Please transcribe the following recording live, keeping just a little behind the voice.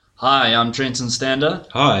Hi, I'm Trenton Stander.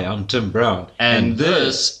 Hi, I'm Tim Brown. And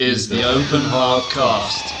this is the Open Heart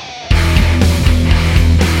Cast.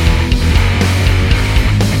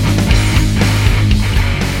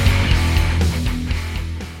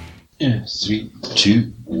 Yeah, 3,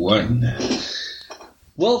 2, 1.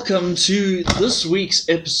 Welcome to this week's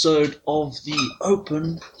episode of the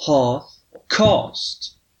Open Heart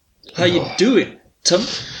Cast. How you doing, Tim?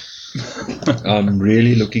 I'm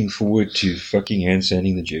really looking forward to fucking hand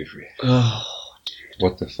sanding the Jeffrey. Oh,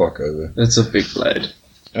 What the fuck over? that's a big blade.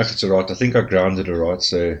 It's alright. I think I grounded it right,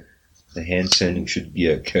 so the hand sanding should be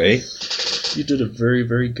okay. You did a very,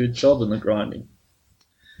 very good job in the grinding.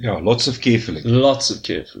 Yeah, lots of care filling. Lots of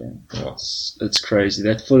care filling. Yeah. It's crazy.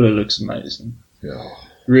 That fuller looks amazing. Yeah.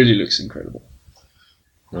 Really looks incredible.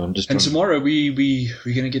 No, I'm just And trying- tomorrow we're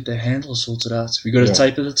gonna get the handle sorted out. We got to Yeah.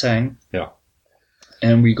 taper the tang. Yeah.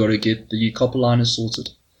 And we got to get the copper liners sorted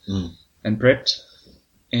and prepped,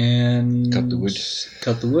 and Cut the wood.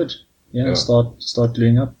 Cut the wood. Yeah. Yeah. Start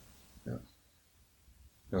gluing up.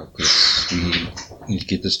 Yeah, 'cause we need to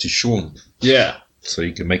get this to Sean Yeah. so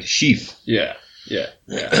he can make a sheath. Yeah.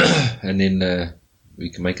 And then we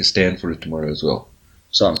can make a stand for it tomorrow as well.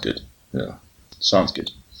 Sounds good. Yeah. Sounds good.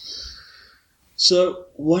 So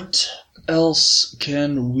what else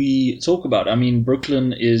can we talk about? I mean,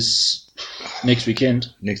 Brooklyn is next weekend.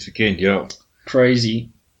 Next weekend, yeah. Crazy.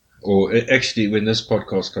 Or actually, when this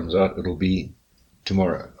podcast comes out, it'll be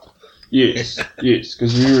tomorrow. Yes, yes,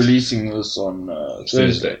 because we're releasing this on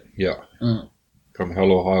Thursday. Yeah. Mm. From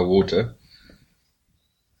hell or high water.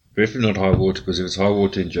 Definitely not high water, because if it's high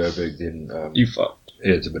water in Joburg, then You fucked.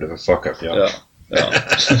 yeah, it's a bit of a fuck up. Yeah.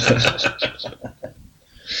 Yeah.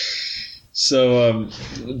 So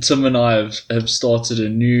Tim and I have started a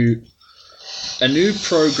new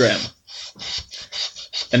program,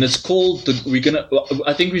 and it's called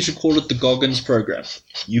I think we should call it the Goggins program.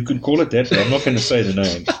 You could call it that, but I'm not going to say the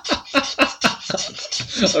name.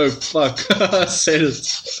 Oh fuck! I said it.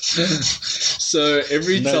 So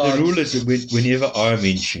every No, time. the rule is that whenever I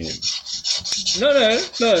mention him. No.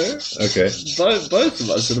 Okay. Both of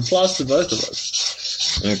us. It applies to both of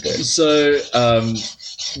us. Okay. So,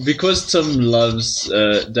 because Tim loves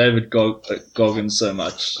David Goggins so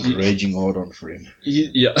much, I'm raging hard on for him.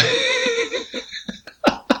 yeah.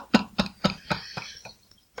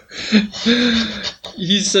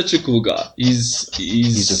 He's such a cool guy. He's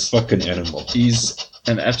He's a fucking animal. He's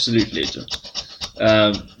an absolute legend.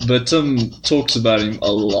 But Tim talks about him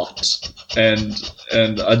a lot, and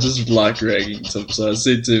I just like ragging Tim. So I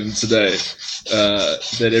said to him today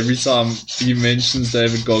that every time he mentions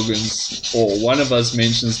David Goggins, or one of us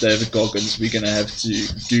mentions David Goggins, we're gonna have to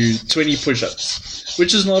do 20 push-ups,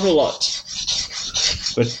 which is not a lot.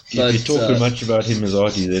 But you're talking much about him as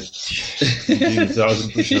Artie that you're doing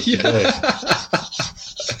 1,000 push-ups a day.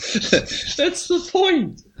 That's the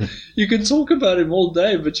point. You can talk about him all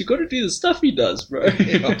day, but you got to do the stuff he does, bro.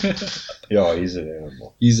 Yeah, he's an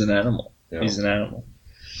animal. He's an animal. Yeah. He's an animal.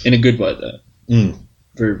 In a good way, though. Mm.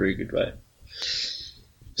 Very, very good way.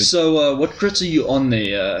 So, what grits are you on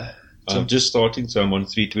there? I'm just starting, so I'm on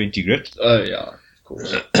 320 grit. Oh, yeah, of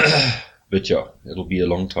course. But yeah, it'll be a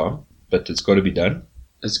long time, but it's got to be done.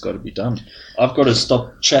 It's got to be done. I've got to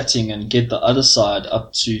stop chatting and get the other side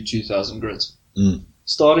up to 2,000 grits. Mm.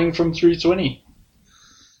 Starting from 320.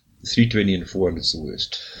 320 and 400 is the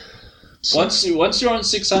worst. So, Once you're on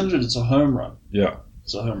 600, it's a home run. yeah.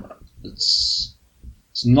 It's a home run. It's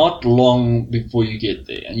not long before you get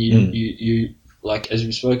there, and you like as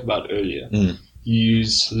we spoke about earlier, you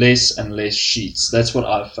use less and less sheets. That's what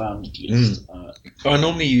I've found at least. I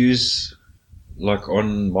normally use, like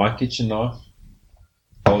on my kitchen knife,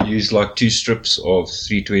 I'll use like 2 strips of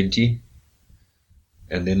 320,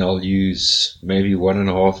 and then I'll use maybe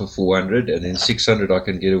 1.5 of 400, and then 600 I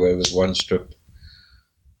can get away with 1 strip.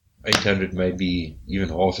 800 maybe even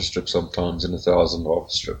half a strip sometimes, and 1,000 half a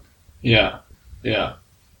strip. Yeah.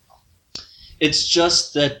 It's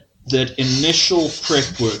just that initial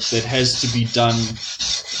prep work that has to be done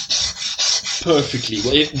perfectly.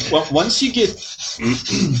 Once you get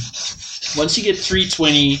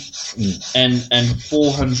 320 and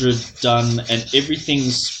 400 done, and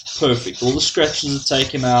everything's perfect, all the scratches are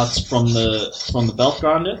taken out from the belt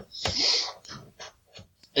grinder,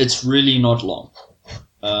 it's really not long.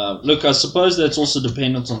 Look, I suppose that's also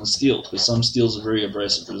dependent on the steel, because some steels are very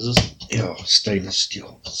abrasive resistant. Yeah, stainless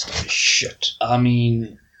steel. Stainless shit. I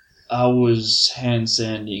mean, I was hand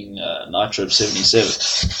sanding Nitro 77.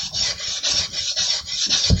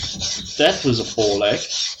 That was a ball ache.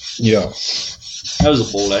 Yeah. That was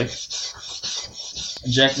a ball ache.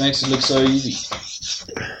 Jack makes it look so easy.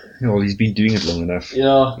 Well, he's been doing it long enough.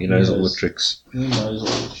 Yeah. He knows all the tricks. He knows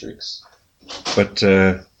all the tricks. But,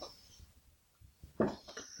 where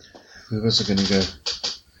was I going to go?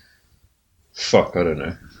 Fuck, I don't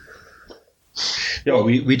know. Yeah,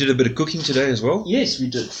 we did a bit of cooking today as well. Yes, we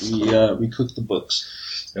did. We cooked the books.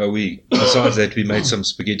 Besides that, we made some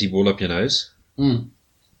spaghetti ball up your nose. That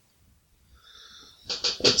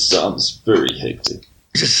sounds very hectic.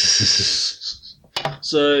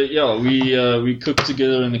 So yeah, we cooked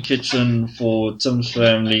together in the kitchen for Tim's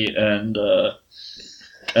family and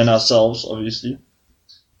ourselves, obviously.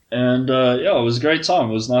 And yeah, it was a great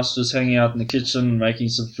time. It was nice just hanging out in the kitchen, making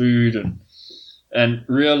some food, and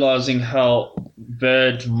realizing how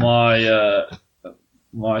bad my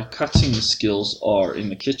cutting skills are in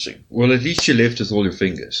the kitchen. Well, at least you left with all your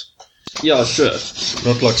fingers. Yeah, sure.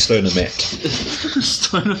 Not like Stoner Matt.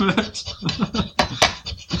 Stoner Matt.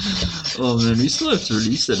 Oh man, we still have to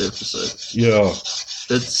release that episode. Yeah.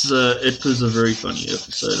 It was a very funny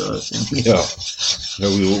episode, I think. Yeah. No,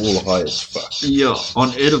 we were all high as fuck. Yeah,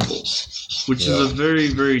 on edibles, which is a very,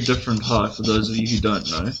 very different high for those of you who don't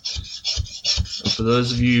know. And for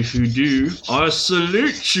those of you who do, I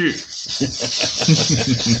salute you.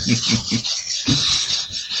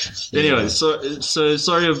 Anyway, so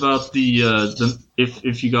sorry about the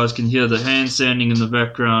if you guys can hear the hand sanding in the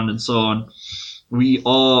background and so on. We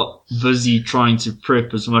are busy trying to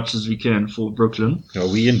prep as much as we can for Brooklyn. Are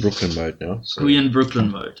we in Brooklyn mode now? So. We in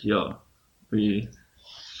Brooklyn mode, yeah.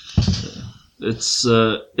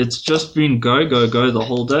 It's just been go the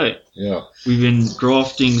whole day. Yeah. We've been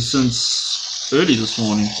grafting since early this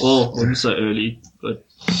morning. Well, I wouldn't say early, but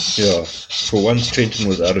yeah. For once, Trenton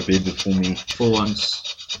was out of bed before me. For once,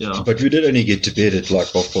 yeah. But we did only get to bed at like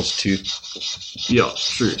 2:30. Yeah,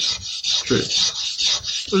 true.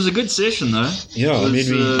 It was a good session, though. Yeah, I mean,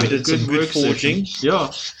 we did some good forging. Session.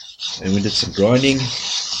 Yeah. And we did some grinding.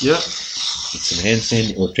 Yeah. Did some hand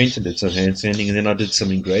sanding. Or Trenton did some hand sanding, and then I did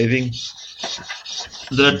some engraving.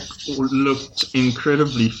 That looked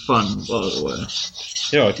incredibly fun, by the way.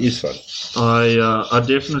 Yeah, it is fun. I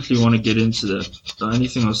definitely want to get into that. The only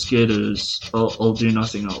thing I'm scared of is I'll do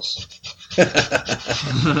nothing else.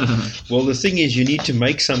 Well, the thing is, you need to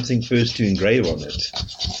make something first to engrave on it.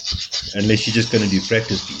 Unless you're just going to do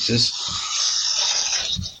practice pieces.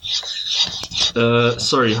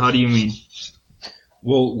 Sorry, how do you mean?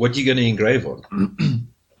 Well, what are you going to engrave on?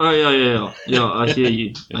 Oh, yeah. Yeah, I hear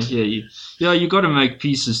you. Yeah, you got to make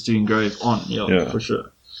pieces to engrave on, yeah. For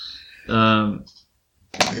sure.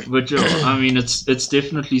 But yeah, I mean, it's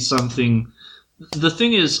definitely something. The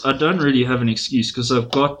thing is, I don't really have an excuse because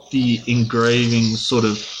I've got the engraving sort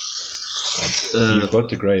of. You've got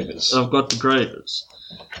the gravers. I've got the gravers.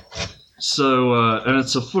 So, and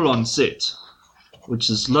it's a full-on set, which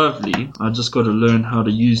is lovely. I just got to learn how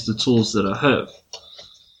to use the tools that I have,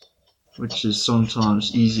 which is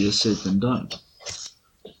sometimes easier said than done.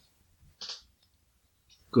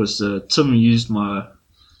 Because Tim used my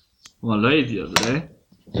lathe the other day.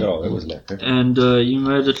 Yeah, that was lekker. And you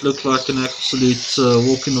made it look like an absolute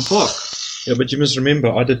walk in the park. Yeah, but you must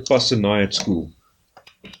remember, I did pas and nai at school.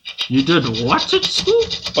 You did what at school?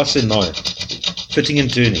 Pas and nai. Fitting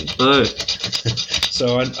and turning. Oh.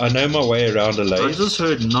 So I know my way around a lathe. I just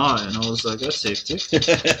heard nai and I was like, that's hectic.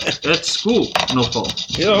 At school, nogal.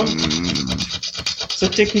 Yeah. It's a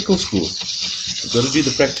technical school. You've got to do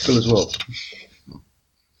the practical as well.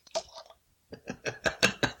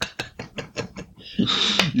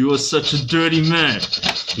 You are such a dirty man.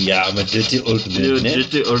 Yeah, I'm a dirty old man. You're a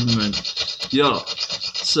dirty old man. Yeah.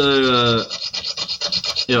 So,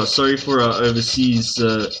 yeah, sorry for our overseas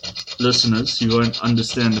listeners who won't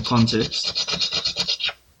understand the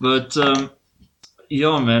context. But,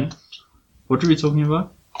 yeah, man. What are we talking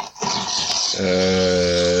about?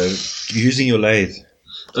 Using your lathe.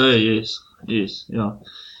 Oh, yes, yeah.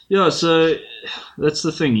 Yeah, so that's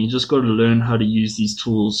the thing. You just got to learn how to use these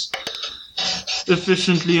tools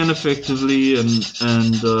efficiently and effectively,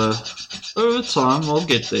 and over time I'll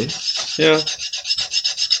get there. Yeah.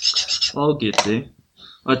 I'll get there.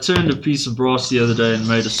 I turned a piece of brass the other day and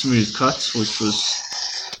made a smooth cut, which was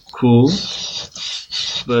cool.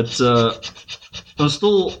 But I'm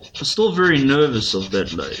still very nervous of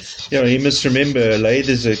that lathe. Yeah, you must remember, a lathe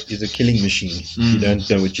is a killing machine. You don't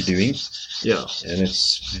know what you're doing. Yeah. And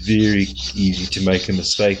it's very easy to make a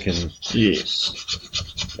mistake. And yes.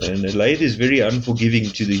 And a lathe is very unforgiving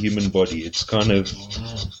to the human body. It's kind of...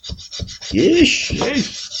 Yes.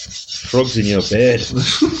 Frogs in your bed.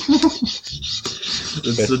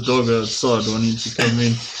 It's the dog outside wanting to come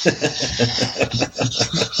in.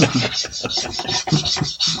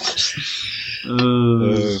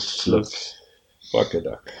 Flip. Fuck a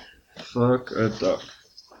duck. Fuck a duck.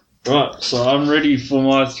 Right, so I'm ready for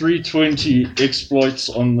my 320 exploits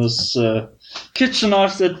on this kitchen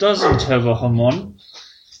knife that doesn't have a hum on,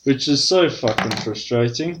 which is so fucking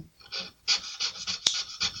frustrating.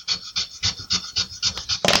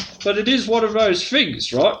 But it is one of those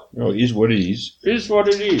things, right? Oh, it is what it is. It is what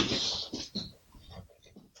it is.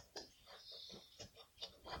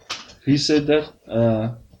 Who said that?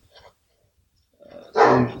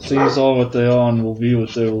 Things are what they are and will be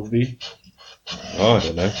what they will be. Oh, I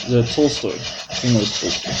don't know. Tolstoy. I think it was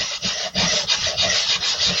Tolstoy.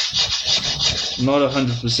 Not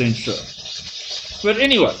 100% sure. But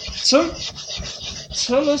anyway, Tim,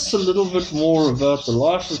 tell us a little bit more about the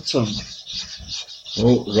life of Tim.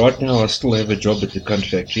 Well, right now I still have a job at the cunt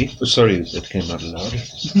factory. Oh, sorry, that came out loud.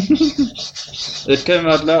 It came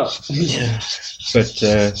out loud. Yeah. But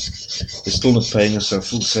they're still not paying us our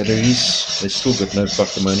full salaries. They still got no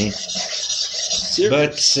fucking money.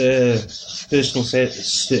 Serious?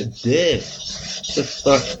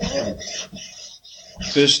 But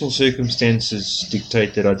personal circumstances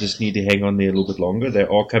dictate that I just need to hang on there a little bit longer. They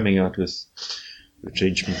are coming out with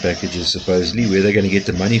retrenchment packages, supposedly. Where they're going to get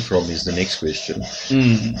the money from is the next question.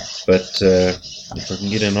 But if I can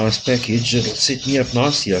get a nice package, it'll set me up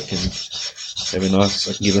nicely. I can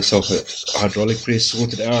get myself a hydraulic press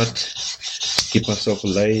sorted out, get myself a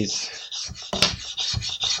lathe.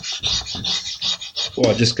 Or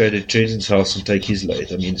I just go to Trenton's house and take his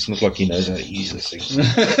lathe. I mean, it's not like he knows how to use this thing.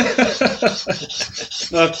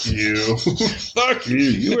 Not you. Fuck you,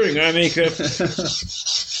 you're wearing eye makeup.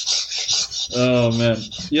 Oh, man.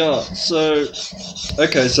 Yeah, so...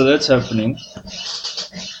 Okay, so that's happening.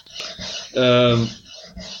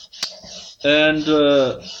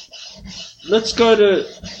 Let's go to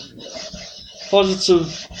positive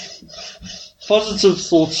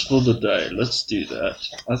thoughts for the day. Let's do that.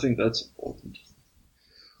 I think that's important.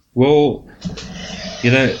 Well,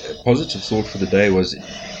 positive thought for the day was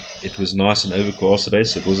it was nice and overcast today,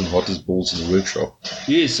 so it wasn't hot as balls in the workshop.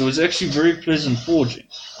 Yes, it was actually very pleasant forging.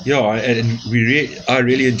 Yeah, I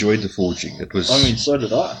really enjoyed the forging. It was. I mean, so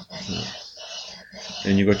did I. Yeah.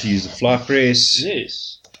 And you got to use the fly press.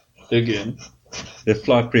 Yes. Again. The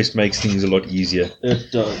fly press makes things a lot easier.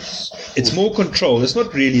 It does. It's more control. It's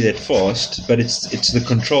not really that fast, but it's the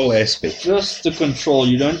control aspect. Just the control.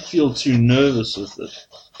 You don't feel too nervous with it.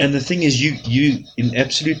 And the thing is, you in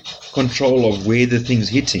absolute control of where the thing's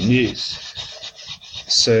hitting. Yes.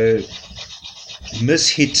 So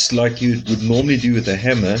mishits like you would normally do with a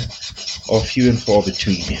hammer are few and far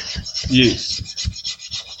between. Yes.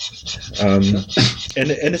 And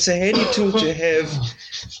it's a handy tool to have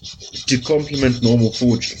to complement normal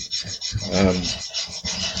forging.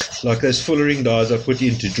 Like those fullering dies I put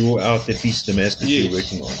in to draw out that piece of Damascus you're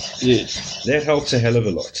working on. Yes. That helps a hell of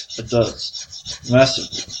a lot. It does.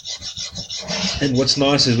 Massively. And what's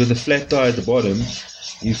nice is with the flat die at the bottom,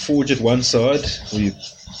 you forge it one side, or you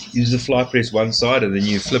use the fly press one side, and then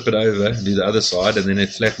you flip it over and do the other side, and then it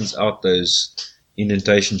flattens out those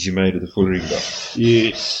indentations you made with the fullering die.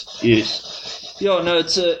 Yes. Yeah, no,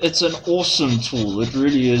 it's an awesome tool. It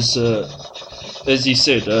really is, as you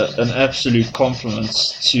said, an absolute compliment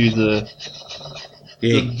to the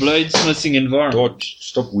bladesmithing environment. God,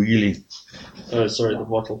 stop wheeling. Oh, sorry, the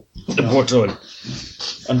bottle. The bottle.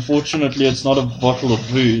 Unfortunately, it's not a bottle of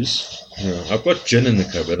booze. Yeah, I've got gin in the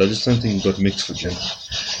cupboard. I just don't think we've got mix for gin.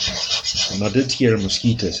 And I did hear a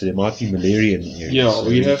mosquito, so there might be malaria in here. Yeah, so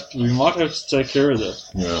we might have to take care of that.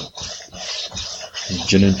 Yeah.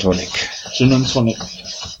 Gin and tonic. Gin and tonic.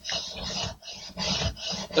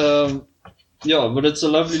 Yeah, but it's a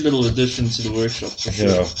lovely little addition to the workshop. For sure.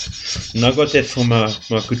 Yeah. And I got that from my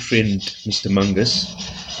good friend, Mr. Mungus,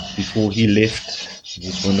 before he left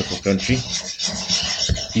this wonderful country.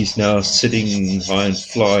 He's now sitting high and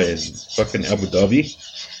fly in fucking Abu Dhabi,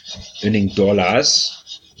 earning dollars,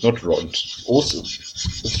 not rand. Awesome.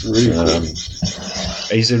 That's really cool.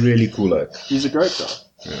 He's a really cool bloke. He's a great guy.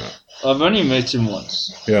 Yeah. I've only met him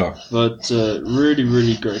once. Yeah. But really,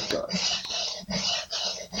 really great guy.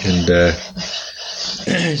 And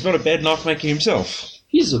he's not a bad knife maker himself.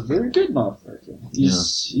 He's a very good knife maker.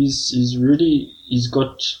 He's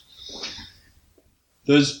got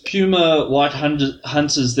those Puma white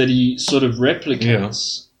hunters that he sort of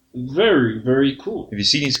replicates. Yeah. Very, very cool. Have you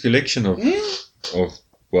seen his collection of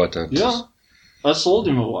white hunters? Yeah. I sold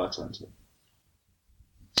him a white hunter.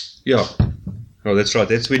 Yeah. Oh, that's right.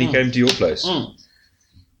 That's when he came to your place.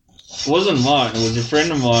 It wasn't mine. It was a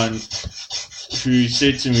friend of mine who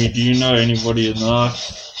said to me, do you know anybody in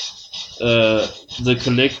the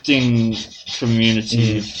collecting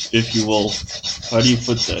community, if you will, How do you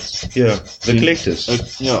put that? Yeah, the collectors.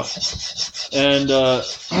 Yeah. And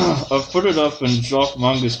I've put it up, and Jacques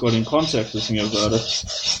Mangus got in contact with me about it.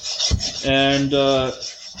 And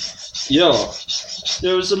yeah,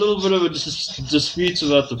 there was a little bit of a dispute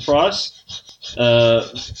about the price,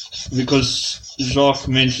 because Jacques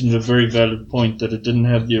mentioned a very valid point that it didn't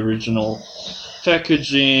have the original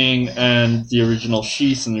packaging and the original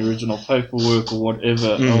sheath and the original paperwork or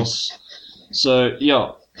whatever else. So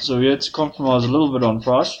yeah, so we had to compromise a little bit on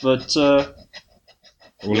price, but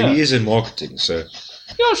he is in marketing, so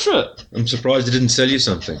yeah, sure. I'm surprised he didn't sell you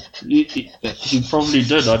something. He probably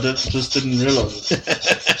did. I just didn't realize it.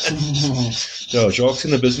 Yeah, Jacques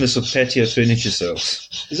in the business of patio furniture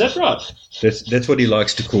sales. Is that right? That's what he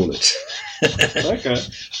likes to call it. Okay.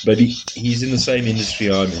 But he's in the same industry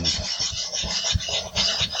I'm in.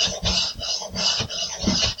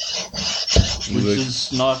 Which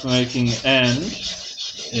is knife making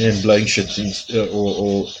and blowing shit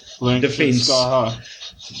or blowing defense. Sky high.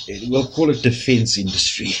 We'll call it defense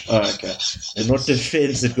industry. Oh, okay. And not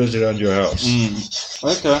defense that goes around your house.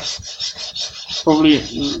 Okay.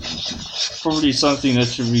 Probably something that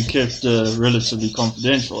should be kept relatively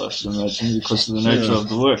confidential, I should imagine, because of the nature of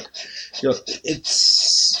the work.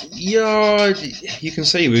 Yeah, you can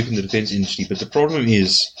say you work in the defense industry, but the problem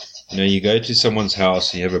is, you go to someone's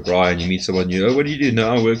house and you have a braai and you meet someone new. Oh, what do you do? No,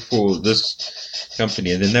 I work for this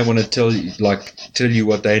company, and then they want to tell you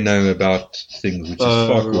what they know about things, which is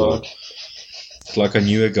fuck all. Right. It's like I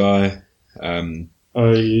knew a guy.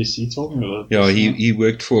 Oh yes, he told me about. Yeah, he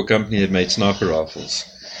worked for a company that made sniper rifles.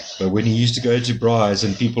 But when he used to go to braais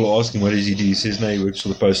and people ask him what does he do, he says no, he works for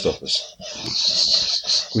the post office.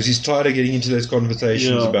 Because he's tired of getting into those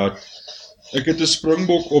conversations about. Ek het 'n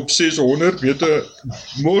springbok op 600 meter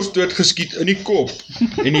mors dood geskiet in die kop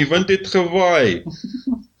en die wind het gewaai.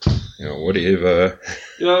 Whatever.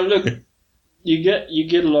 Look, you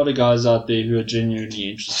get a lot of guys out there who are genuinely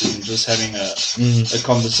interested in just having a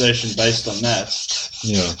conversation based on that.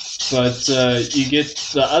 Yeah. But you get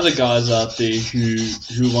the other guys out there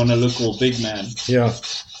who want to look all big man. Yeah.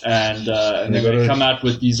 And they come out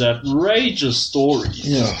with these outrageous stories.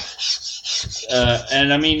 Yeah.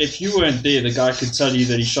 And I mean, if you weren't there, the guy could tell you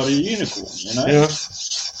that he shot a unicorn, Yeah.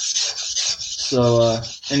 So,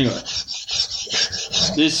 anyway.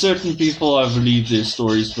 There's certain people I believe their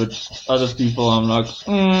stories, but other people I'm like,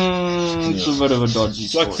 it's a bit of a dodgy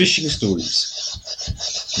story. Like fishing stories.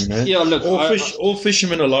 Yeah, look. All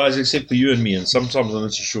fishermen are liars except for you and me, and sometimes I'm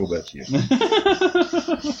not so sure about you.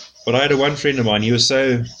 But I had one friend of mine, he was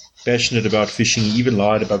so passionate about fishing, he even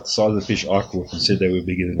lied about the size of the fish I caught and said they were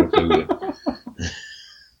bigger than what they were.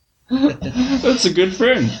 That's a good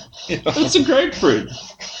friend. That's a great friend.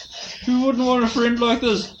 Who wouldn't want a friend like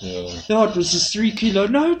this? Yeah. It was a 3 kilo.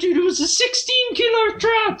 No, dude, it was a 16 kilo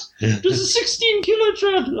trout. It was a 16 kilo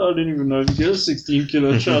trout. I don't even know if you get a 16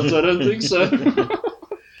 kilo trout. I don't think so.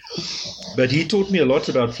 But he taught me a lot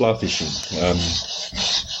about fly fishing.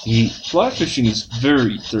 Fly fishing is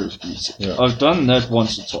very therapeutic. Yeah. I've done that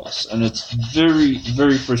once or twice, and it's very,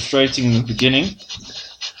 very frustrating in the beginning.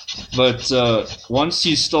 But once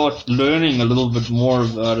you start learning a little bit more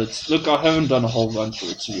about it, look, I haven't done a whole bunch of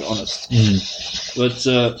it, to be honest. But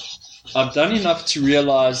I've done enough to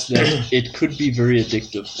realize that it could be very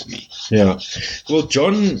addictive for me. Yeah. Well,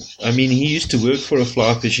 John, I mean, he used to work for a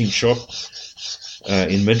fly fishing shop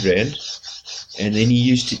in Midrand. And then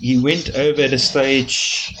he went over at a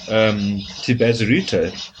stage to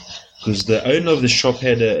Bazaruto, because the owner of the shop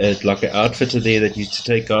had an outfitter there that used to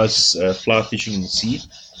take guys fly fishing in the sea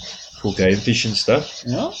for game fish and stuff.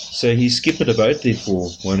 Yeah. So he skipped a boat there for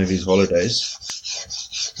one of his holidays.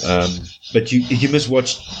 But you must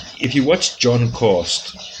watch, if you watch John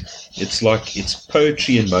cast, it's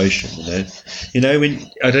poetry in motion, when,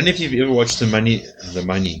 I don't know if you've ever watched The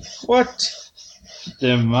Money. What?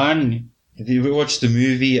 The Money. Have you ever watched the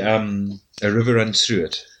movie A River Runs Through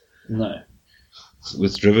It? No.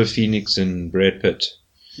 With River Phoenix and Brad Pitt.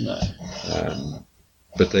 No.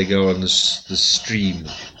 But they go on this stream.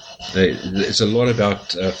 It's a lot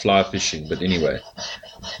about fly fishing, but anyway.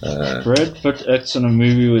 Brad Pitt acts in a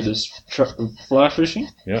movie with his fly fishing?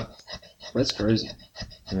 Yeah. That's crazy.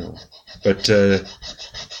 Yeah. But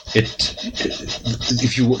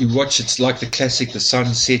if you watch, it's like the classic, the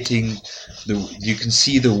sun setting. You can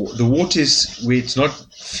see the water is where it's not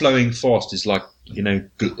flowing fast. It's like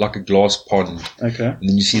like a glass pond. Okay. And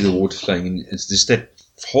then you see the water flowing, and it's just that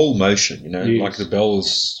whole motion. Yes. Like the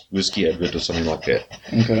Bell's whiskey advert or something like that.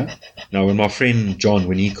 Okay. Now, when my friend John,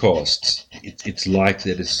 when he casts, it's like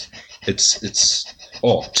that. It's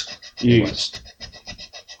art. Yes. Almost.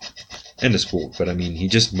 And a sport, but I mean, he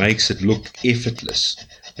just makes it look effortless.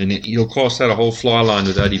 and you'll cast out a whole fly line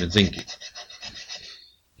without even thinking.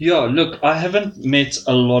 Yeah, look, I haven't met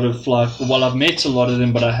a lot of fly. Well, I've met a lot of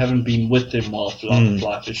them, but I haven't been with them while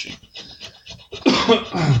fly fishing.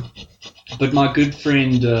 But my good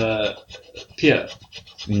friend Pierre,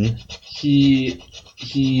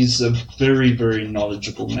 he's a very, very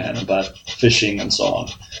knowledgeable man about fishing and so on,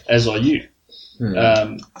 as are you.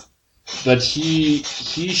 But he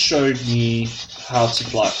showed me how to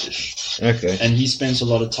fly fish. Okay. And he spends a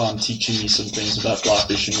lot of time teaching me some things about fly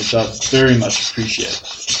fishing, which I very much appreciate.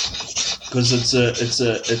 Because it's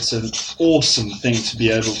an awesome thing to be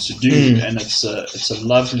able to do, and it's a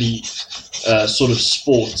lovely sort of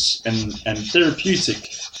sport and therapeutic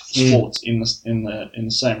sport in the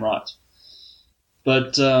same right.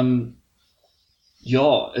 But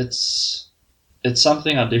yeah, it's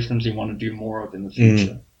something I definitely want to do more of in the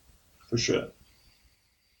future, for sure.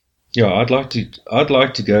 Yeah, I'd like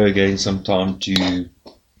to go again sometime to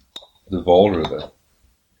the Vaal River.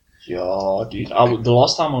 Yeah, dude. The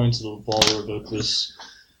last time I went to the Vaal River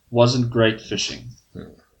wasn't great fishing,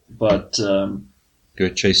 but go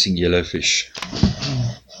chasing yellowfish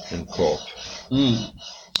and carp.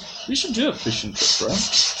 We should do a fishing trip, bro.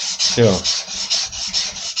 Yeah,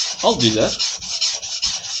 I'll do that.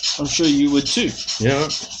 I'm sure you would too. yeah.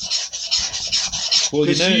 Well,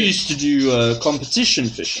 Because you used to do competition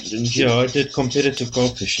fishing, didn't you? Yeah, I did competitive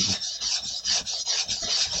carp fishing,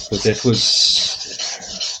 but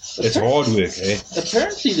it's hard work, eh?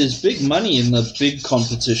 Apparently, there's big money in the big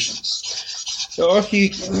competitions. So but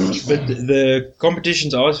the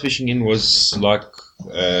competitions I was fishing in was like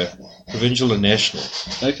provincial and national.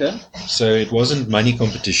 Okay. So it wasn't money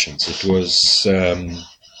competitions. It was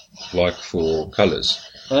like for colours.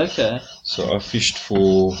 Okay. So I fished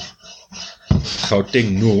for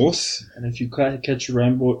Gauteng North. And if you catch a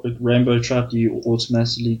rainbow trout, do you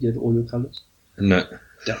automatically get all your colours? No.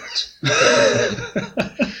 Damn it.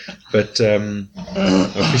 But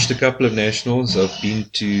I fished a couple of nationals. I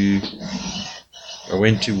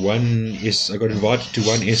went to one. Yes, I got invited to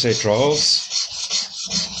one SA trials.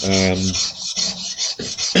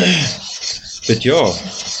 But yeah,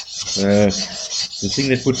 the thing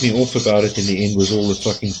that put me off about it in the end was all the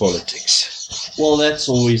fucking politics. Well, that's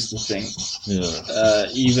always the thing. Yeah.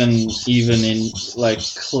 Even in like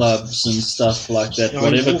clubs and stuff like that,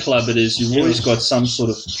 whatever club it is, you've always got some sort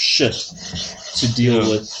of shit to deal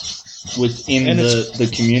with within the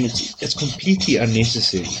community. It's completely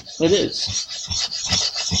unnecessary. It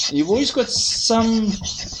is. You've always got some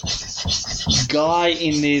guy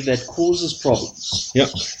in there that causes problems. Yep.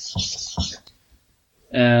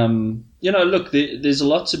 Look, there's a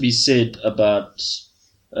lot to be said about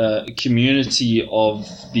a community of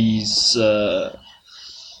these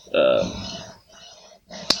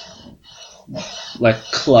like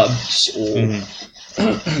clubs or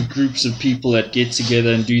groups of people that get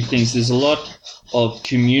together and do things. There's a lot of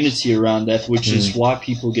community around that, which is why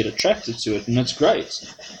people get attracted to it, and that's great.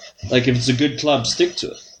 Like, if it's a good club, stick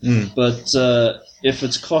to it. But if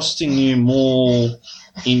it's costing you more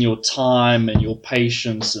in your time and your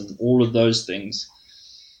patience and all of those things,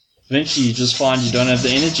 eventually you just find you don't have the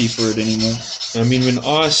energy for it anymore. I mean, when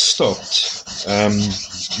I stopped,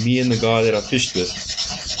 me and the guy that I fished with,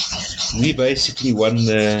 we basically won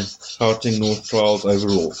the Gauteng North trials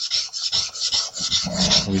overall.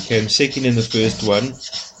 We came second in the first one,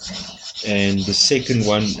 and the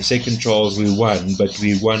second trials we won, but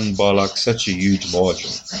we won by like such a huge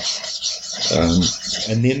margin.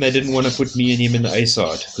 And then they didn't want to put me and him in the A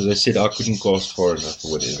side because they said I couldn't cast far enough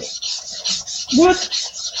or whatever. What?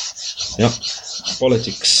 Yeah,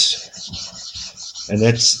 politics. And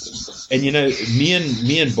me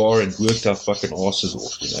and Barend worked our fucking asses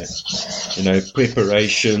off,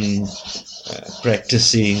 preparation,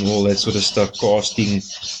 practicing, all that sort of stuff, casting,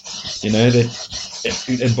 and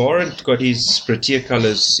Barend got his Protea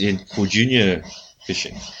colours for junior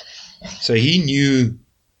fishing. So he knew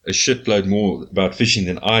a shitload more about fishing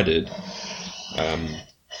than I did.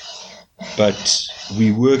 But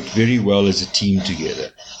we worked very well as a team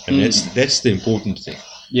together. And that's the important thing.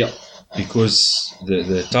 Yeah. Because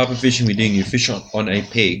the type of fishing we're doing, you fish on a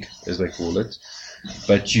peg, as they call it,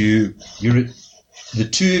 but the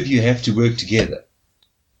two of you have to work together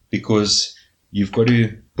because you've got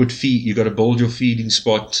to you've got to build your feeding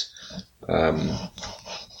spot.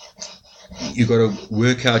 You've got to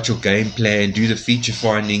work out your game plan, do the feature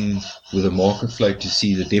finding with a market float to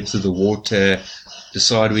see the depth of the water,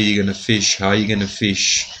 decide where you're going to fish, how you're going to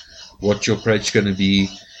fish, what your approach is going to be.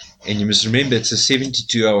 And you must remember, it's a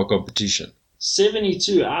 72-hour competition.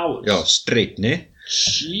 72 hours? Yeah, straight, ne?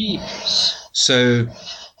 Jeez. So,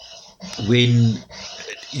 when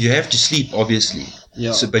you have to sleep, obviously,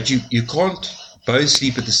 Yeah. So, but you can't both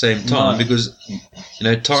sleep at the same time No. because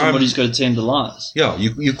time. Somebody's got to tend the lines. Yeah,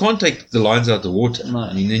 you can't take the lines out of the water. No.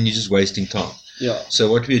 I mean, then you're just wasting time. Yeah. So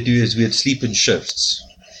what we'd do is we'd sleep in shifts.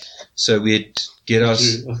 So we'd get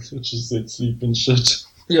us. I thought you said sleep and shit.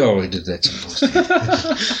 Yeah, we did that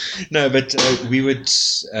sometimes. No, but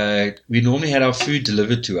we normally had our food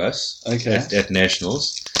delivered to us at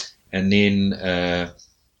Nationals, and then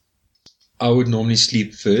I would normally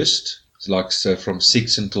sleep first, so from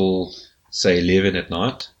 6 until say 11 at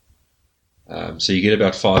night. So you get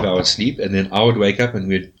about 5 hours sleep, and then I would wake up and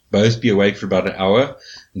we'd both be awake for about an hour,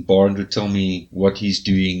 and Barend would tell me what he's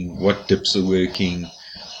doing, what dips are working,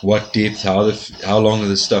 what depth, how long are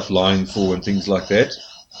the stuff lying for, and things like that.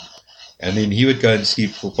 And then he would go and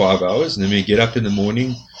sleep for 5 hours, and then we'd get up in the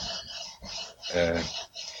morning,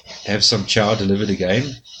 have some chow delivered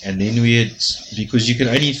again, and then because you can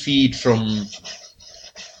only feed from,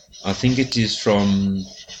 I think it is from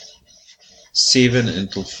 7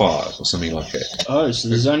 until 5 or something like that. Oh, so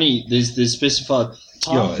there's specified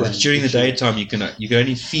time frames. During the daytime you can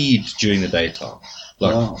only feed during the daytime,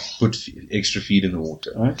 put extra feed in the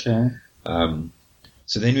water. Okay.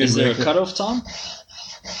 So then is there a cutoff time?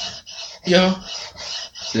 Yeah.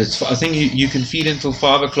 I think you can feed until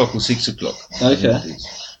 5 o'clock or 6 o'clock. Okay.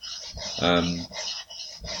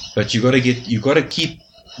 But you got to keep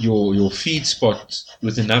your feed spot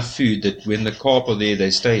with enough food that when the carp are there,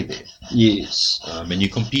 they stay there. Yes. And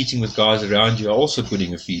you're competing with guys around you also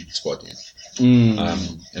putting a feed spot in.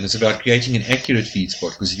 And it's about creating an accurate feed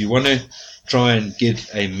spot, because if you want to try and get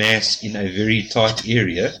a mass in a very tight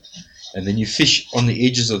area, and then you fish on the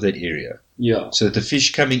edges of that area. Yeah. So that the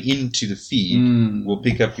fish coming into the feed will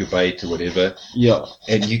pick up your bait or whatever. Yeah.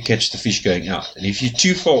 And you catch the fish going out. And if you're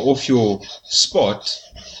too far off your spot,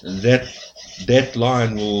 that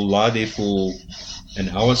line will lie there for an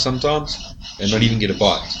hour sometimes and not even get a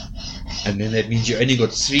bite. And then that means you only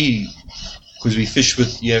got 3, because we fish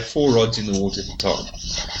you have 4 rods in the water at a time.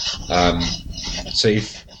 So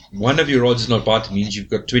if one of your rods is not biting, it means you've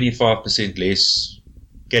got 25% less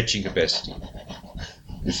catching capacity,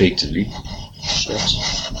 effectively. Shit.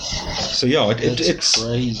 So yeah, it's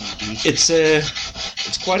crazy, dude.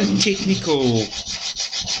 It's quite a technical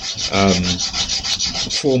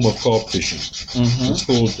form of carp fishing. Mm-hmm. It's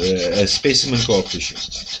called specimen carp fishing.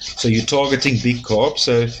 So you're targeting big carp.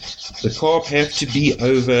 So the carp have to be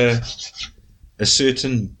over a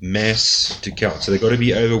certain mass to count. So they've got to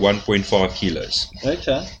be over 1.5 kilos.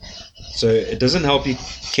 Okay. So it doesn't help you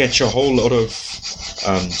catch a whole lot of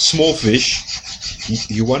small fish.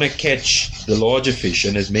 You want to catch the larger fish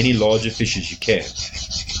and as many larger fish as you can.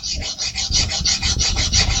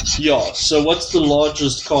 Yeah, so what's the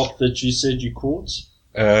largest carp that you said you caught?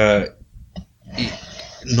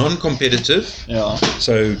 Non-competitive. Yeah.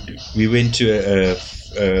 So we went to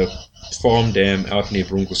a farm dam out near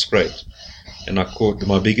Bronkhorstspruit, and I caught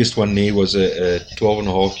my biggest one there was a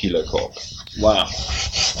 12.5 kilo carp. Wow.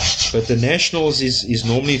 But the Nationals is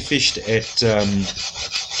normally fished at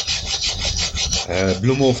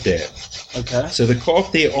Bloemhof Dam. Okay. So the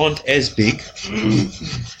carp there aren't as big,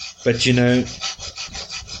 but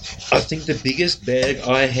I think the biggest bag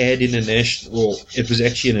I had in a national, it was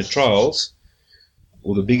actually in a trials,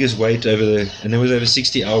 or the biggest weight and it was over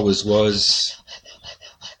 60 hours, was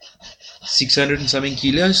 600 and something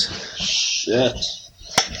kilos. Shit.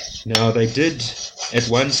 Now they did at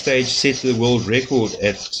one stage set the world record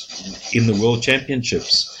in the World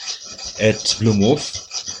Championships at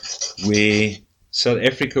Bloemhof, where South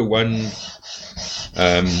Africa won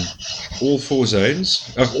all 3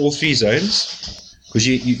 zones, because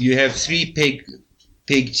you have 3 peg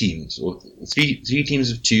teams, or three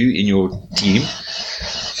teams of 2 in your team,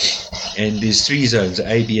 and there's 3 zones,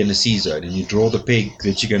 A, B, and a C zone, and you draw the peg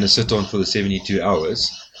that you're going to sit on for the 72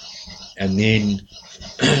 hours, and then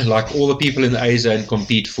like all the people in the A zone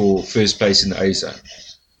compete for first place in the A zone.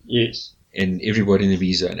 Yes. And everybody in the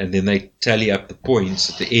B zone, and then they tally up the points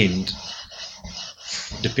at the end,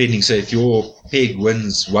 depending. So if your peg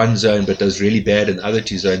wins one zone but does really bad in the other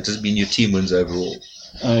 2 zones, doesn't mean your team wins overall.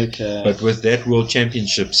 Okay. But with that World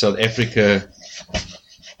Championship, South Africa,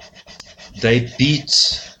 they beat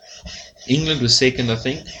England was second, I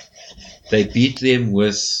think. They beat them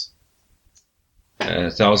with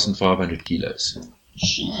 1,500 kilos.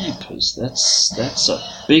 Jeepers, that's a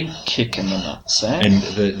big kick in the nuts, eh? And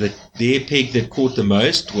their peg that caught the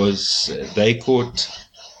most was they caught,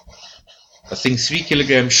 I think, 3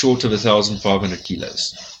 kilograms short of 1,500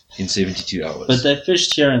 kilos. in 72 hours. But they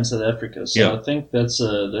fished here in South Africa, so Yeah. I think that's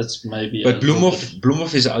maybe. But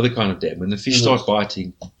Bloemhof is the other kind of dam. When the fish Is start it?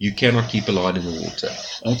 biting, you cannot keep a line in the water,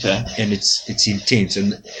 Okay. and it's intense.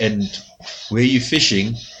 And where you're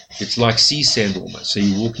fishing, it's like sea sand almost. So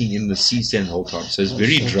you're walking in the sea sand the whole time. So it's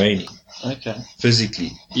very draining Okay.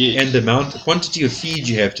 physically. Yeah. And the quantity of feed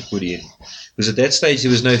you have to put in, because at that stage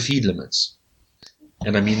there was no feed limits.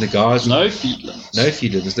 And I mean the guys, No feed limits. no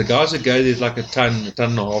feed limits. The guys would go there's like a ton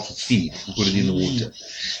and a half of feed and put it in the water.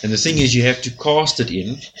 And the thing is, you have to cast it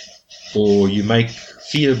in, or you make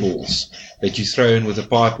feeder balls that you throw in with a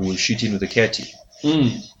pipe or you shoot in with a catty.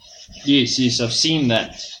 Yes, I've seen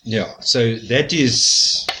that. Yeah. So that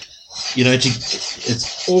is,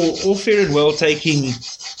 it's all fair and well taking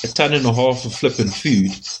a ton and a half of flippin'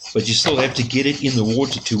 food, but you still have to get it in the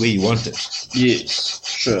water to where you want it. Yes,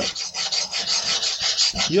 sure.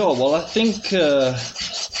 Yeah, well, I think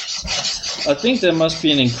there must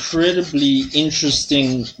be an incredibly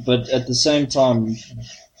interesting, but at the same time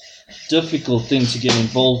difficult thing to get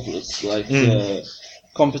involved with, like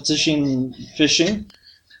competition fishing.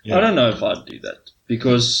 Yeah. I don't know if I'd do that,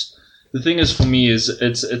 because the thing is, for me, is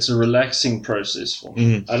it's a relaxing process for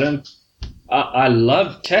me. I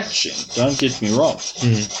love catching, don't get me wrong,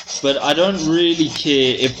 but I don't really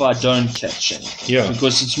care if I don't catch any. Yeah.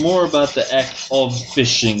 Because it's more about the act of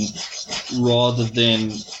fishing rather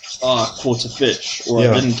than, I caught a fish or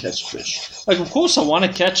I didn't catch a fish. Like, of course I want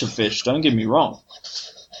to catch a fish, don't get me wrong.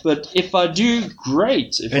 But if I do,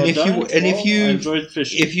 great. If I enjoy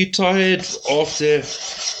fishing. If you're tired after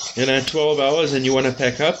 12 hours and you want to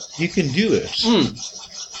pack up, you can do it.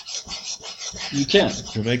 You can.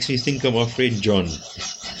 It makes me think of my friend John.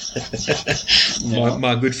 Yeah.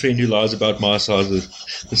 my good friend who lies about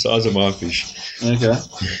the size of my fish. Okay.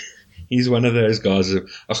 He's one of those guys that,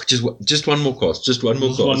 just one more cast, just one more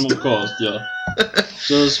cast. One more cast, yeah.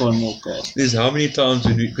 Just one more cast. There's how many times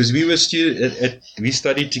because we were we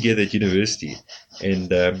studied together at university, and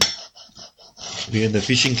we're in the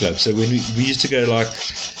fishing club. So when we used to go like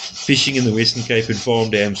fishing in the Western Cape and farm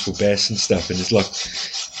dams for bass and stuff, and it's like,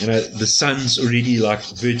 the sun's already like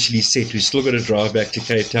virtually set. We still got to drive back to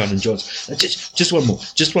Cape Town, and John's just one more.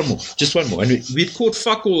 And we'd caught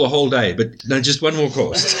fuck all the whole day, but no, just one more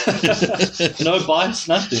cast. No bites,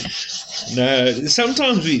 nothing. No,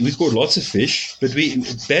 sometimes we caught lots of fish, but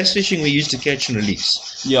bass fishing we used to catch and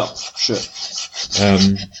release. Yeah, sure.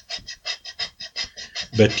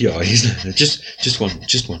 But yeah, just one.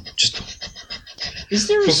 Is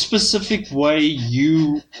there a specific way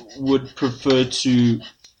you would prefer to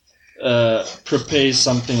prepare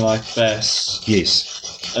something like bass?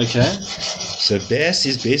 Yes. Okay. So bass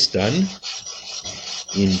is best done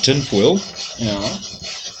in tin foil. Yeah.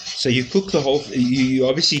 So you cook the whole. You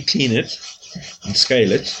obviously clean it and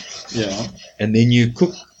scale it. Yeah. And then you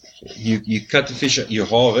cook. You cut the fish. You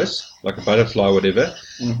halve it like a butterfly, whatever.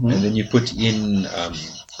 Mm-hmm. And then you put in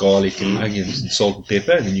garlic and onions and salt and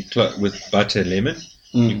pepper, and then you with butter and lemon.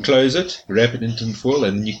 You close it, wrap it in tin foil,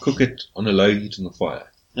 and then you cook it on a low heat on the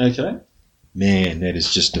fire. Okay. Man, that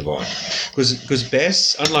is just divine. Because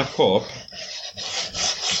bass, unlike carp,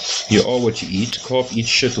 you are what you eat. Carp eats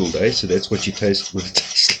shit all day, so that's what it tastes like.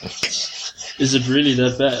 Is it really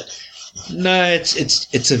that bad? No,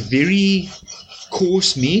 it's a very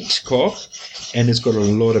coarse meat, carp, and it's got a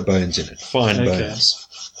lot of bones in it, fine bones.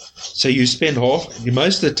 So you spend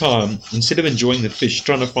most of the time, instead of enjoying the fish,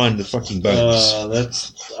 trying to find the fucking bones.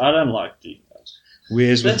 I don't like doing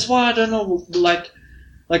that. That's why I don't know, like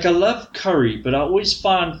I love curry, but I always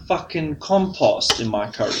find fucking compost in my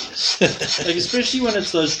curries. Like, especially when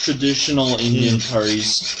it's those traditional Indian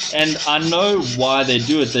curries. And I know why they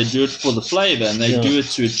do it. They do it for the flavor, and they do it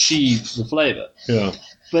to achieve the flavor. Yeah.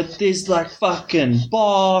 But there's like fucking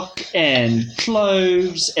bark and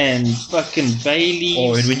cloves and fucking bay leaves.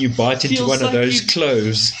 Oh, and when you bite into one of those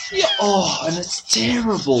cloves. Yeah, and it's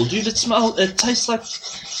terrible, dude. It tastes like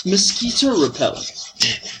mosquito repellent.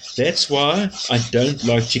 That's why I don't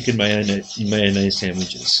like chicken mayonnaise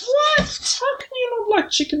sandwiches. What? How can you not like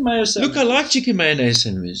chicken mayo sandwiches? Look, I like chicken mayonnaise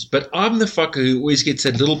sandwiches, but I'm the fucker who always gets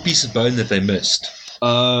that little piece of bone that they missed.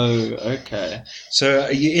 Oh, okay. So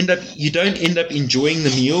you don't end up enjoying the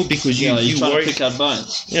meal because you trying to pick out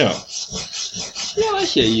bones. Yeah. Yeah, I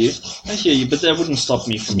hear you, but that wouldn't stop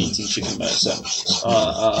me from eating chicken mayo sandwiches.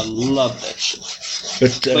 I love that shit.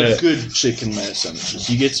 But good chicken mayo sandwiches.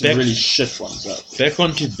 You get some really shit ones out. Back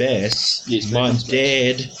onto bass. Yes, my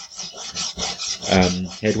dad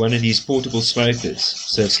had one of these portable smokers.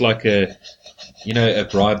 So it's like a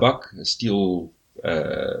braaibuck, a steel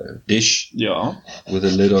dish with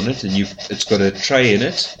a lid on it, and it's got a tray in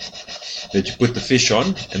it, that you put the fish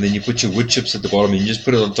on, and then you put your wood chips at the bottom, and you just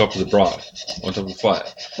put it on top of the braai, on top of the fire,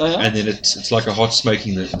 Oh, yeah? and then it's like a hot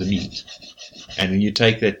smoking the meat, and then you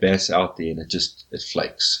take that bass out there, and it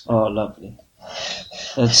flakes. Oh, lovely.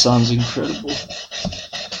 That sounds incredible.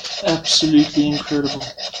 Absolutely incredible.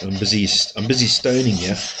 I'm busy stoning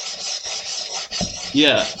here.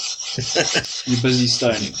 Yeah. You're busy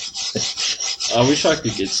stoning. I wish I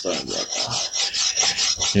could get stoned right now.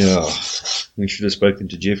 Yeah, we should have spoken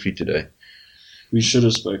to Jeffrey today. We should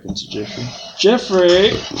have spoken to Jeffrey.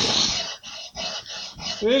 Jeffrey!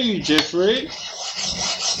 Where are you, Jeffrey?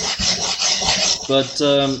 But,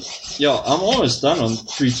 yeah, I'm almost done on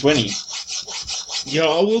 320. Yeah,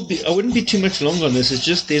 I wouldn't be too much longer on this. It's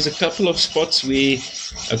just there's a couple of spots where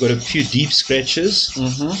I got a few deep scratches,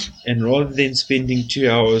 and rather than spending 2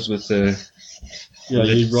 hours with the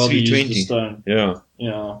you'd rather use 320, the stone. yeah,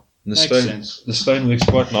 and Makes the stone works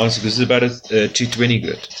quite nice because it's about a 220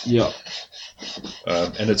 grit. Yeah.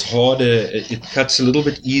 And it's harder. It cuts a little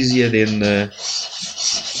bit easier than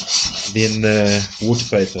water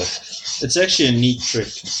paper. It's actually a neat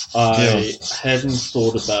trick. I hadn't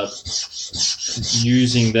thought about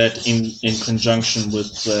using that in conjunction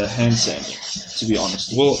with hand sanding, to be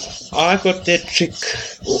honest. Well, I got that trick.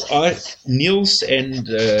 Niels and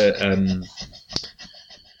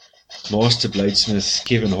Master Bladesmith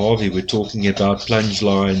Kevin Harvey were talking about plunge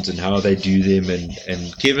lines and how they do them,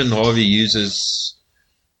 and Kevin Harvey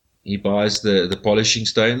he buys the polishing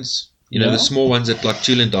stones. You know, the small ones that like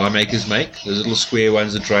tool and die makers make, those little square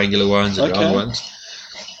ones, the triangular ones, the round ones.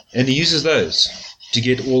 And he uses those to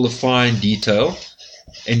get all the fine detail.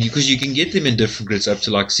 And because you can get them in different grits up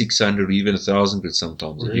to like 600 or even 1,000 grits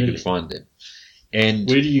sometimes, if you can find them. And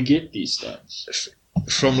where do you get these stones?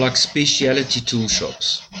 From like specialty tool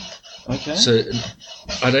shops. Okay. So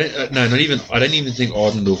I don't even think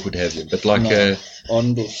Ardendorf would have them, but like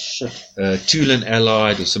Ardendorf, shit. Tool and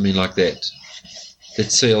Allied or something like that. That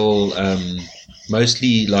sell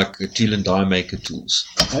mostly like tool and die maker tools.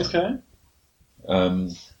 Okay.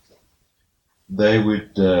 They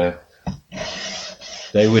would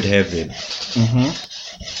have them.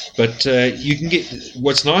 But you can get.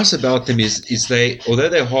 What's nice about them is they, although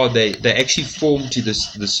they're hard, they actually form to the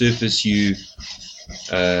surface you.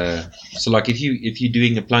 So like if you're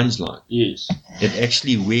doing a plunge line, yes, it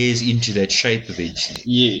actually wears into that shape eventually.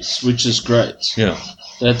 Yes, which is great. Yeah,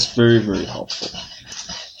 that's very, very helpful.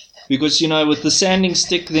 Because, you know, with the sanding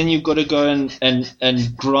stick, then you've got to go and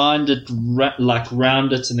grind it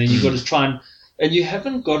round it, and then you've got to try and you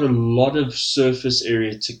haven't got a lot of surface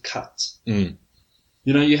area to cut. You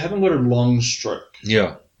know, you haven't got a long stroke.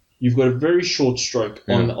 Yeah. You've got a very short stroke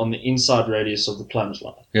on the inside radius of the plunge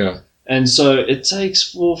line. Yeah. And so it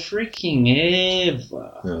takes for freaking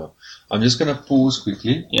ever. Yeah. I'm just going to pause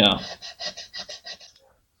quickly. Yeah.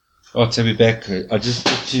 Oh, to be back. I just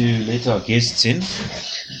got to let our guests in.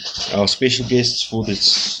 Our special guests for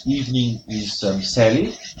this evening is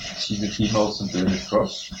Sally. She's a female St. Bernard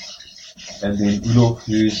Cross. And then Ulof,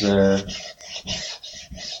 who's a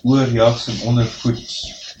oorjags en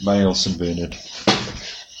ondervoet male St. Bernard.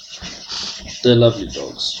 They're lovely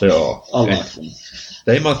dogs. They are. I like them.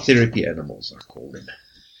 They're my therapy animals, I call them.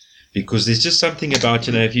 Because there's just something about,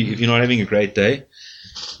 you know, if you're not having a great day,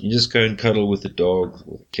 you just go and cuddle with a dog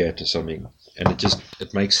or a cat or something, and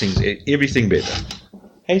it makes everything better.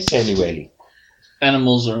 Hey, Sally Whaley.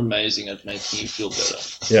 Animals are amazing at making you feel better.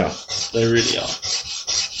 Yeah. They really are.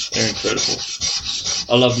 They're incredible.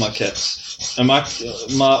 I love my cats. And my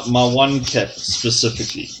one cat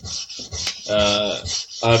specifically.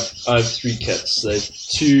 I have 3 cats. They've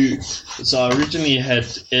 2. So I originally had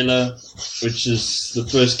Ella, which is the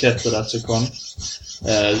first cat that I took on.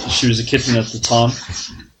 She was a kitten at the time,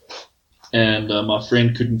 and my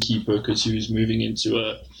friend couldn't keep her because he was moving into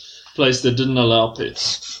a place that didn't allow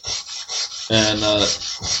pets. And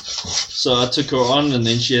so I took her on, and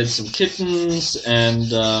then she had some kittens,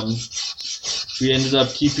 and we ended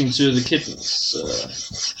up keeping 2 of the kittens,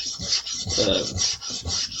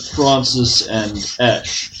 Francis and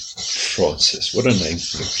Ash. Francis, what a name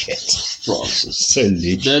for a cat. Francis. So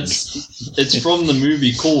legend. It's from the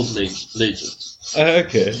movie called Legend.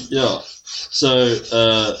 Okay. Yeah. So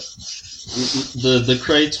the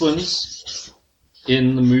Cray twins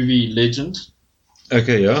in the movie Legend.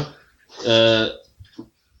 Okay, yeah.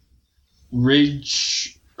 Reg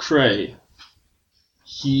Cray.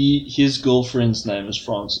 His girlfriend's name is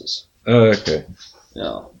Frances. Oh, okay.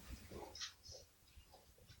 Yeah.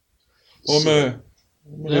 I'm a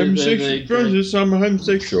homosexual. Francis, I'm a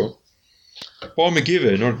homosexual. But I'm a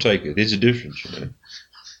giver, not a taker. There's a difference, you know.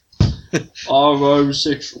 I'm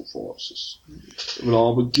homosexual, Francis. But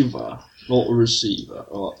I'm a giver. Not a receiver.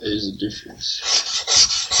 Oh, there's a difference.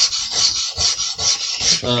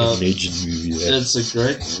 Legend movie. That. It's a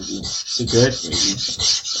great movie. It's a great movie.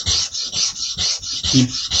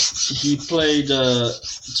 He played.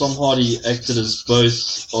 Tom Hardy acted as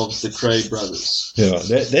both of the Cray brothers. Yeah,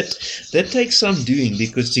 that takes some doing,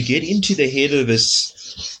 because to get into the head of a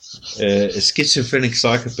schizophrenic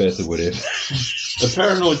psychopath or whatever. A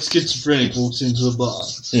paranoid schizophrenic walks into a bar.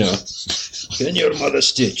 Yeah. Can your mother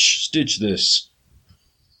stitch this?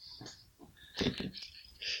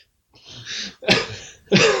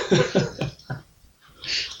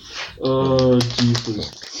 Oh,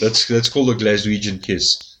 Jesus. That's called a Glaswegian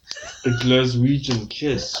kiss. A Glaswegian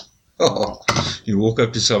kiss. Oh. You walk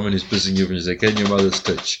up to someone who's pissing you off and you say, can your mother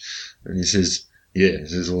stitch? And he says, yeah. He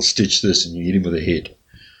says, well, stitch this, and you hit him with a head.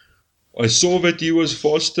 I saw that he was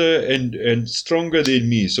faster and stronger than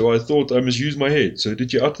me, so I thought I must use my head. So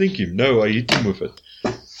did you outthink him? No, I hit him with it.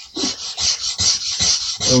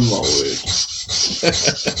 Oh my word.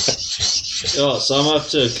 Yeah, so I'm up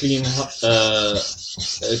to a clean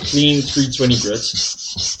 320 grit.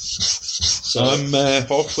 So I'm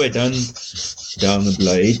halfway down the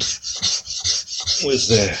blade with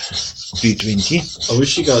the 320. I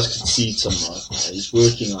wish you guys could see Tom right now. He's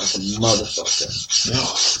working like a motherfucker.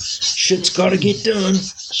 Oh, shit's gotta get done.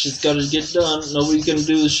 Shit's gotta get done. Nobody's gonna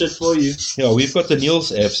do the shit for you. Yeah, we've got the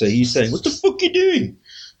Niels app, so he's saying, what the fuck you doing?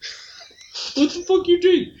 What the fuck you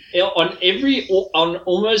doing? Yeah, on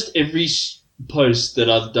almost every post that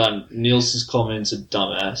I've done, Niels has commented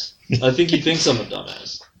dumbass. I think he thinks I'm a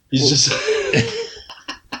dumbass. He's just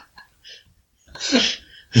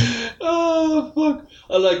oh fuck.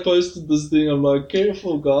 I posted this thing, I'm like,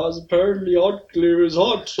 careful guys, apparently hot glue is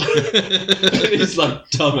hot. And he's like,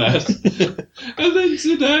 dumbass. And then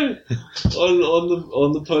today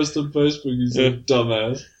on the post on Facebook he said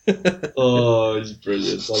dumbass. Oh, he's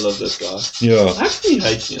brilliant. I love that guy. Yeah. How can you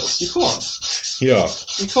hate Niels? You can't. Yeah.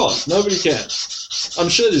 You can't. Nobody can. I'm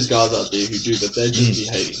sure there's guys out there who do, but they just be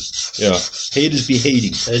hating. Yeah. Haters be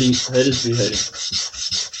hating. Haters be hating.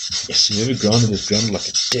 Yes, you ever grounded like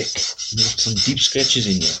a dick. You have some deep scratches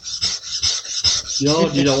in you. Yo,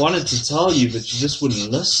 dude, I wanted to tell you, but you just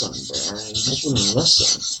wouldn't listen, bro. You just wouldn't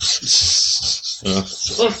listen.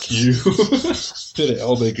 Fuck you. Bit of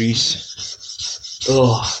elbow grease.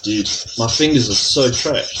 Oh, dude, my fingers are so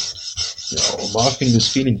trashed. Yeah, well, my finger's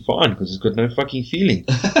feeling fine because it's got no fucking feeling.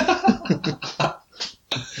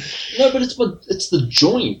 No, but it's the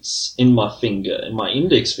joints in my finger, in my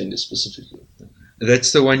index finger specifically.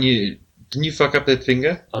 That's the one didn't you fuck up that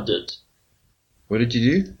finger? I did. What did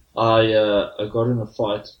you do? I got in a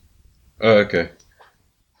fight. Oh, okay.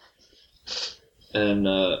 And,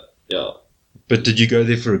 yeah. But did you go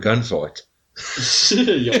there for a gunfight?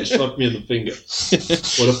 Yeah, he shot me in the finger.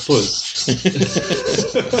 What a puss.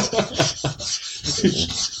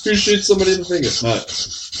 Who shoots somebody in the finger?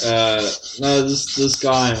 No, this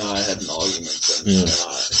guy and I had an argument, and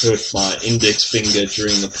I hurt my index finger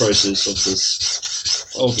during the process of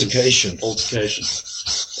this altercation.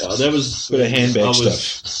 Yeah, that was bit of handbag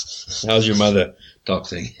stuff. How's your mother? Type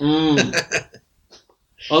thing.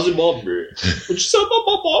 How's your mom, bro? What you say about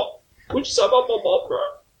my mom? What you say about my mom, bro?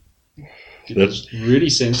 There's really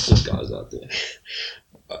sensitive guys out there.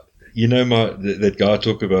 You know that guy I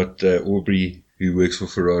talk about, Aubrey, who works for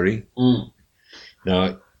Ferrari.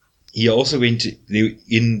 Now, he also went to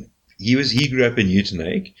he grew up in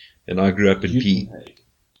Uitenhage, and I grew up in Uitenhage.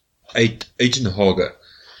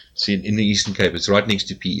 So in the Eastern Cape, it's right next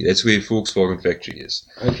to P. That's where Volkswagen factory is.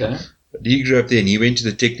 Okay. But he grew up there, and he went to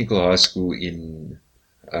the technical high school in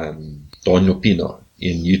Daniel Pienaar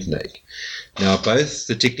in Uitenhage. Now, both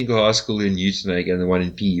the technical high school in Uitenhage and the one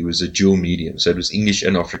in PE was a dual medium, so it was English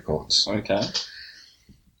and Afrikaans. Okay.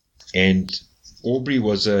 And Aubrey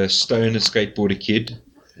was a stoner skateboarder kid.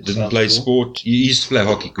 Didn't play sport. He used to play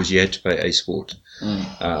hockey because you had to play a sport.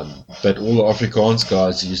 But all the Afrikaans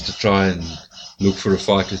guys used to try and look for a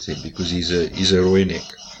fight with him because he's a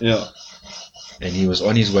Rooinek. Yeah. And he was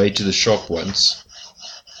on his way to the shop once,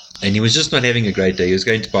 and he was just not having a great day. He was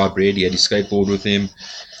going to buy bread. He had his skateboard with him.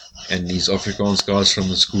 And these Afrikaans guys from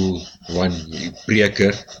the school, one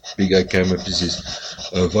Breker, big guy came up and says,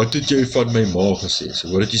 what did you van my ma gesê? So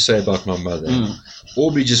what did you say about my mother?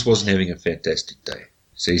 Aubrey just wasn't having a fantastic day.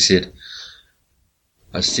 So he said,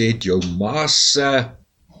 I said, your ma's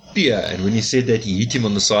beer. And when he said that, he hit him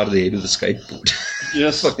on the side of the head with a skateboard.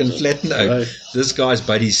 Yes. Fucking flattened out. Right. This guy's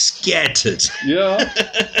buddy scattered. Yeah.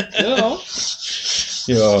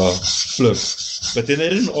 Yeah, flip. But then they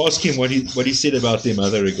didn't ask him what he said about their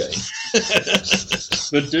mother again.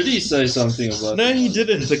 But did he say something about No, he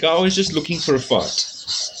didn't. The guy was just looking for a fight.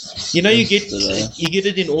 You know, you get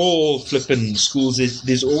it in all flippin' schools.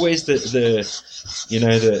 There's always the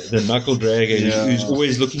knuckle dragger who's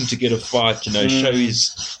always looking to get a fight. You know, show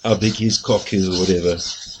how big his cock is or whatever.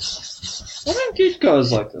 I don't get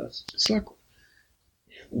guys like that. It's like,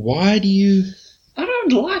 why do you? I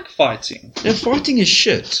don't like fighting. No, fighting is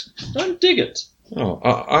shit. Don't dig it. Oh,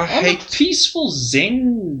 I hate a peaceful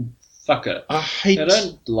Zen fucker. I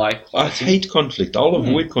don't like fighting. I hate conflict. I'll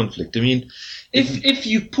avoid conflict. I mean, if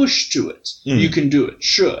you push to it, you can do it.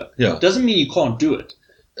 Sure. Yeah. Doesn't mean you can't do it.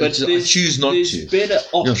 But I choose not there's to. better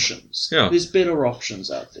options. Yeah. There's better options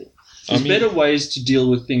out there. There's better ways to deal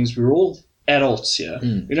with things. We're all adults here.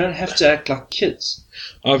 We don't have to act like kids.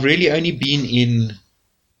 I've really only been in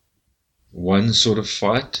one sort of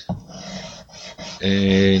fight,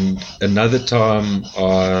 and another time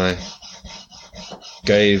I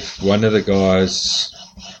gave one of the guys,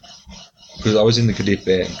 because I was in the cadet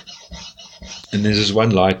band, and there's this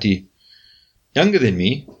one lighty, younger than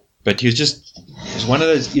me, but he was one of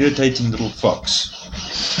those irritating little fox.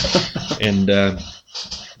 And I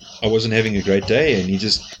wasn't having a great day, and he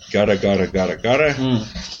just gotta.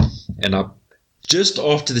 And I, just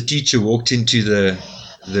after the teacher walked into the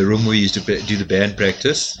room where we used to do the band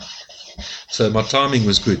practice, so my timing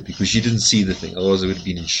was good because she didn't see the thing, otherwise I would have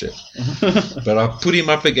been in shit. But I put him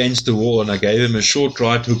up against the wall and I gave him a short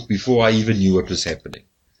right hook before I even knew what was happening.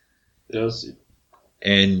 Yes.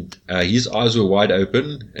 And his eyes were wide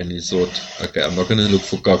open, and he thought, okay, I'm not going to look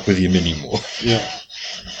for cock with him anymore. Yeah.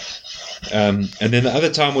 And then the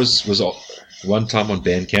other time was one time on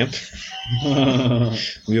band camp.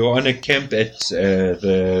 We were on a camp at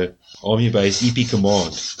the Army base, EP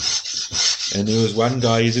Command. And there was one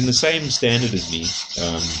guy, he's in the same standard as me,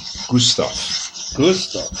 Gustav,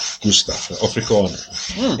 Afrikaner.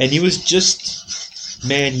 And he was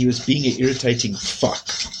he was being an irritating fuck.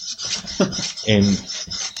 And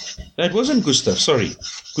no, it wasn't Gustav, sorry.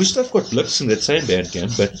 Gustav got blips in that same band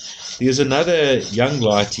camp, but there's another young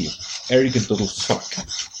lighty, arrogant little fuck.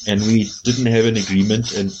 And we didn't have an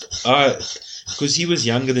agreement, and because he was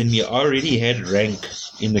younger than me, I already had rank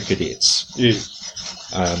in the cadets. Yes.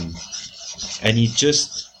 And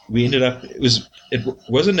we ended up, it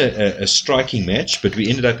wasn't a striking match, but we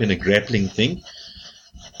ended up in a grappling thing.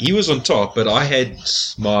 He was on top, but I had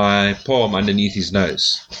my palm underneath his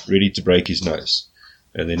nose, ready to break his nose.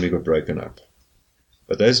 And then we got broken up.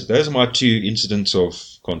 But those are my two incidents of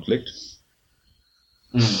conflict.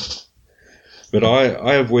 But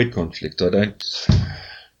I avoid conflict. I don't,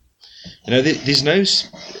 there's no,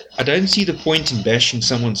 I don't see the point in bashing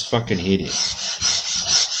someone's fucking head in.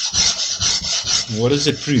 What does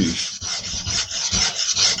it prove?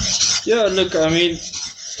 Yeah, look, I mean,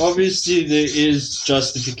 obviously there is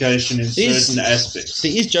justification in certain aspects.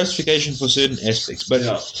 There is justification for certain aspects, but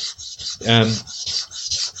like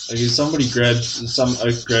if some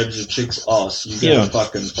oak grabs your chick's ass, you gotta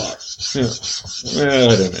fucking fight. Yeah.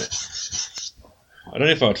 Well, I don't know. I don't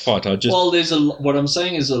know if I'd fight. Well, what I'm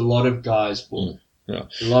saying is a lot of guys will. Yeah.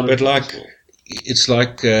 But it's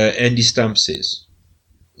like Andy Stump says.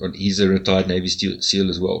 Well, he's a retired Navy SEAL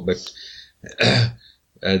as well. But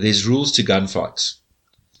there's rules to gunfights.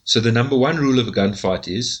 So the number one rule of a gunfight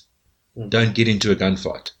is don't get into a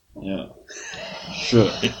gunfight. Yeah. Sure.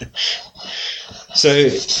 So,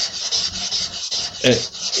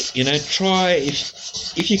 try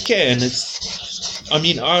if you can. I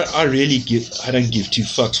don't give two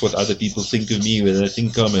fucks what other people think of me, whether they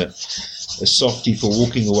think I'm a softie for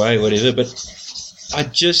walking away, whatever. But I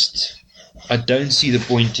don't see the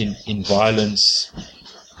point in violence,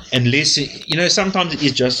 unless sometimes it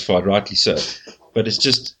is justified, rightly so. But it's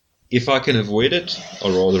just, if I can avoid it,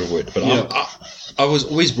 I'll rather avoid it. But I was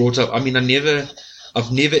always brought up. I mean, I've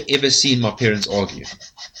never ever seen my parents argue.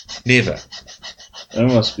 Never. That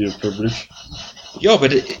must be a privilege. Yeah,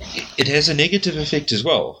 but it has a negative effect as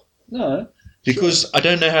well. No. Because I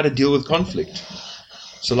don't know how to deal with conflict.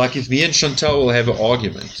 So, like, if me and Chantal will have an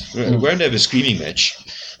argument, we won't have a screaming match.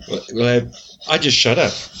 I just shut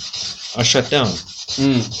up. I shut down.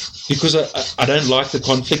 Because I don't like the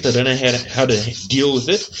conflict. I don't know how to deal with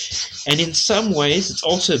it. And in some ways, it's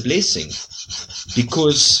also a blessing.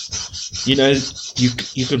 Because,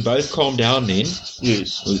 you can both calm down then.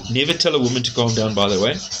 Yes. Never tell a woman to calm down, by the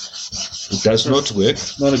way. It does not work.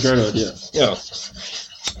 Not a great idea. Yeah.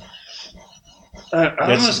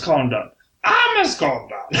 I must calm down.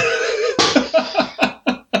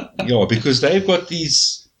 Yeah, because they've got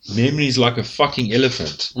these memories like a fucking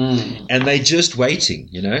elephant. And they're just waiting,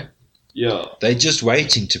 Yeah. They're just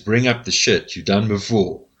waiting to bring up the shit you've done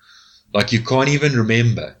before. Like you can't even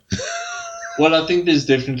remember. Well, I think there's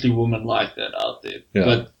definitely women like that out there. Yeah.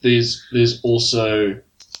 But there's also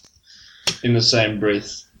in the same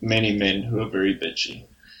breath, many men who are very bitchy.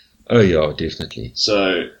 Oh yeah, definitely.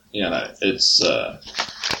 So it's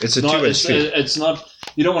It's a not. two-way street. It's not.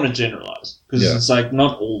 You don't want to generalize because Yeah. it's like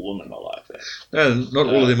not all women are like that. No, not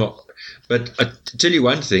all of them are. But I tell you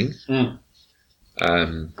one thing. Mm.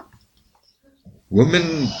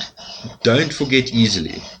 Women don't forget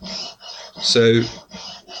easily. So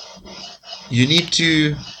you need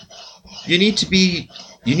to be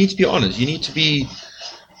honest. You need to be,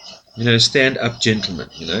 stand up gentleman.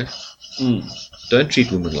 Don't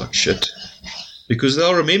treat women like shit, because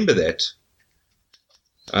they'll remember that.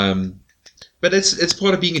 But it's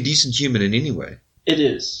part of being a decent human in any way. It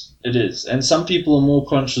is, and some people are more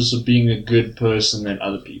conscious of being a good person than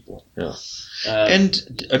other people. Yeah.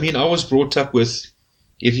 And I mean, I was brought up with,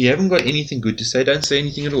 if you haven't got anything good to say, don't say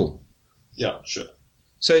anything at all. Yeah, sure.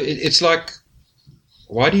 So it's like,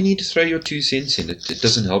 why do you need to throw your 2 cents in? It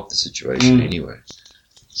doesn't help the situation anyway.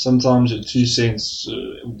 Sometimes your 2 cents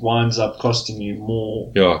winds up costing you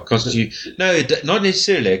more. Yeah, cost you. No, not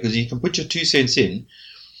necessarily, because you can put your 2 cents in,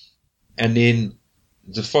 and then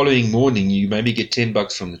the following morning you maybe get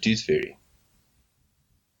 $10 from the tooth fairy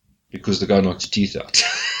because the guy knocked your teeth out.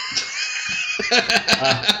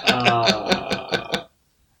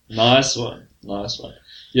 Nice one.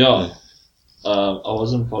 Yeah, I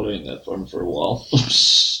wasn't following that one for a while.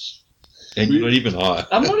 And you're not even high.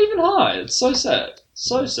 I'm not even high. It's so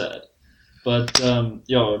sad. But I'm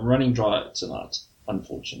running dry tonight,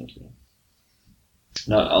 unfortunately.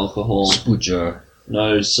 No alcohol. Spooja.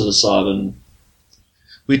 No psilocybin.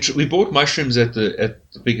 We bought mushrooms at the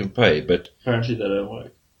Pick and Pay, but Apparently they don't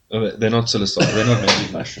work. they're not psilocybin. They're not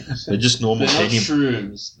magic mushrooms. They're just normal. They're not Denny,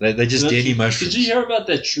 shrooms. they're just Denny mushrooms. Did you hear about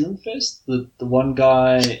that Shroom Fest? The one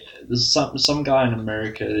guy, there's some guy in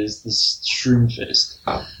America. There's this Shroom Fest,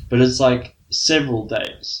 but it's like several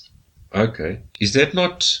days. Okay, is it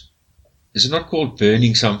not called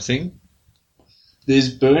burning something?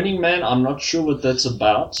 There's Burning Man. I'm not sure what that's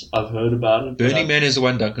about. I've heard about it. Burning Man is the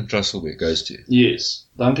one Duncan Trussell goes to. Yes,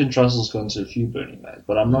 Duncan Trussell's gone to a few Burning Man,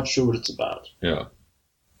 but I'm not sure what it's about. Yeah.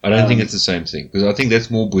 I don't think it's the same thing, because I think that's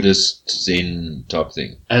more Buddhist Zen type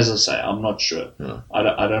thing. As I say, I'm not sure. Yeah.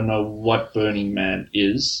 I don't know what Burning Man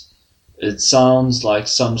is. It sounds like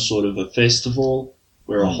some sort of a festival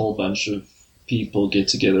where a whole bunch of people get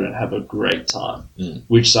together and have a great time,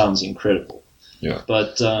 which sounds incredible. Yeah.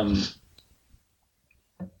 But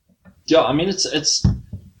I mean, it's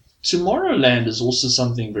Tomorrowland is also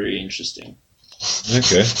something very interesting.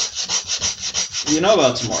 Okay. You know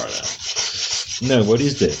about Tomorrowland? No, what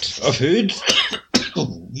is that? I've heard.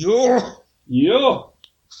 Yo!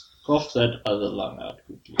 Cough that other lung out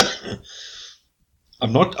quickly.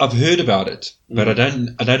 I've heard about it, but I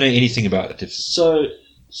don't know anything about it. So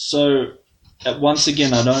once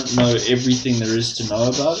again, I don't know everything there is to know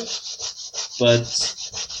about it, but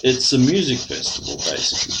it's a music festival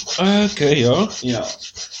basically. Okay, yeah. Yeah,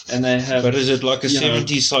 and they have. But is it like a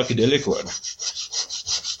 70s psychedelic one?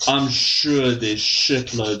 I'm sure there's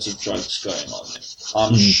shitloads of drugs going on there.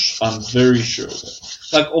 I'm very sure of it.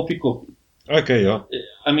 Like Opikopi. Okay, yeah.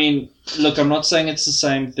 I mean, look, I'm not saying it's the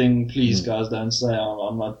same thing. Please, guys, don't say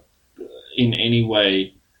I'm not in any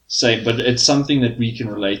way saying, but it's something that we can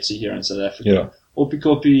relate to here in South Africa. Yeah.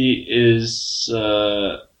 Opikopi is,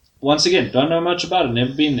 once again, don't know much about it,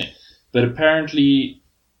 never been there. But apparently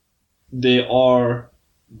there are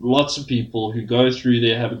lots of people who go through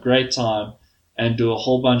there, have a great time, and do a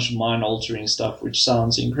whole bunch of mind-altering stuff, which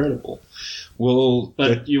sounds incredible. Well,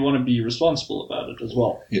 but you want to be responsible about it as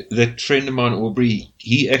well. Yeah, that friend of mine, Aubrey,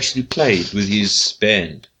 he actually played with his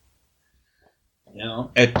band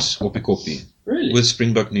at Opikopi. Really? With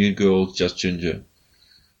Springbok New Girl, Just Ginger.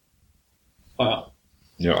 Wow.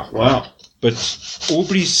 Yeah. Wow. But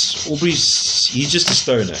Aubrey's he's just a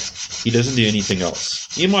stoner. He doesn't do anything else.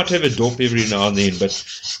 He might have a dope every now and then, but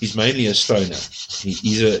he's mainly a stoner.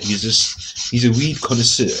 He's a weed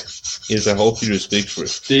connoisseur. He has a healthy respect for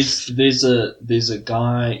it. There's a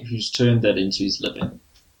guy who's turned that into his living.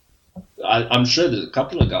 I'm sure there's a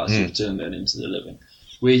couple of guys who've turned that into their living,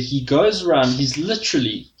 where he goes around. He's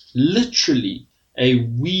literally a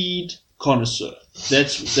weed connoisseur.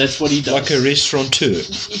 That's what he does. Like a restaurateur.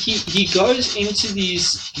 He goes into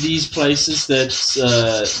these places that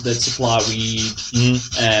supply weed,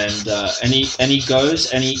 and he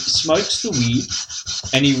goes and he smokes the weed,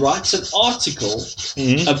 and he writes an article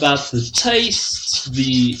about the taste,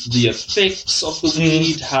 the effects of the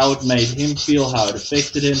weed, how it made him feel, how it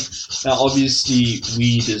affected him. Now, obviously,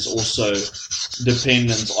 weed is also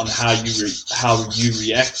dependent on how you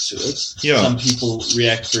react to it. Yeah. Some people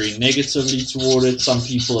react very negatively toward it. Some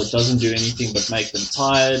people, it doesn't do anything but make them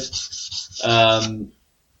tired.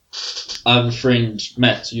 I have a friend,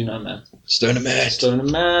 Matt. You know Matt. Stoner Matt. Stoner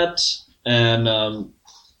Matt, and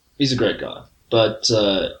he's a great guy, but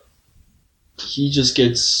he just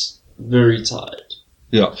gets very tired.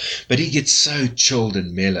 Yeah, but he gets so chilled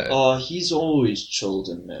and mellow. Oh, he's always chilled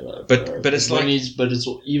and mellow. But bro. but it's when like, but it's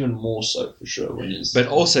even more so for sure when he's. but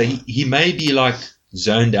also he may be like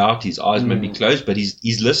zoned out. His eyes may be closed, but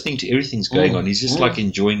he's listening to everything's going on. He's just like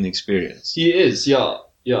enjoying the experience. He is, yeah.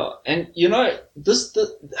 And you know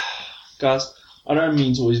guys, I don't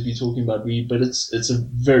mean to always be talking about weed, but it's a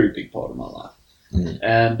very big part of my life.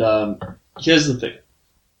 And here's the thing: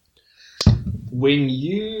 when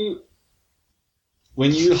you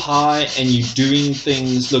high and you're doing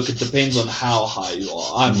things, look, it depends on how high you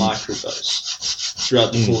are. I microdose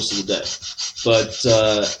throughout the course of the day. But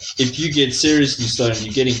if you get seriously stoned,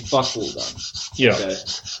 you're getting fuck all done. Yeah. Okay?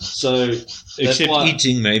 So Except why,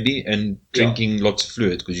 eating maybe and drinking lots of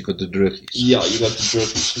fluid because you got the droogies. Yeah, you got the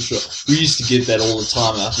jerkies for sure. We used to get that all the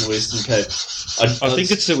time out in Western Cape. I think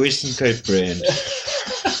it's the Western Cape brand.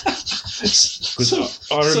 Because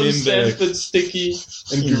I remember... Some Stanford Sticky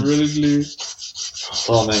and Gorilla Glue.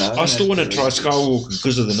 Oh man, I still want to try Skywalker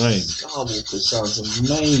because of the name. Skywalker sounds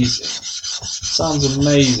amazing. Sounds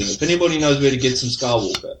amazing. If anybody knows where to get some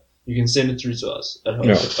Skywalker, you can send it through to us at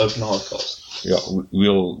Open Hardcast. Yeah,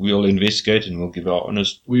 we'll investigate and we'll give our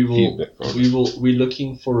honest feedback. We're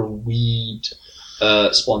looking for a weed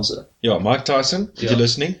sponsor. Yeah, Mike Tyson, if you're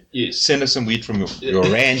listening, yes, send us some weed from your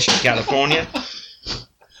ranch in California.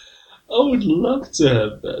 I would love to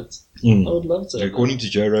have that. I would love to. According to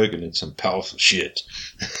Joe Rogan, it's some powerful shit.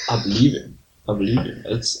 I believe him.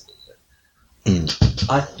 It's.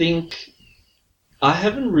 I think I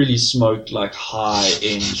haven't really smoked like high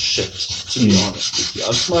end shit, to be honest with you.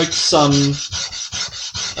 I've smoked some.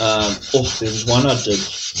 There was one I did.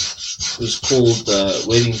 It was called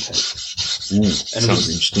Wedding Cake. And sounds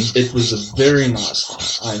interesting. It was a very nice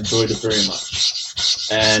high. I enjoyed it very much.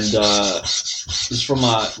 And it's from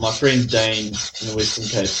my friend Dane in the Western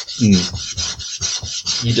Cape.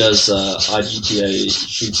 He does IGPA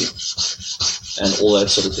shooting and all that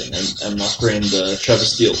sort of thing. And my friend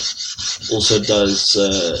Travis Steele also does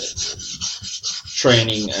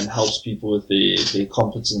training and helps people with their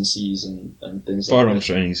competencies and things like that. Firearms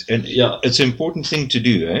trainings. And it's an important thing to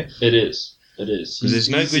do, eh? It is. Because there's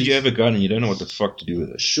no good you have a gun and you don't know what the fuck to do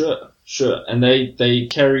with it. Sure. And they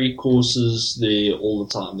carry courses there all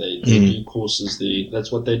the time. They do courses there.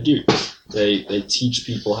 That's what they do. They teach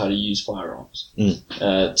people how to use firearms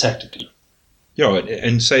tactically. Yeah,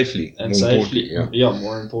 and safely. And safely.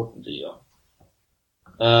 More importantly,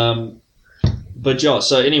 But yeah,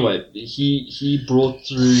 so anyway, he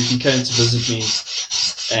came to visit me,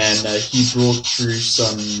 and he brought through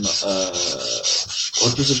some,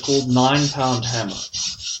 what was it called? 9-pound hammer.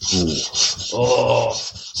 Ooh. Oh.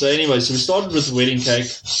 So anyway, so we started with the wedding cake,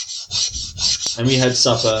 and we had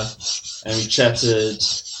supper, and we chatted,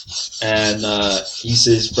 and he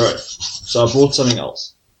says, bro, so I brought something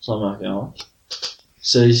else. So I'm like, oh.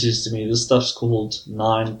 So he says to me, this stuff's called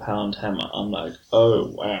 9-pound hammer. I'm like, oh,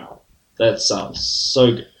 wow. That sounds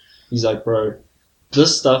so good. He's like, bro,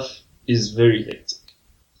 this stuff is very hectic.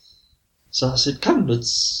 So I said, come,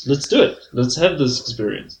 let's do it. Let's have this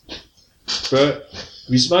experience. Bro,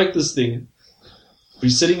 we smoked this thing. We're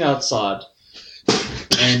sitting outside,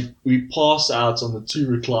 and we pass out on the 2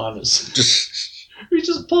 recliners. We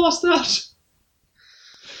just passed out.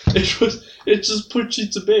 It just put you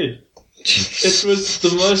to bed. It was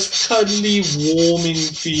the most cuddly, warming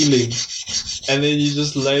feeling. And then you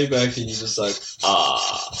just lay back and you're just like,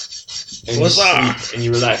 and what's up? And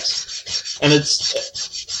you relax. And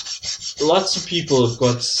it's lots of people have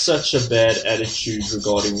got such a bad attitude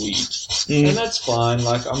regarding weed, and that's fine.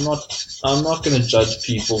 Like I'm not going to judge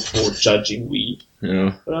people for judging weed.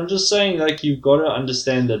 Yeah. But I'm just saying, like, you've got to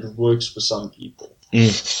understand that it works for some people,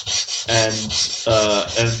 and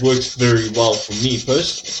it works very well for me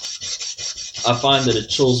personally. I find that it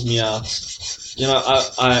chills me out. You know,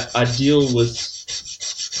 I deal with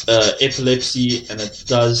epilepsy, and it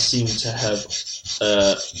does seem to have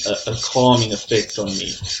a calming effect on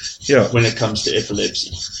me. Yeah. When it comes to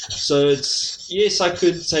epilepsy, so it's yes, I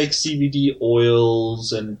could take CBD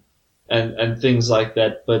oils and things like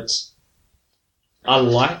that, but I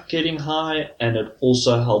like getting high, and it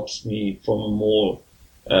also helps me from a more,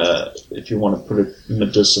 if you want to put it,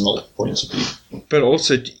 medicinal point of view. But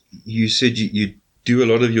also, you said you do a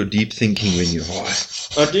lot of your deep thinking when you're high.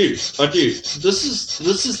 I do. This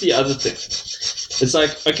is the other thing. It's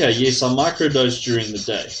like, okay, yes, I microdose during the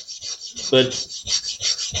day, but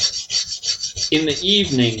in the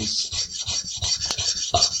evenings,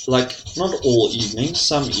 like not all evenings,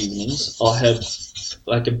 some evenings, I'll have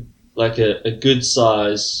like like a good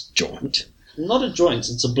size joint. Not a joint,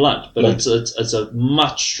 it's a blunt, but it's a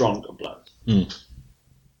much stronger blunt.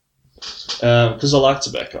 Because I like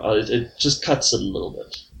tobacco, it just cuts it a little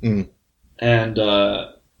bit. And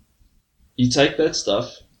you take that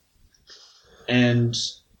stuff, and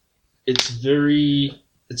it's a very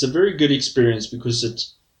good experience because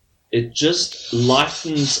it just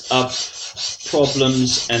lightens up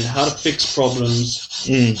problems and how to fix problems,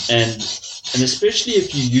 and especially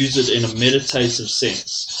if you use it in a meditative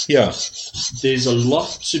sense. Yeah. There's a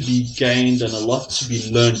lot to be gained and a lot to be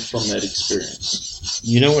learned from that experience.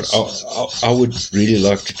 You know what I would really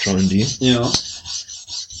like to try and do? Yeah.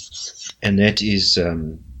 And that is, I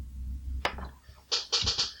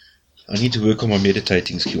need to work on my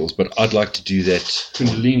meditating skills, but I'd like to do that.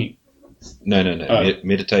 Kundalini. No. Oh.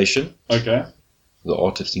 Meditation. Okay. The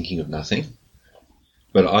art of thinking of nothing.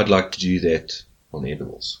 But I'd like to do that on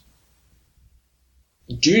edibles.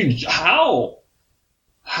 Dude, how?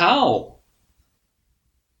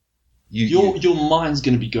 Your mind's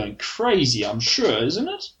going to be going crazy, I'm sure, isn't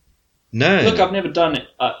it? No. Look, I've never done it.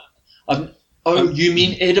 You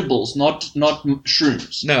mean edibles, not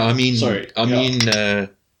shrooms? No, I mean. Sorry. I mean.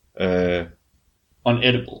 On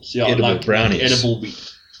edibles, yeah. Edible like brownies. Edible weed.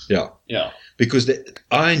 Yeah. Yeah. Because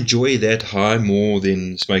I enjoy that high more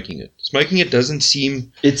than smoking it. Smoking it doesn't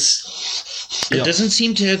seem. It doesn't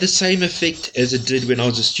seem to have the same effect as it did when I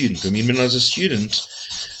was a student. I mean, when I was a student,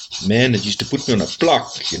 man, it used to put me on a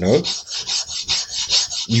block, you know.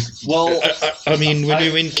 I mean, when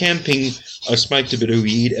we went camping, I smoked a bit of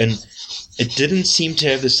weed, and it didn't seem to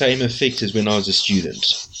have the same effect as when I was a student.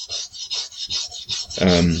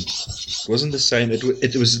 It wasn't the same.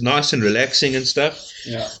 It was nice and relaxing and stuff.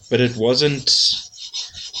 Yeah. But it wasn't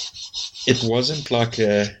like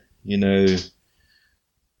a,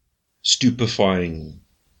 stupefying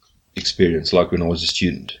experience like when I was a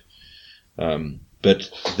student. But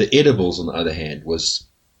the edibles, on the other hand, was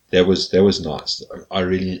nice. I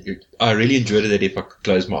really enjoyed it. That if I could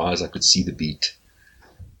close my eyes, I could see the beat.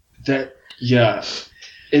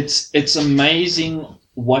 It's amazing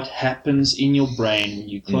what happens in your brain when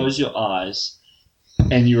you close your eyes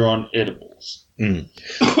and you're on edibles.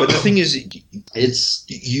 But the thing is,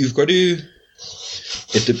 you've got to.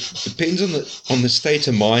 It depends on the state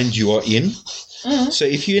of mind you are in. So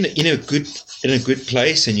if you're in a good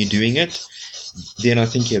place and you're doing it, then I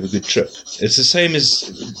think you have a good trip. It's the same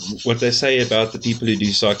as what they say about the people who do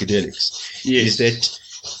psychedelics. Yes. Is that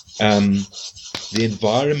the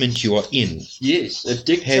environment you are in. Yes, it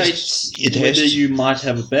dictates whether you might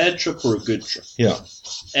have a bad trip or a good trip. Yeah.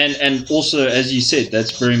 And also, as you said,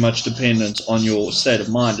 that's very much dependent on your state of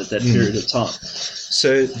mind at that period of time.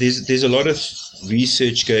 So there's a lot of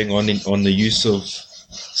research going on the use of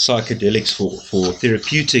psychedelics for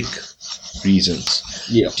therapeutic reasons.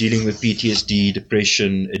 Yeah. Dealing with PTSD,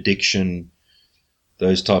 depression, addiction,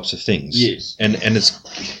 those types of things. Yes. And it's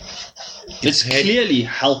clearly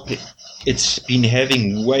helping. It's been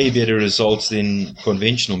having way better results than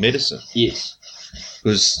conventional medicine. Yes.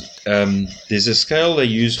 Because there's a scale they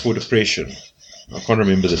use for depression. I can't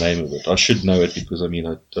remember the name of it. I should know it because,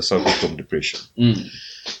 I suffer from depression.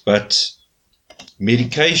 But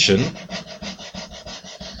medication,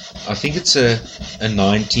 I think it's a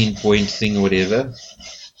 19-point thing or whatever.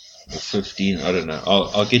 Or 15, I don't know.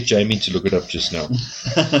 I'll get Jamie to look it up just now.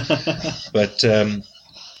 But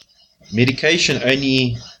medication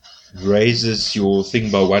only raises your thing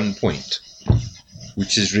by 1 point,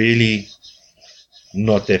 which is really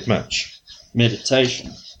not that much.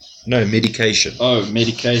 Meditation. No, medication. Oh,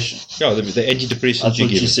 medication. Yeah, the antidepressants I thought you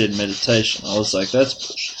you said meditation. I was like, that's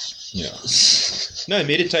bullshit. Yeah. No,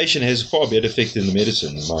 meditation has a far better effect than the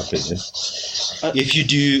medicine, in my opinion. If you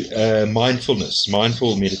do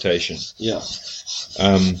mindful meditation. Yeah.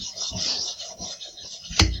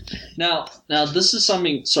 Now, this is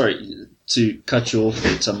something. Sorry to cut you off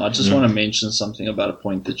there, Tom. I just want to mention something about a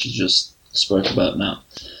point that you just spoke about now.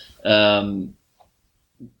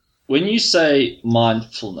 When you say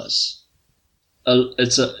mindfulness,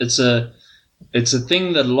 it's a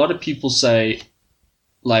thing that a lot of people say,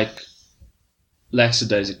 like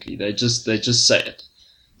lackadaisically. They just say it.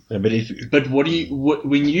 Yeah, but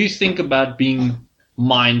when you think about being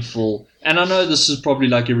mindful, and I know this is probably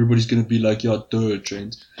like everybody's going to be like, yeah, duh,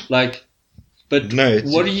 Trent. Like, but no,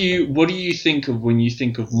 what do you think of when you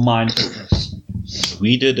think of mindfulness?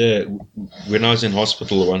 We did when I was in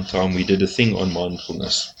hospital one time, we did a thing on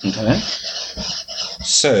mindfulness. Okay.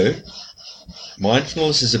 So,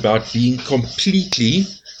 mindfulness is about being completely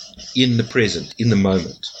in the present, in the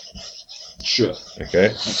moment. Sure.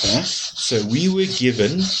 Okay. So we were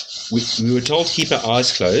given, we were told to keep our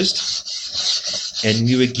eyes closed, and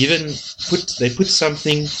we were they put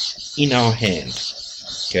something in our hand,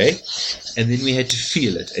 okay, and then we had to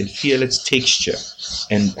feel it and feel its texture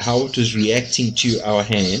and how it was reacting to our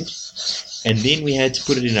hand, and then we had to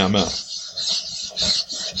put it in our mouth.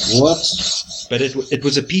 What? But it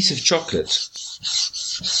was a piece of chocolate.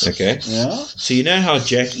 Okay. Yeah. So you know how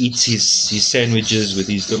Jack eats his sandwiches with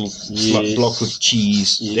his little block of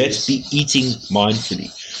cheese? Yes. That's eating mindfully.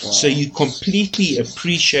 Wow. So you're completely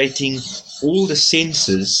appreciating all the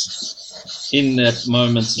senses in that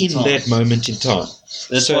moment in time.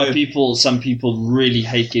 That's why some people really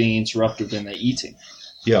hate getting interrupted when they're eating.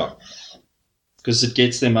 Yeah. Because it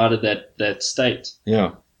gets them out of that state.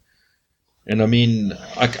 Yeah. And I mean,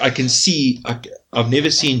 I can see, I've never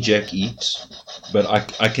seen Jack eat, but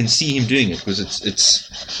I can see him doing it because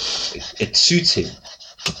it suits him.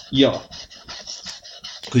 Yeah.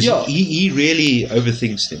 Because he really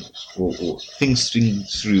overthinks things or thinks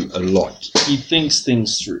things through a lot. He thinks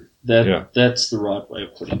things through. That's the right way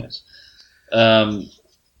of putting it.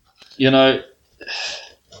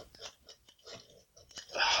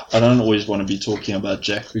 I don't always want to be talking about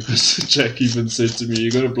Jack because Jack even said to me,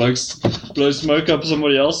 "You got to blow smoke up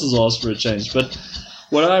somebody else's ass for a change." But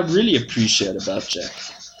what I really appreciate about Jack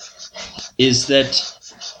is that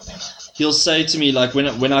he'll say to me, like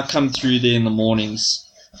when I come through there in the mornings,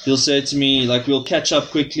 he'll say to me, like, we'll catch up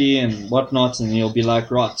quickly and whatnot, and he'll be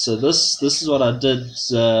like, "Right, so this is what I did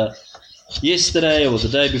yesterday or the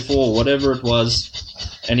day before, or whatever it was,"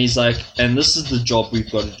 and he's like, "And this is the job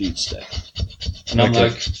we've got to do today." And I'm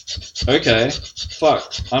like, okay,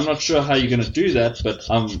 fuck. I'm not sure how you're going to do that, but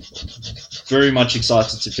I'm very much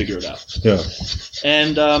excited to figure it out. Yeah.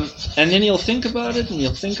 And then he'll think about it, and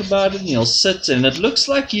he'll think about it, and he'll sit, and it looks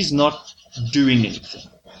like he's not doing anything.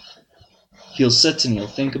 He'll sit and he'll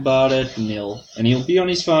think about it, and he'll be on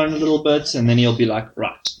his phone a little bit, and then he'll be like,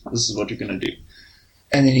 "Right, this is what you're going to do."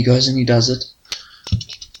 And then he goes and he does it.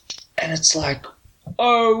 And it's like,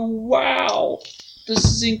 oh, wow. This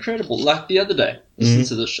is incredible. Like the other day, listen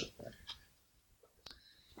to this shit.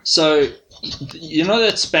 So, you know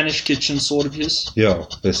that Spanish kitchen sword of his? Yeah,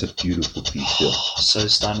 that's a beautiful piece. Yeah. Oh, so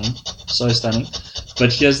stunning. So stunning.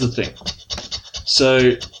 But here's the thing.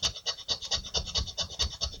 So,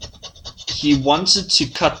 he wanted to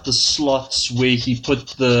cut the slots where he put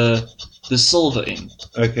the silver in.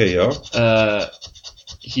 Okay, yeah.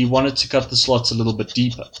 He wanted to cut the slots a little bit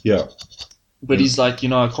deeper. Yeah. But he's like,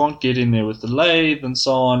 I can't get in there with the lathe and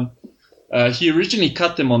so on. He originally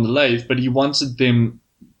cut them on the lathe, but he wanted them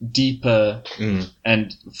deeper.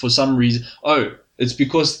 And for some reason... Oh, it's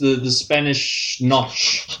because the Spanish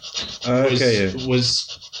notch was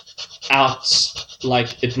out,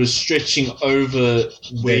 like it was stretching over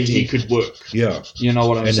where he could work. Yeah. You know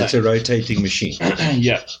what I'm saying? And it's a rotating machine.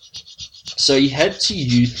 Yeah. So he had to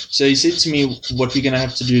use... So he said to me, what we're going to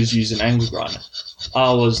have to do is use an angle grinder.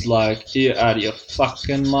 I was like, you're out of your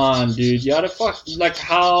fucking mind, dude. You out of like,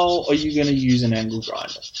 how are you going to use an angle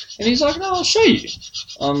grinder? And he's like, no, I'll show you.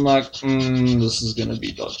 I'm like, this is going to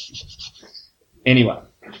be dodgy. Anyway,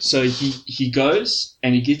 so he goes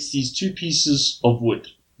and he gets these two pieces of wood.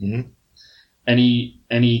 Mm-hmm. And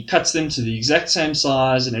he cuts them to the exact same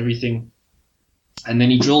size and everything. And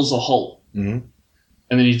then he drills a hole. Mm-hmm.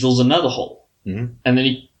 And then he drills another hole. Mm-hmm. And then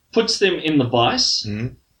he puts them in the vise.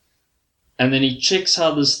 Mm-hmm. And then he checks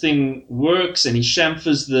how this thing works, and he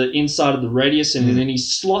chamfers the inside of the radius, and then he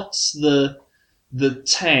slots the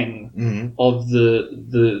tang of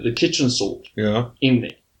the kitchen sword in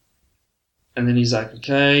there. And then he's like,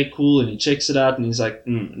 okay, cool, and he checks it out, and he's like,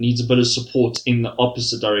 it needs a bit of support in the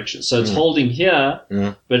opposite direction. So it's holding here,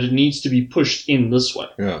 but it needs to be pushed in this way.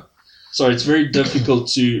 Yeah. So it's very difficult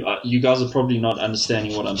to... you guys are probably not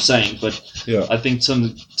understanding what I'm saying, but I think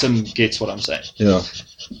Tim gets what I'm saying. Yeah.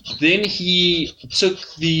 Then he took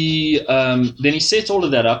then he set all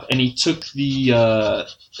of that up, and he took the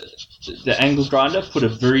angle grinder, put a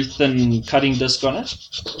very thin cutting disc on it,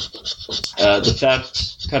 the fat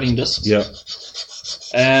cutting disc. Yeah.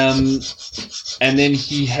 And then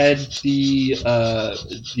he had the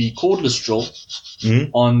cordless drill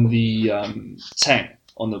on the tang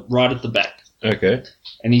right at the back. Okay.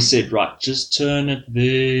 And he said, right, just turn it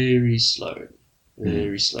very slowly,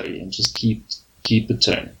 and just keep it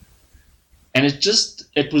turning. And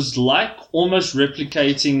it was like almost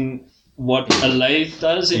replicating what a lathe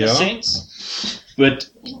does in a sense. But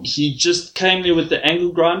he just came there with the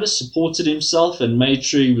angle grinder, supported himself, and made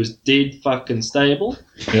sure he was dead fucking stable.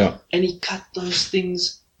 Yeah. And he cut those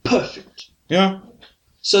things perfect. Yeah.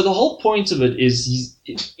 So the whole point of it is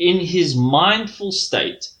he's in his mindful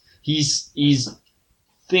state. He's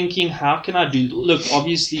thinking, how can I do... Look,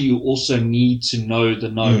 obviously you also need to know the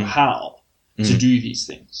know-how to do these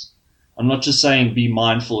things. I'm not just saying be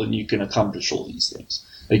mindful and you can accomplish all these things.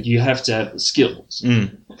 Like, you have to have the skills.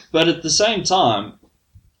 But at the same time,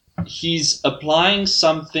 he's applying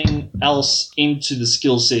something else into the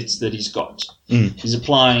skill sets that he's got. He's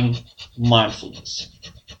applying mindfulness.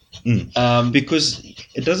 Because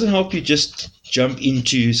it doesn't help you just jump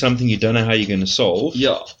into something you don't know how you're going to solve.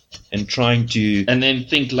 Yeah. And trying to... And then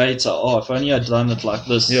think later, if only I'd done it like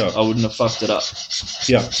this, I wouldn't have fucked it up.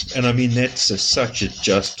 Yeah, and I mean, that's such a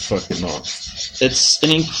just fucking knife. It's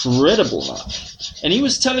an incredible knife. And he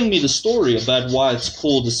was telling me the story about why it's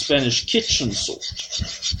called the Spanish kitchen sword.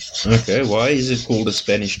 Okay, why is it called a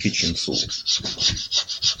Spanish kitchen sword?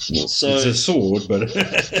 Well, it's a sword, but...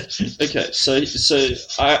 Okay, so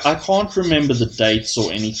I can't remember the dates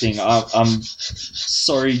or anything. I'm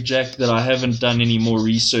sorry, Jack, that I haven't done any more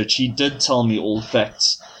research. He did tell me all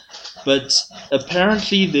facts. But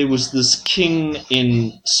apparently there was this king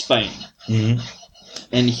in Spain.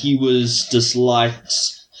 And he was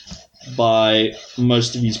disliked by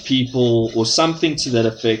most of his people or something to that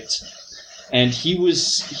effect. And he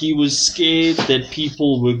was scared that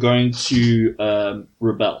people were going to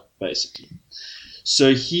rebel, basically.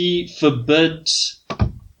 So he forbid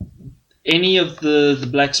any of the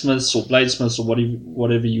blacksmiths or bladesmiths or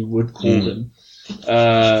whatever you would call them.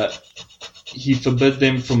 He forbid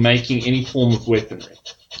them from making any form of weaponry.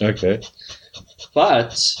 Okay.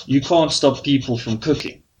 But you can't stop people from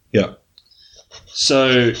cooking. Yeah.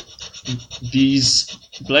 So these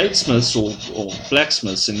bladesmiths or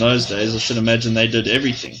blacksmiths in those days, I should imagine they did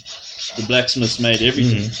everything. The blacksmiths made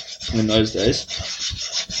everything in those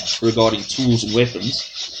days regarding tools and weapons.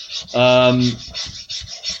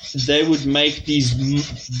 They would make these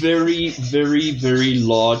very, very, very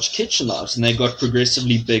large kitchen knives, and they got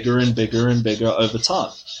progressively bigger and bigger and bigger over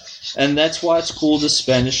time. And that's why it's called a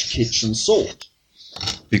Spanish kitchen sword.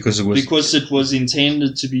 Because it was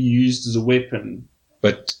intended to be used as a weapon.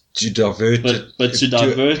 But to divert it. But to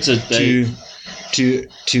divert it,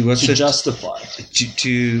 to justify it.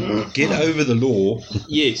 To get over the law.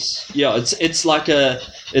 Yes. Yeah, it's like a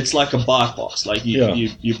bypass. Like you're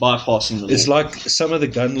bypassing the law. It's like some of the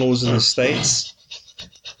gun laws in the States.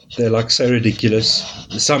 They're like so ridiculous.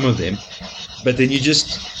 Some of them. But then you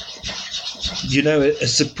just, a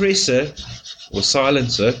suppressor or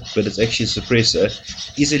silencer, but it's actually a suppressor,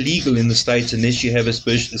 is illegal in the States unless you have a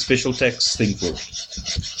special tax thing for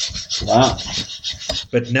it. Wow.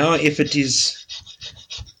 But now if it's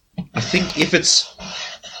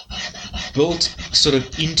built sort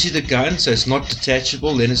of into the gun, so it's not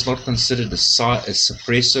detachable, then it's not considered a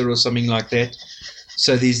suppressor or something like that.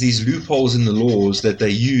 So there's these loopholes in the laws that they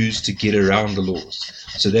use to get around the laws.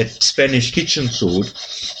 So that Spanish kitchen sword,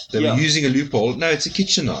 they were using a loophole. No, it's a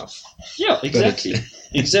kitchen knife. Yeah, exactly.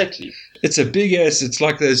 Exactly. It's a big ass. It's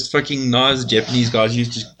like those fucking knives the Japanese guys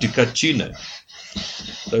used to cut tuna.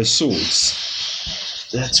 Those swords.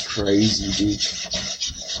 That's crazy, dude.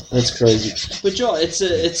 That's crazy. But yeah, it's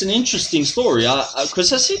an interesting story.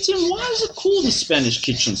 Because I said to him, why is it called the Spanish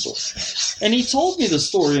kitchen sword? And he told me the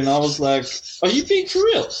story, and I was like, are you being for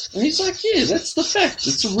real? And he's like, yeah, that's the fact.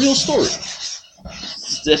 It's a real story.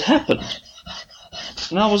 That happened.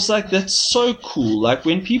 And I was like, that's so cool. Like,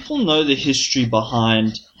 when people know the history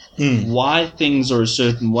behind why things are a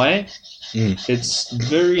certain way, it's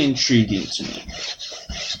very intriguing to me.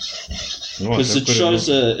 Because it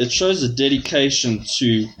shows a dedication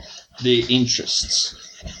to their interests.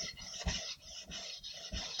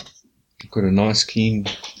 Got a nice clean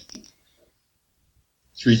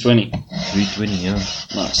 320. 320, yeah.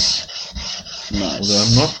 Nice. Although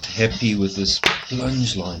I'm not happy with this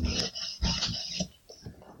plunge line here.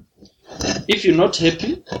 If you're not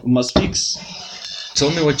happy, we must fix.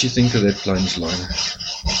 Tell me what you think of that plunge line.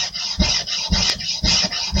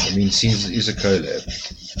 I mean, seems it is a collab.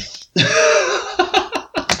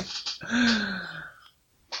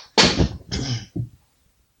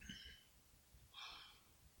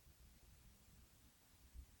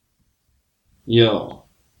 Yeah.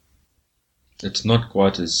 It's not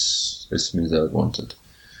quite as smooth as I would want it.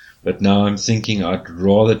 But now I'm thinking I'd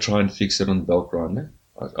rather try and fix it on the belt grinder.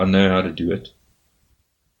 I know how to do it.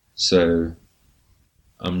 So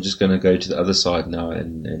I'm just going to go to the other side now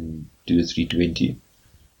and do a 320.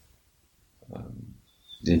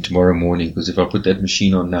 Then tomorrow morning, because if I put that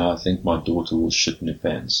machine on now, I think my daughter will shit in her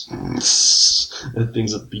pants. That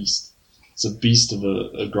thing's a beast. It's a beast of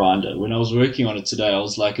a grinder. When I was working on it today, I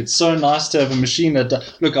was like, it's so nice to have a machine that...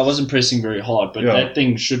 Look, I wasn't pressing very hard, but that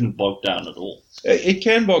thing shouldn't bog down at all. It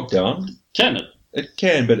can bog down. Can it? It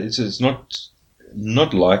can, but it's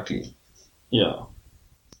not likely. Yeah.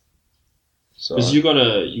 So because you got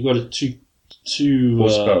a 2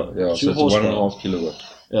 horsepower. Yeah, 2 so it's horsepower. 1.5 kilowatt.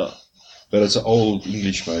 Yeah. But it's an old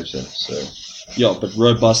English motor, so Yeah, but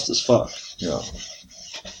robust as fuck. yeah.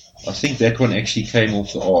 I think that one actually came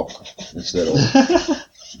off the Ark. It's that old.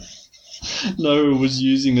 No, was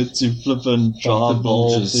using it to flip and drive the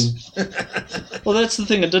whole bulges. thing. Well, that's the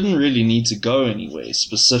thing. It didn't really need to go anywhere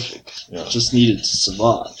specific. Yeah. It just needed to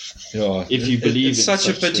survive. Yeah. If you believe it's in such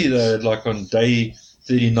a such pity things. though, like on day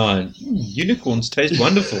 39, unicorns taste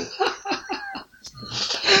wonderful.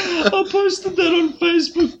 I posted that on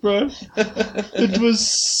Facebook, bro. It was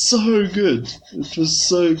so good. It was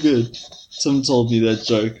so good. Tim told me that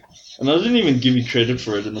joke. And I didn't even give you credit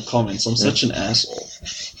for it in the comments. I'm such an asshole.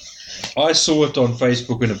 I saw it on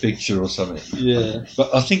Facebook in a picture or something. Yeah.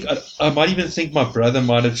 But I think I might even think my brother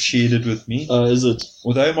might have shared it with me. Is it?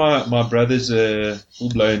 Although my brother's a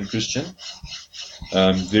full-blown Christian,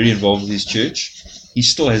 very involved with his church, he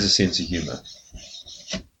still has a sense of humor.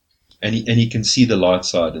 And he can see the light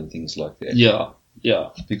side and things like that. Yeah. Yeah.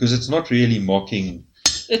 Because it's not really mocking.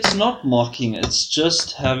 It's not mocking. It's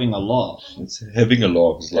just having a laugh. It's having a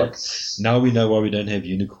laugh. It's like, now we know why we don't have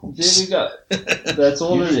unicorns. There we go. That's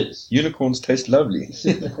all it is. Unicorns taste lovely.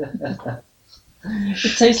 It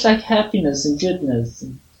tastes like happiness and goodness.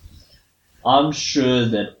 I'm sure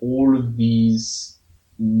that all of these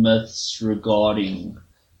myths regarding,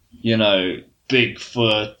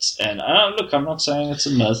 Bigfoot and look, I'm not saying it's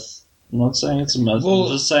a myth. Well, I'm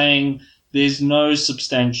just saying there's no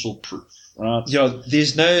substantial proof, right? Yeah,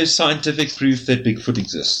 there's no scientific proof that Bigfoot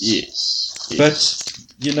exists. Yes. But,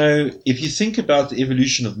 if you think about the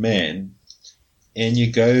evolution of man and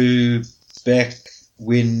you go back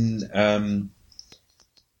when the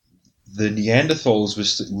Neanderthals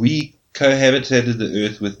we cohabitated the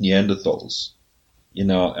earth with Neanderthals,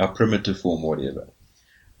 our primitive form, whatever.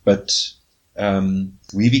 But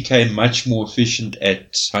we became much more efficient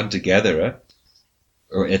at hunter-gatherer,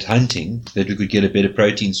 or at hunting, that we could get a better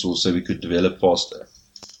protein source so we could develop faster.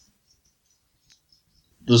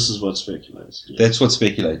 This is what's speculated. Yeah. That's what's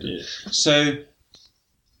speculated. Yeah. So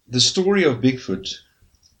the story of Bigfoot,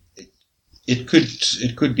 it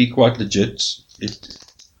could be quite legit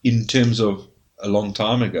in terms of a long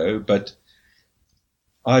time ago, but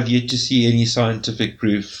I've yet to see any scientific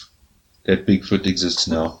proof that Bigfoot exists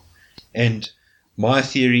now. And my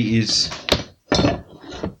theory is,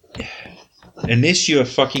 unless you're a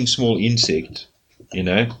fucking small insect,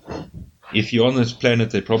 if you're on this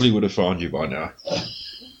planet, they probably would have found you by now.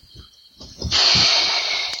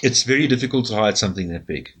 It's very difficult to hide something that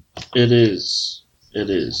big. It is.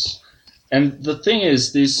 And the thing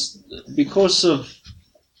is, because of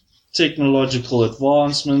technological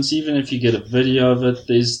advancements, even if you get a video of it,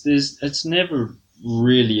 it's never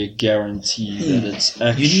really a guarantee that it's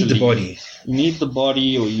actually... You need the body. You need the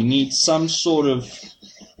body, or you need some sort of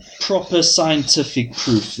proper scientific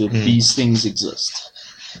proof that these things exist.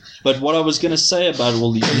 But what I was going to say about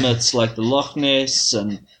all these myths, like the Loch Ness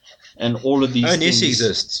and all of these things... Nessie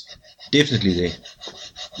exists. Definitely there.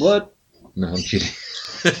 What? No, I'm kidding.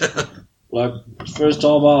 Like, first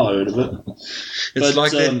time I heard of it. It's But,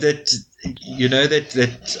 like that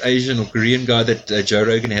Asian or Korean guy that Joe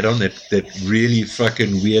Rogan had on, that really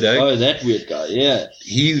fucking weirdo. Oh, that weird guy, yeah.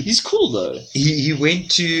 He's cool, though. He went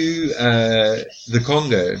to the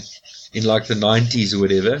Congo in like the 90s or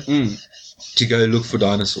whatever to go look for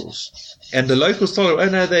dinosaurs. And the locals told him, oh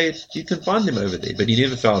no, you can find them over there, but he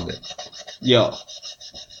never found them. Yeah.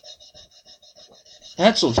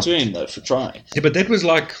 Hats off to him, though, for trying. Yeah, but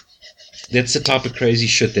that's the type of crazy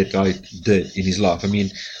shit that guy did in his life. I mean,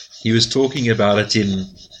 he was talking about it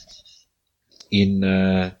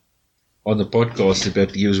on the podcast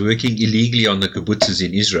about he was working illegally on the kibbutzes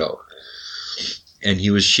in Israel, and he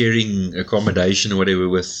was sharing accommodation or whatever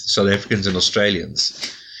with South Africans and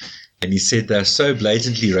Australians. And he said they're so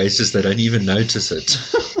blatantly racist they don't even notice it.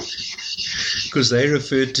 Because they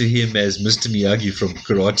referred to him as Mr. Miyagi from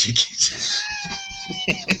Karate Kid.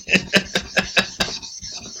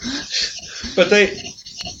 But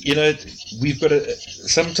we've got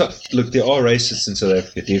look, there are racists in South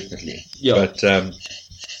Africa, definitely. Yeah. But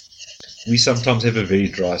we sometimes have a very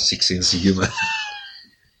dry, sick sense of humor.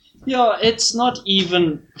 Yeah, it's not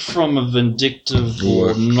even from a vindictive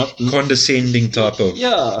or not condescending type of...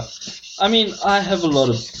 Yeah. I mean, I have a lot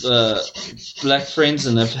of black friends,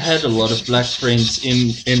 and I've had a lot of black friends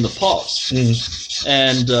in the past.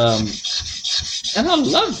 And I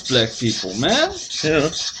love black people, man.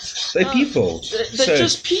 Yeah. They're people. They're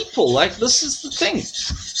just people. Like, this is the thing. It's,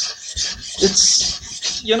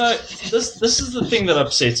 this is the thing that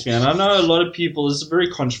upsets me. And I know a lot of people, it's a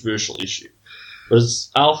very controversial issue. But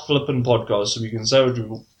it's our flippin' podcast, so we can say what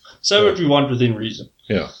we want within reason.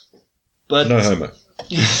 Yeah. But No homo.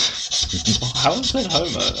 how is that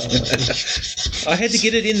homo? I had to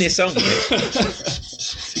get it in there somewhere.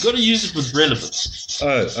 You got to use it with relevance.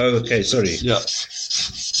 Oh, okay, sorry. Yeah.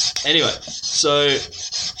 Anyway, so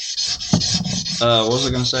what was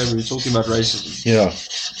I going to say? We were talking about racism. Yeah,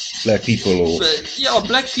 black people or... But, yeah,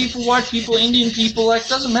 black people, white people, Indian people, like,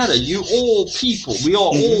 doesn't matter. You all people. We are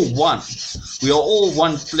all one. We are all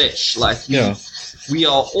one flesh. Like, we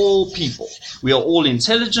are all people. We are all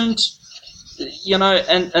intelligent. You know,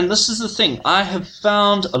 and this is the thing. I have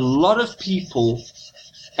found a lot of people,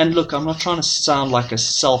 and look, I'm not trying to sound like a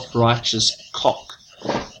self-righteous cock,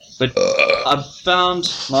 but I've found...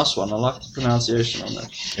 Nice one. I like the pronunciation on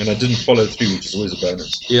that. And I didn't follow through, which is always a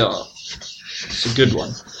bonus. Yeah, it's a good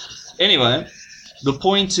one. Anyway, the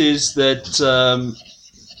point is that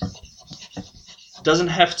it doesn't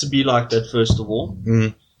have to be like that, first of all.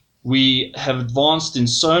 Mm. We have advanced in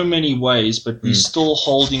so many ways, but we're still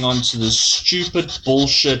holding on to this stupid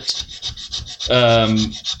bullshit One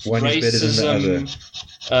is better than the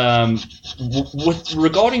racism.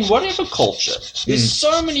 Regarding whatever culture, there's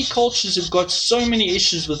so many cultures who've got so many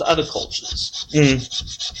issues with other cultures,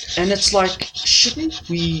 and it's like, shouldn't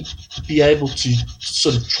we be able to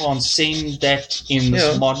sort of transcend that in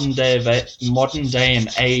this modern day and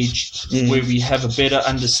age, where we have a better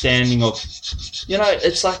understanding of, you know,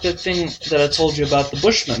 it's like the thing that I told you about the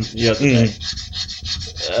Bushmen the other day,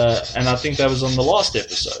 and I think that was on the last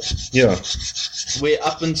episode. Yeah. Where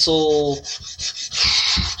up until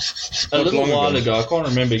a little while ago, I can't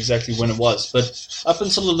remember exactly when it was, but up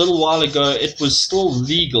until a little while ago, it was still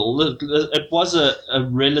legal. It was a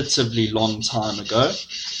relatively long time ago,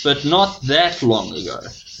 but not that long ago,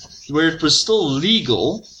 where it was still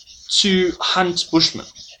legal to hunt Bushmen.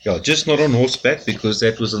 Yeah, just not on horseback, because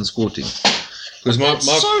that was unsporting. Because That's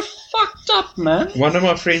so fucked up, man. One of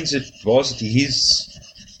my friends at varsity, his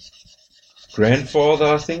grandfather,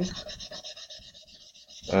 I think,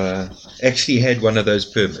 actually had one of those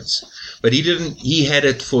permits, but he didn't. He had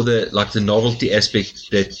it for the novelty aspect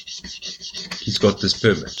that he's got this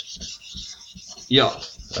permit. Yeah.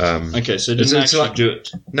 Okay, so he didn't actually do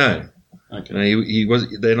it. No. Okay. No, he was.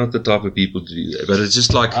 They're not the type of people to do that. But it's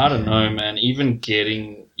just like, I don't know, man. Even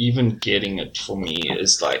getting it for me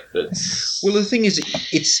is like this. Well, the thing is,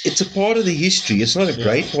 it's a part of the history. It's not a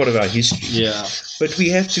great part of our history. Yeah. But we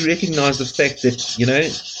have to recognize the fact that, you know,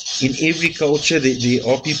 in every culture there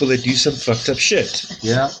are people that do some fucked up shit.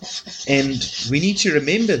 Yeah. And we need to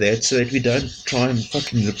remember that so that we don't try and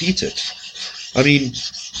fucking repeat it. I mean,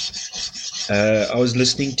 I was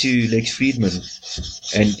listening to Lex Friedman,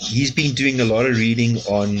 and he's been doing a lot of reading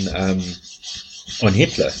on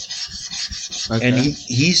Hitler. Okay. And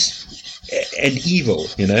he's evil,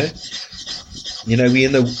 you know. You know, we're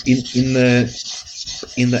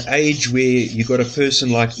in the age where you got a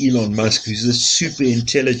person like Elon Musk, who's a super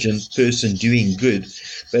intelligent person doing good,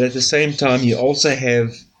 but at the same time you also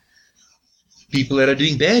have people that are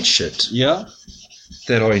doing bad shit. Yeah.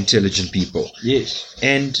 That are intelligent people. Yes.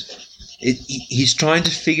 And he's trying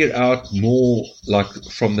to figure out more, like,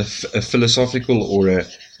 from a philosophical or a...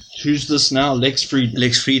 Who's this now? Lex Friedman.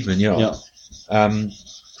 Lex Friedman, yeah.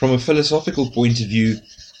 From a philosophical point of view,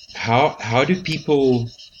 how do people...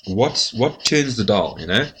 What turns the dial, you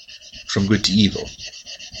know, from good to evil?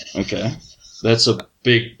 Okay. That's a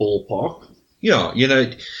big ballpark. Yeah, you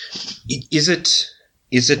know, is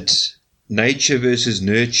it nature versus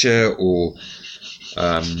nurture, or...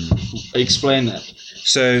 Explain that.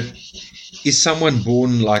 So, is someone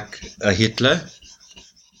born like a Hitler,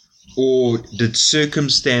 or did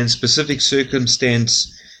specific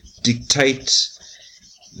circumstance dictate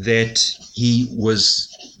that he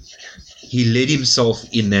led himself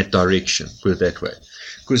in that direction, put it that way?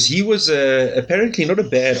 Because he was apparently not a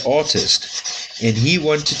bad artist, and he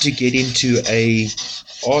wanted to get into a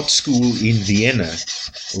art school in Vienna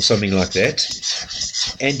or something like that,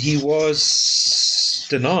 and he was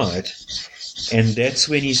denied. And that's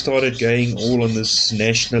when he started going all on this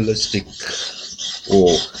nationalistic,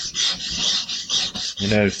 or, you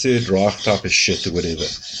know, Third Reich type of shit or whatever.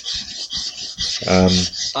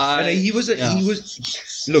 I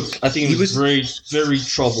think he was very, very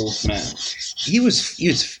troubled man. He was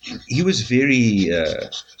very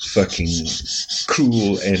fucking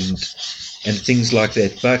cruel and things like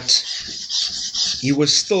that, but he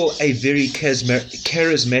was still a very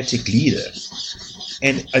charismatic leader.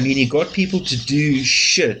 And, I mean, he got people to do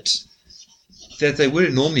shit that they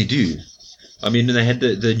wouldn't normally do. I mean, when they had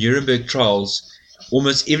the Nuremberg trials,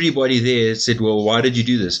 almost everybody there said, well, why did you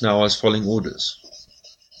do this? No, I was following orders.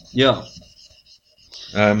 Yeah.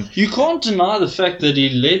 You can't deny the fact that he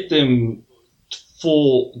led them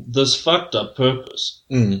for this fucked up purpose.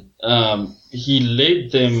 He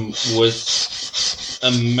led them with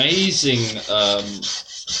amazing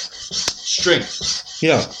strength.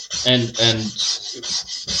 Yeah. And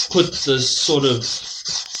put this sort of...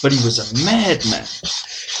 But he was a madman.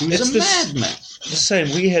 He was a madman. The same.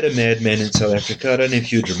 We had a madman in South Africa. I don't know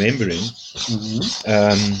if you'd remember him.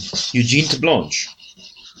 Eugene de Blanche.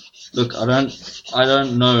 Look, I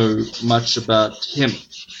don't know much about him.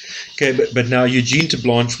 Okay, but now Eugene de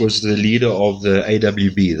Blanche was the leader of the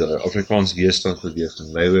AWB, the Afrikaans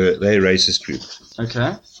Weerstandsbeweging. They're a racist group.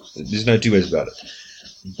 Okay. There's no two ways about it.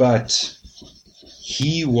 But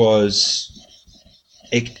he was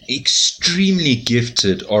an extremely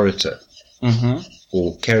gifted orator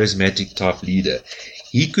or charismatic type leader.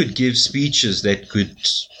 He could give speeches that could,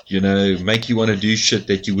 make you want to do shit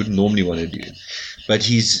that you wouldn't normally want to do. But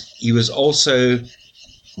he was also,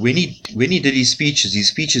 when he did his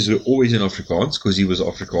speeches were always in Afrikaans because he was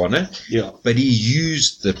Afrikaner. Yeah. But he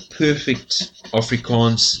used the perfect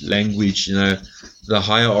Afrikaans language, the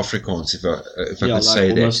higher Afrikaans, if I could say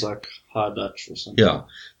that. Almost like High Dutch or something. Yeah,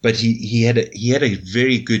 but he had a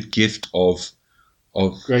very good gift of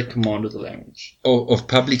great command of the language, of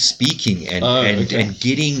public speaking and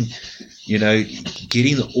getting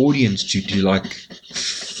the audience to like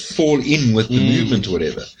fall in with the movement or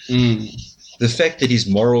whatever. The fact that his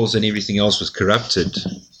morals and everything else was corrupted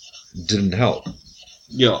didn't help.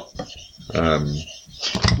 Yeah.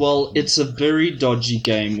 Well, it's a very dodgy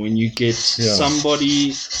game when you get somebody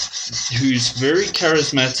who's very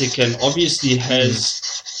charismatic and obviously has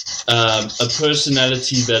a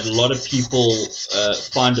personality that a lot of people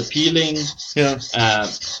find appealing. Yeah.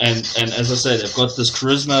 And as I say, they've got this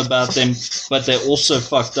charisma about them, but they're also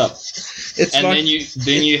fucked up.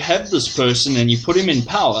 Then you have this person and you put him in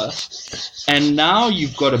power, and now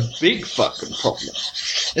you've got a big fucking problem.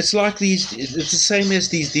 It's like it's the same as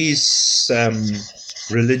these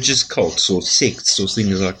religious cults or sects or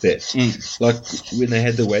things like that. Like when they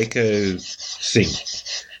had the Waco thing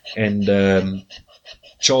and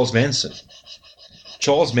Charles Manson.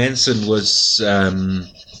 Charles Manson was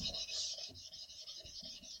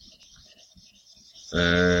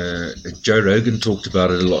Joe Rogan talked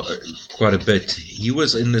about it quite a bit. He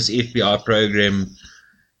was in this FBI program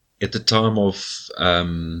at the time of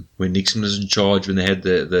when Nixon was in charge, when they had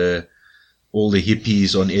the all the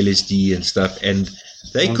hippies on LSD and stuff, and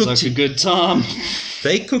they Sounds like a good time.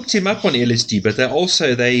 They cooked him up on LSD, but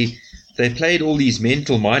they played all these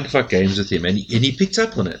mental mindfuck games with him, and he picked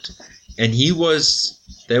up on it. And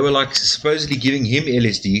they were like supposedly giving him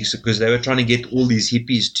LSD because they were trying to get all these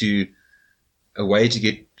hippies to a way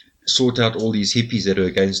to sort out all these hippies that are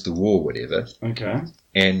against the war, or whatever. Okay.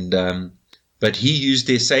 And but he used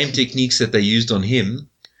their same techniques that they used on him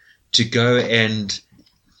to go and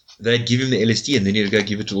they'd give him the LSD and then he'd go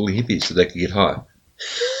give it to all the hippies so they could get high.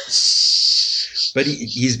 But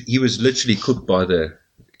he was literally cooked by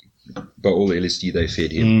all the LSD they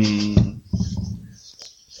fed him.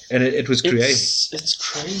 And it was creative. It's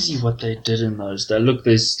crazy what they did in those days. Look,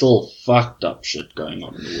 there's still fucked up shit going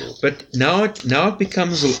on in the world. But now it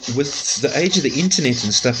becomes, with the age of the internet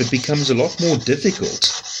and stuff, it becomes a lot more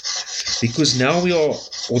difficult. Because now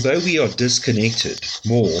although we are disconnected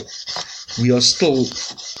more, we are still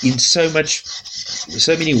in so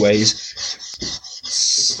many ways,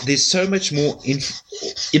 there's so much more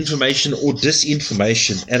information or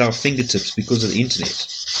disinformation at our fingertips because of the internet.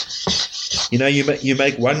 You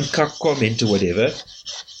make one cuck comment or whatever,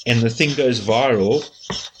 and the thing goes viral,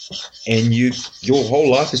 and your whole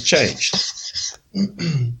life has changed.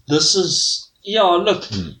 Look,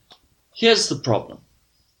 here's the problem.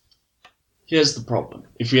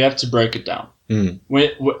 If we have to break it down. And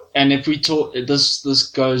if we talk,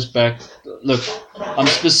 this goes back. Look, I'm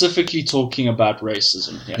specifically talking about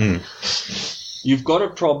racism here. You've got a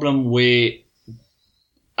problem where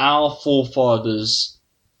our forefathers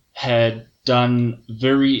had done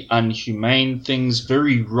very unhumane things,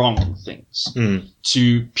 very wrong things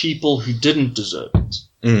to people who didn't deserve it.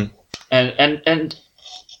 And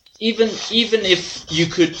even if you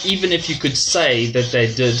could say that they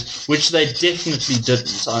did, which they definitely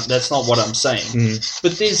didn't, that's not what I'm saying.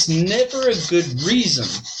 But there's never a good reason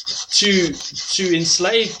to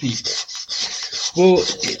enslave people. Well,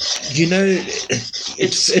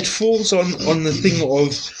 it falls on the thing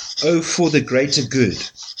of for the greater good.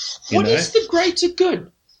 What is the greater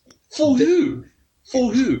good? For who?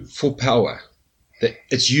 For who? For power.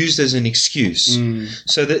 It's used as an excuse.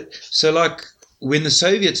 So like when the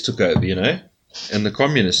Soviets took over, and the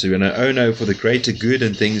communists, oh no, for the greater good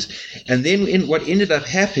and things. And then what ended up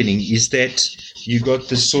happening is that you got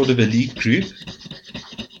this sort of elite group,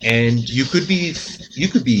 and you could be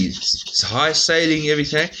high sailing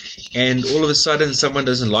everything, and all of a sudden someone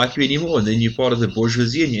doesn't like you anymore, and then you're part of the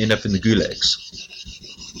bourgeoisie and you end up in the gulags.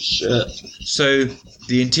 Sure. So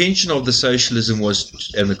the intention of the socialism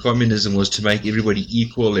and the communism was to make everybody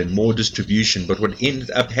equal and more distribution. But what ended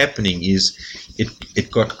up happening is it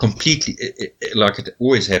got completely, like it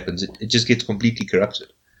always happens, it just gets completely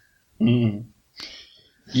corrupted. Mm.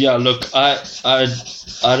 Yeah, look, I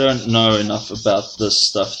don't know enough about this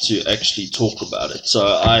stuff to actually talk about it. So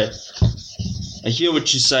I hear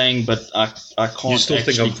what you're saying, but I can't. You still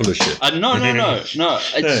think I'm full of shit? No.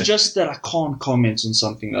 It's just that I can't comment on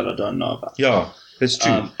something that I don't know about. Yeah, that's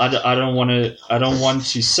true. I don't want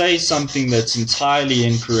to say something that's entirely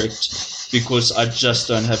incorrect because I just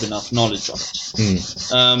don't have enough knowledge on it.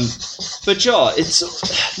 But yeah,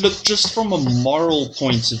 look, just from a moral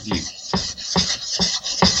point of view,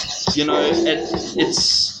 you know,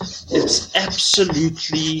 it's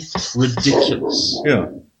absolutely ridiculous. Yeah.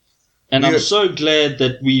 And I'm so glad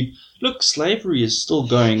that slavery is still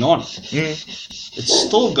going on. It's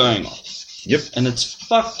still going on. Yep. And it's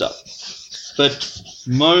fucked up. But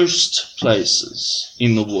most places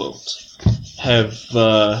in the world have,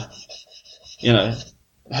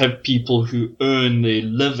 have people who earn their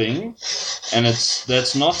living, and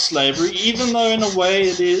that's not slavery, even though in a way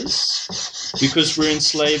it is, because we're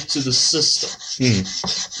enslaved to the system. You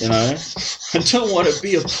know, I don't want to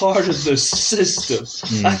be a part of the system.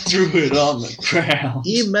 I threw it on the ground.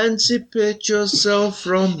 Emancipate yourself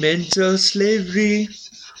from mental slavery.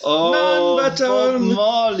 Oh, Bob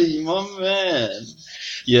Marley, my man.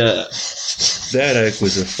 Yeah. That oak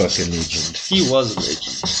was a fucking legend. He was a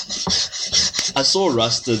legend. I saw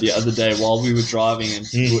Rasta the other day while we were driving, and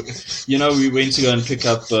we went to go and pick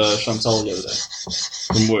up Chantal the other day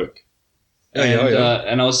from work.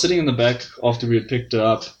 And I was sitting in the back after we had picked her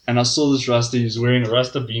up, and I saw this Rasta. He was wearing a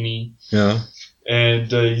Rasta beanie. Yeah.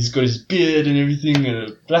 And he's got his beard and everything, and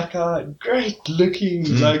a black eye, great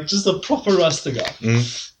looking, like just a proper Rasta guy.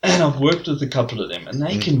 And I've worked with a couple of them, and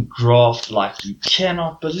they can graft like you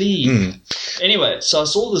cannot believe. Anyway, so I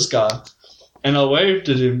saw this guy, and I waved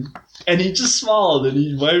at him, and he just smiled, and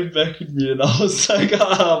he waved back at me, and I was like,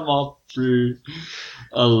 my bro.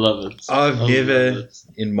 I love it. I've never,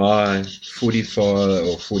 in my 45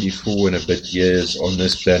 or 44 and a bit years on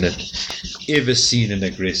this planet, ever seen an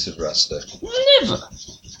aggressive Rasta.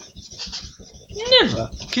 Never.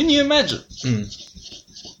 Can you imagine?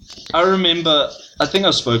 I remember, I think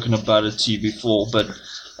I've spoken about it to you before, but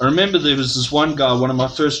I remember there was this one guy, one of my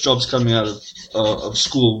first jobs coming out of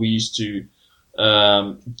school, we used to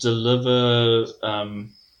deliver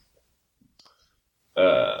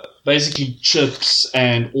basically chips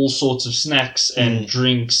and all sorts of snacks and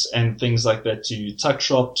drinks and things like that to tuck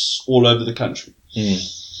shops all over the country.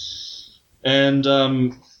 And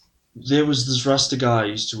there was this Rasta guy I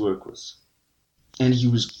used to work with, and he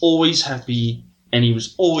was always happy and he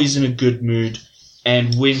was always in a good mood,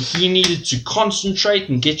 and when he needed to concentrate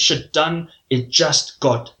and get shit done, it just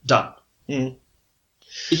got done.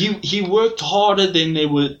 He worked harder than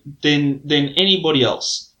anybody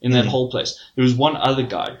else in that whole place. There was one other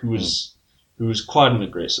guy who was quite an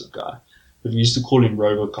aggressive guy, but we used to call him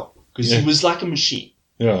Robocop because he was like a machine.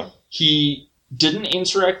 Yeah. He didn't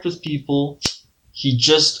interact with people. He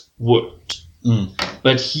just worked.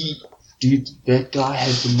 But that guy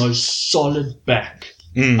had the most solid back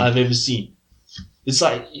I've ever seen. It's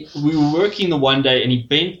like we were working the one day and he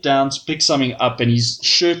bent down to pick something up and his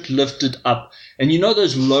shirt lifted up. And you know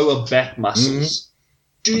those lower back muscles?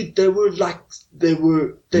 Dude, they were ripped.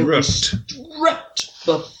 Ripped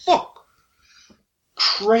the fuck.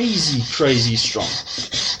 Crazy strong.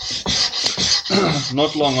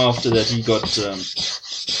 Not long after that, he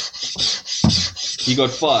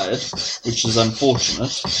got fired, which is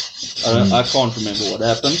unfortunate. I can't remember what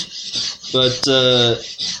happened, but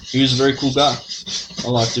he was a very cool guy. I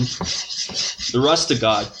liked him. The Rasta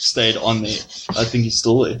guy stayed on there. I think he's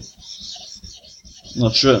still there.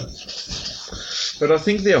 Not sure. But I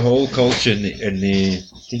think their whole culture and their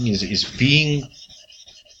thing is being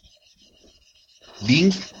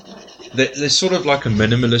they're sort of like a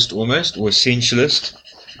minimalist almost, or essentialist.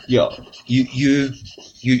 Yeah. You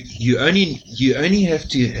only have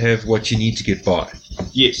to have what you need to get by.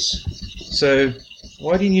 Yes. So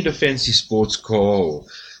why do you need a fancy sports car?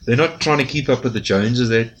 They're not trying to keep up with the Joneses.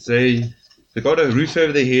 They got a roof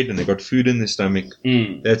over their head and they got food in their stomach.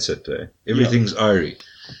 That's it. Everything's Irie.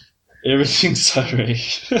 Everything's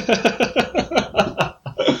Irish.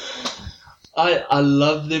 I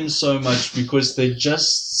love them so much because they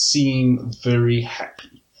just seem very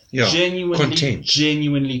happy. Yeah,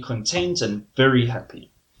 genuinely content and very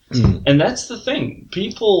happy. Mm. And that's the thing.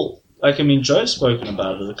 People, like, I mean, Joe's spoken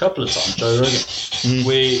about it a couple of times, Joe Rogan,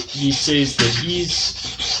 where he says that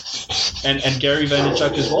and Gary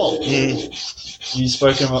Vaynerchuk as well. He's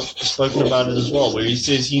spoken about it as well, where he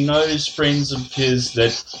says he knows friends of his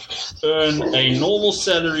that earn a normal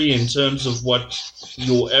salary in terms of what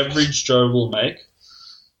your average Joe will make.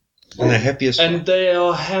 And they're happy as fuck. And they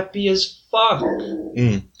are happy as fuck.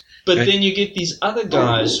 But then you get these other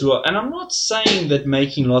guys who are, and I'm not saying that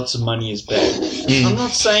making lots of money is bad. I'm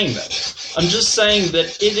not saying that. I'm just saying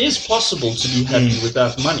that it is possible to be happy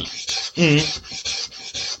without money.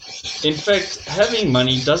 In fact, having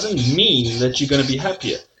money doesn't mean that you're going to be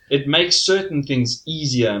happier. It makes certain things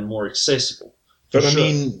easier and more accessible. But I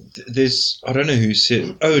mean, there's, I don't know who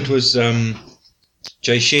said, it was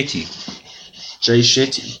Jay Shetty. Jay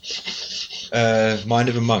Shetty. Mind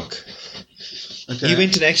of a Monk. Okay. He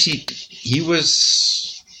went and actually, he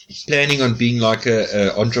was planning on being like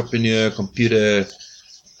a entrepreneur, computer,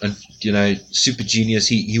 and super genius.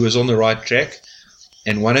 He was on the right track,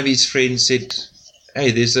 and one of his friends said,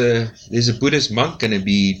 "Hey, there's a Buddhist monk going to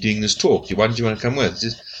be doing this talk. Why don't you want to come with?" He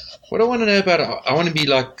says, "What I want to know about it, I want to be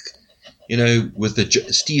like, with the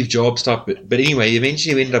Steve Jobs type." But anyway, he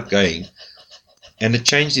eventually ended up going. And it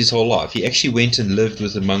changed his whole life. He actually went and lived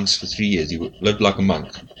with the monks for 3 years. He lived like a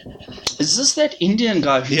monk. Is this that Indian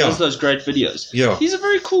guy who does those great videos? Yeah. He's a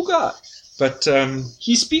very cool guy. But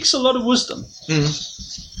he speaks a lot of wisdom.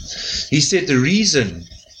 He said the reason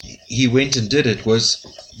he went and did it was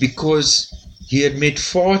because he had met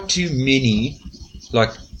far too many,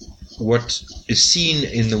 like what is seen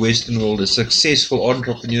in the Western world as successful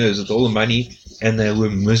entrepreneurs with all the money, and they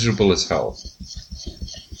were miserable as hell.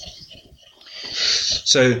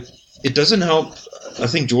 So it doesn't help. I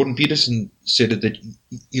think Jordan Peterson said it, that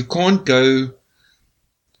you can't go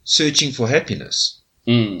searching for happiness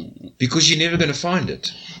because you're never going to find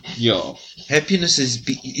it. Yeah. Happiness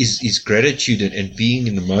is gratitude and being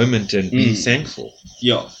in the moment and being thankful.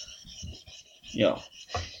 Yeah. Yeah.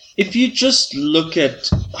 If you just look at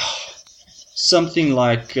something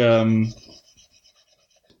like,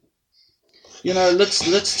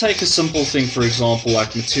 let's take a simple thing, for example,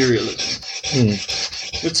 like materialism.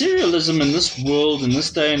 Materialism in this world, in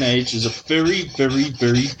this day and age, is a very, very,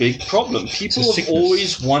 very big problem. People have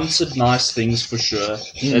always wanted nice things, for sure.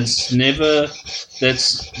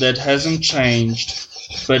 That hasn't changed.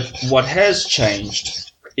 But what has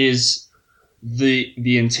changed is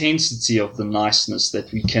the intensity of the niceness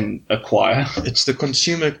that we can acquire. It's the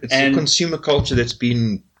consumer culture that's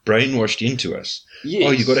been brainwashed into us. Yes.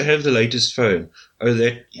 Oh, you got to have the latest phone. Oh,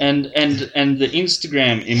 that and the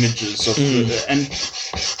Instagram images of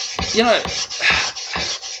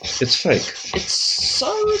it's fake. It's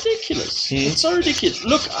so ridiculous. It's so ridiculous.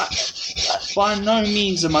 Look, I by no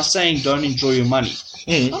means am I saying don't enjoy your money.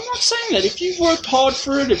 I'm not saying that. If you've worked hard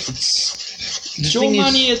for it, if it's your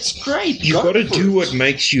money, it's great. You've got to do what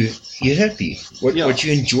makes you happy. What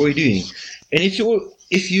you enjoy doing. And if you,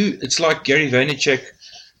 it's like Gary Vaynerchuk.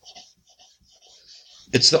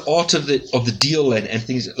 It's the art of the deal and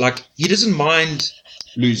things. Like, he doesn't mind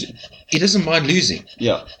losing. He doesn't mind losing.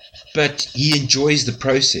 Yeah. But he enjoys the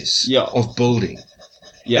process of building.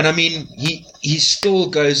 Yeah. And I mean, he still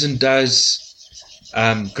goes and does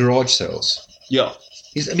garage sales. Yeah.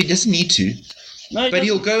 He doesn't need to. No, but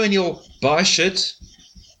he'll go and he'll buy shit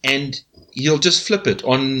and he'll just flip it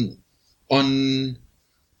on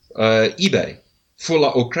eBay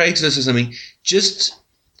or Craigslist or something, just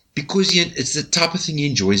because it's the type of thing he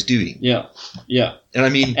enjoys doing. Yeah, yeah. And I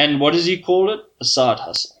mean, and what does he call it? A side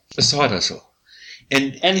hustle. A side hustle.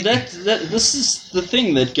 And that this is the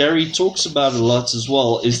thing that Gary talks about a lot as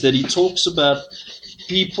well, is that he talks about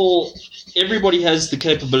people. Everybody has the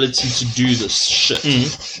capability to do this shit,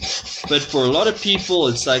 but for a lot of people,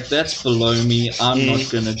 it's like, that's below me. I'm not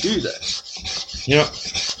going to do that. Yeah.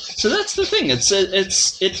 So that's the thing. It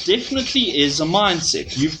definitely is a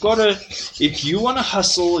mindset. You've got to, if you want to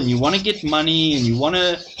hustle and you want to get money and you want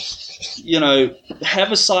to,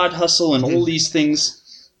 have a side hustle and all these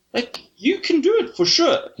things, like, you can do it for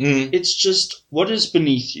sure. It's just, what is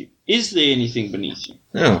beneath you? Is there anything beneath you?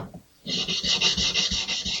 Yeah.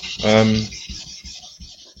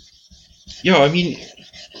 I mean,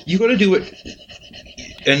 you got to do it.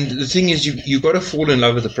 And the thing is, you got to fall in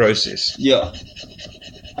love with the process. Yeah.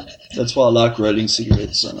 That's why I like rolling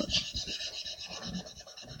cigarettes so much.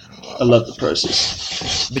 I love the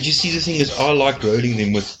process. But you see, the thing is, I like rolling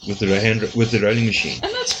them with the rolling machine.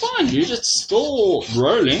 And that's fine, dude. It's still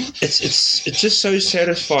rolling. It's just so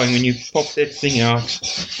satisfying when you pop that thing out,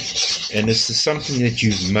 and it's something that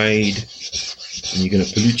you've made, and you're going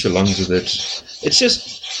to pollute your lungs with it. It's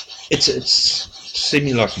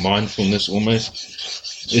semi like mindfulness almost.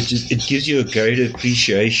 It gives you a greater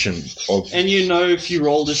appreciation of. And you know, if you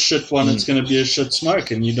roll the shit one, it's going to be a shit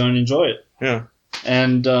smoke, and you don't enjoy it. Yeah.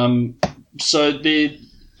 And so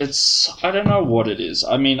it's I don't know what it is.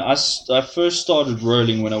 I mean, I first started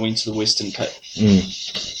rolling when I went to the Western Cape.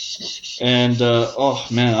 And, oh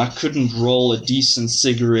man, I couldn't roll a decent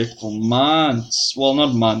cigarette for months. Well,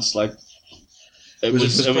 not months, like... It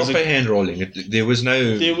was proper hand rolling. There was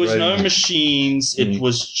no machines. It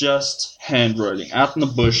was just hand rolling out in the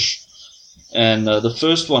bush. And the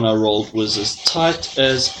first one I rolled was as tight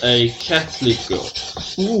as a Catholic girl.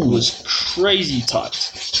 Ooh. It was crazy tight.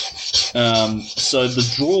 So the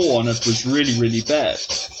draw on it was really, really bad.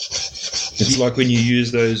 It's like when you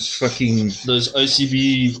use those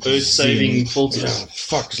OCB earth-saving filters. Yeah,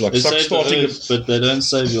 fuck, it's like they save the earth, but they don't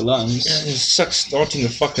save your lungs. Yeah, it sucks starting a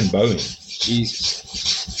fucking Boeing. Jesus.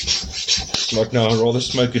 It's like, no, I'd rather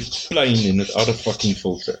smoke it plain and without a fucking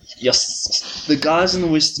filter. Yes. The guys in the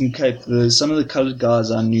Western Cape, some of the coloured guys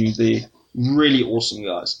I knew, they're really awesome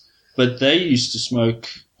guys. But they used to smoke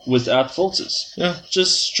without filters. Yeah.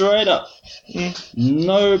 Just straight up.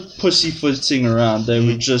 No pussyfooting around. They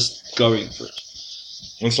were just going for it.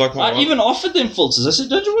 It's like I even offered them filters. I said,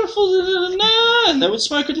 don't you want a filter? No. And they would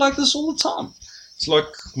smoke it like this all the time. It's like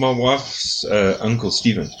my wife's uncle,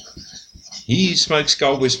 Stephen. He smokes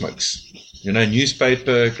cowboy smokes. You know,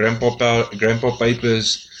 newspaper, grandpa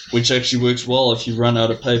papers. Which actually works well if you run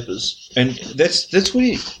out of papers. And that's what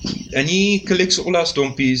he collects all our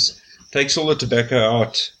stompies, takes all the tobacco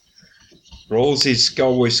out, rolls his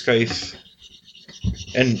cowboy scafe,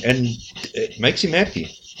 and it makes him happy.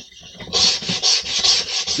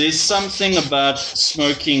 There's something about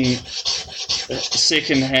smoking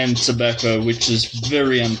second-hand tobacco which is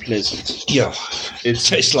very unpleasant. Yeah. It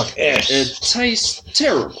tastes like ash. It tastes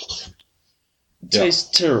terrible.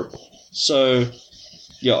 Terrible. So,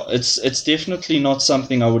 yeah, it's definitely not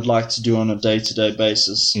something I would like to do on a day-to-day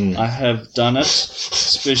basis. I have done it,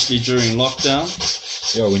 especially during lockdown.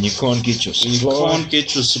 Yeah, when you can't get your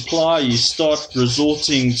supply. You start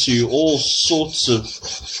resorting to all sorts of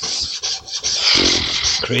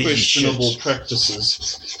crazy questionable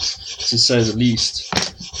practices, to say the least.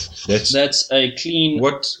 That's a clean...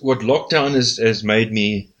 What lockdown has made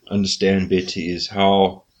me understand better is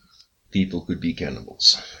how people could be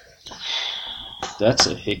cannibals. That's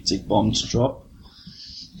a hectic bomb to drop.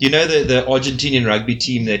 You know the Argentinian rugby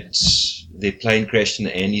team that their plane crashed in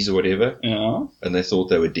the Andes or whatever? Yeah. And they thought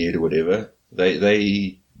they were dead or whatever.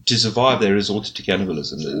 They to survive, they resorted to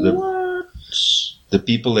cannibalism. What? The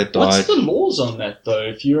people that died... What's the laws on that, though,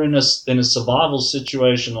 if you're in a survival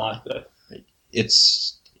situation like that?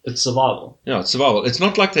 It's survival. Yeah, it's survival. It's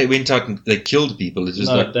not like they went out and they killed people. It's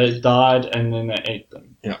just like they died and then they ate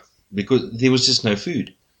them. Yeah, because there was just no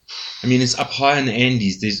food. I mean, it's up high in the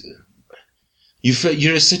Andes.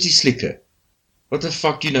 You're a city slicker. What the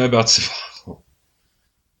fuck do you know about survival?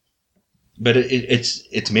 But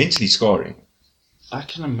it's mentally scarring. I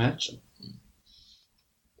can imagine.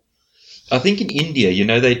 I think in India, you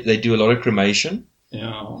know, they do a lot of cremation.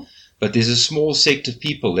 Yeah. But there's a small sect of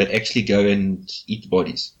people that actually go and eat the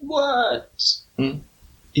bodies. What? In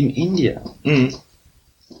India?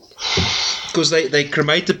 Because they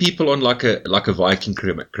cremate the people on like a Viking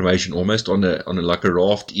cremation, almost on a like a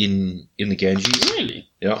raft in the Ganges. Really?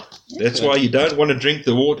 Yeah. That's why you don't want to drink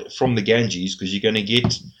the water from the Ganges, because you're going to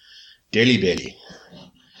get Delhi belly.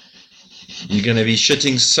 You're going to be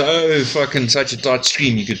shitting so fucking such a tight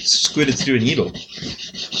stream you could squid it through a needle.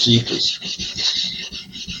 Jeepers.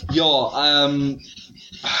 Yeah,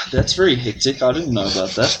 that's very hectic. I didn't know about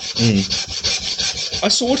that. I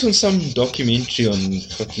saw it on some documentary on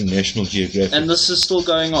fucking National Geographic. And this is still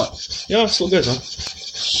going on? Yeah, it still goes on.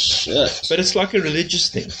 Shit. But it's like a religious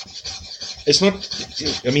thing. It's not...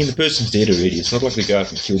 I mean, the person's dead already. It's not like they go out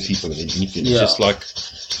and kill people and then eat them. Yeah. It's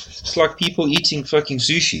like people eating fucking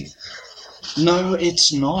sushi. No,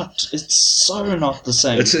 it's not. It's so not the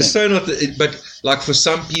same It's thing. so not... But like for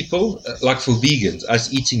some people, like for vegans,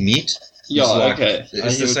 us eating meat... Yeah, like, okay.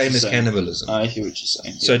 It's the same as cannibalism. I hear what you're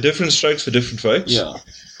saying. So different strokes for different folks. Yeah.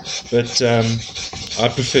 But I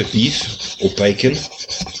prefer beef or bacon,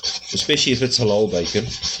 especially if it's halal bacon.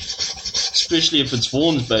 Especially if it's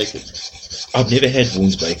Vaughn's bacon. I've never had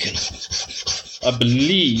Vaughn's bacon. I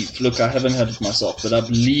believe, look, I haven't had it myself, but I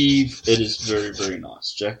believe it is very, very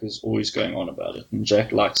nice. Jack is always going on about it, and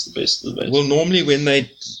Jack likes the best of the best. Well, normally when they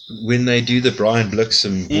do the Brian Blix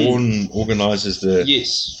and Vaughan organises the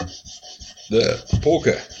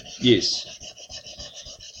porker. Yes.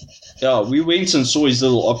 Yeah, we went and saw his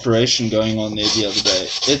little operation going on there the other day.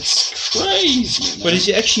 It's crazy, man. But is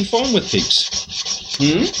he actually fine with pigs?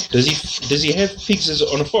 Does he have pigs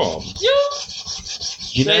on a farm? Yeah.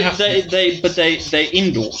 You know how, They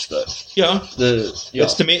indoors though. yeah.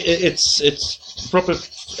 It's proper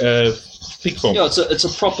pig farm. Yeah, it's a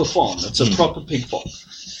proper farm. It's a proper pig farm.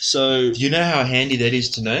 So Do you know how handy that is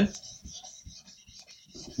to know?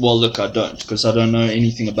 well, look, I don't because I don't know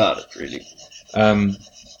anything about it really.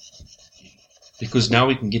 Because now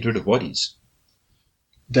we can get rid of bodies.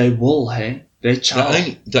 They will, hey. They chow.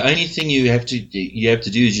 The only thing you have to do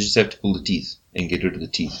is you just have to pull the teeth and get rid of the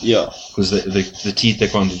teeth. Yeah. Because the teeth they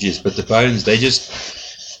can't digest, but the bones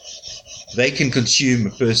they can consume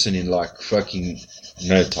a person in like fucking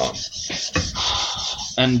no time.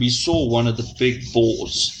 And we saw one of the big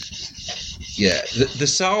boars. Yeah, the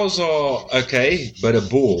sows are okay, but a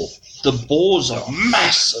boar. The boars are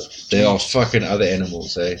massive. They are fucking other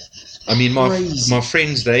animals, eh? I mean, my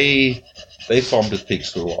friends, they farmed with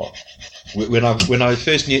pigs for a while. When I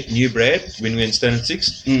first knew Brad, when we were in Standard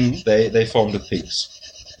 6, they farmed with pigs.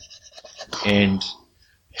 And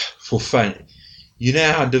for fun, you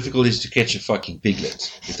know how difficult it is to catch a fucking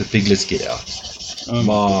piglet if the piglets get out?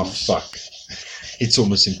 Fuck. It's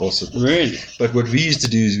almost impossible. Really? But what we used to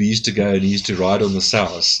do is we used to go and used to ride on the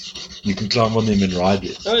sows. You can climb on them and ride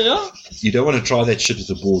it. Oh, yeah? You don't want to try that shit with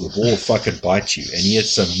the boar. The boar will fucking bite you. And he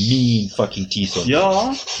has some mean fucking teeth on him.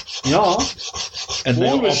 Yeah. And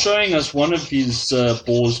Paul was showing us one of his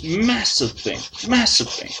boars. Massive thing.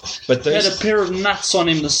 But He had a pair of nuts on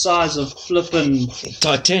him the size of flipping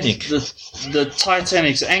Titanic. the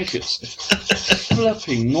Titanic's anchors.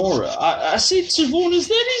 Flipping Nora. I said to Vaughan, is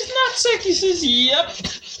that his nutsack? He says, yep.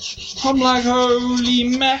 I'm like, holy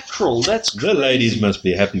mackerel, that's crazy. The ladies must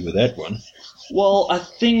be happy with that one. Well, I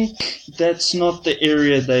think that's not the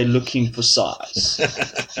area they're looking for size.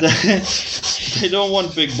 They don't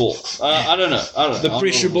want big balls. I don't know. The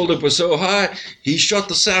pressure buildup was so high, he shot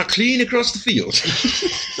the sow clean across the field.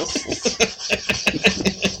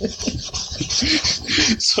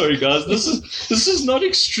 Sorry, guys. This is not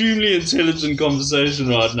extremely intelligent conversation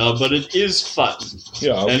right now, but it is fun.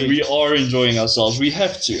 Yeah, and we are enjoying ourselves. We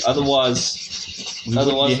have to, otherwise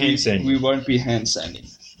we won't be hand sanding.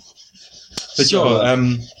 But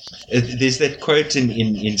there's that quote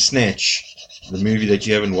in Snatch, the movie that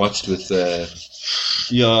you haven't watched with.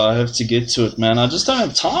 Yeah, I have to get to it, man. I just don't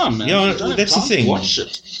have time, man. Yeah, that's the thing. Watch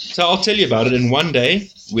it. So I'll tell you about it. And one day,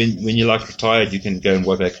 when you're like retired, you can go and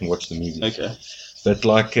go back and watch the movie. Okay. But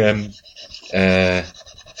like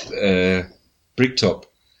Bricktop,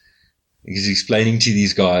 he's explaining to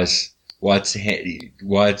these guys why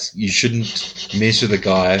you shouldn't mess with a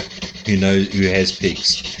guy who has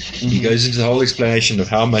pigs. Mm-hmm. He goes into the whole explanation of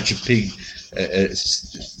how much a pig,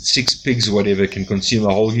 6 pigs or whatever, can consume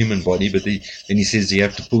a whole human body. But then he says you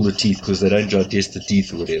have to pull the teeth because they don't digest the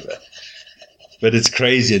teeth or whatever. But it's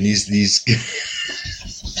crazy, and these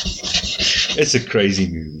it's a crazy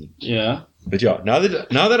movie. Yeah. But yeah, now that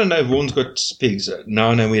I know Vaughan's got pigs, now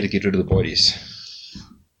I know where to get rid of the bodies.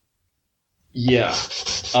 Yeah.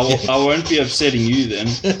 I won't be upsetting you then.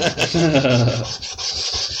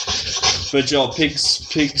 But yeah, pigs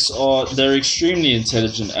they're extremely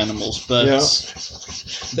intelligent animals, but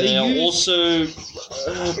they are also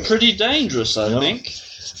pretty dangerous, I think.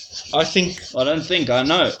 I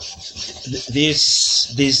know.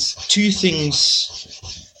 There's 2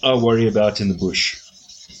 things I worry about in the bush.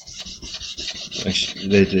 Actually,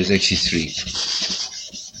 there's actually 3.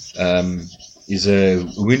 Is a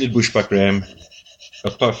wounded bushbuck ram, a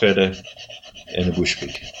puff adder, and a bush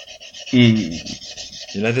pig.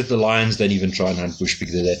 You know that the lions don't even try and hunt bush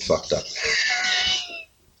pig; they're that fucked up.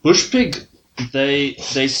 Bush pig, they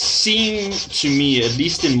seem to me, at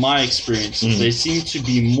least in my experience, they seem to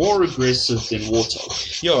be more aggressive than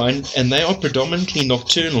warthog. Yeah, and they are predominantly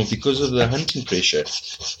nocturnal because of the hunting pressure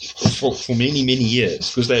for many years,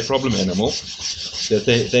 because they're a problem animal. That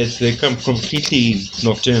they become completely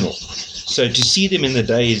nocturnal. So to see them in the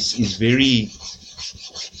day is very,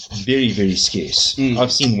 very, very scarce.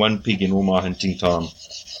 I've seen 1 pig in all my hunting time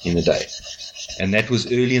in the day. And that was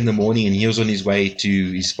early in the morning, and he was on his way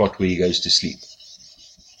to his spot where he goes to sleep.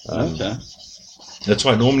 Okay. That's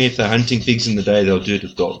why normally if they're hunting pigs in the day, they'll do it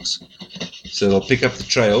with dogs. So they'll pick up the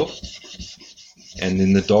trail, and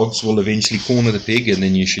then the dogs will eventually corner the pig, and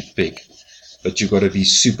then you shoot the pig. But you've got to be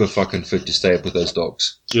super fucking fit to stay up with those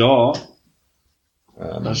dogs. Yeah.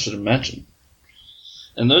 I should imagine.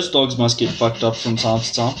 And those dogs must get fucked up from time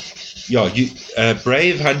to time. Yeah,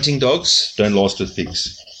 brave hunting dogs don't last with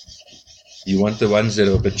pigs. You want the ones that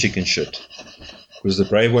are a bit chicken shit. Because the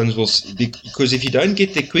brave ones will... Because if you don't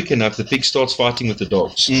get there quick enough, the pig starts fighting with the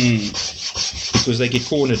dogs. Because they get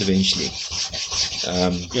cornered eventually.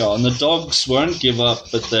 Yeah, and the dogs won't give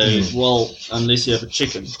up, but they well, unless you have a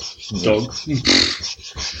chicken dog.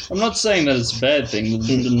 I'm not saying that it's a bad thing.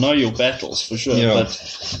 Know your battles for sure,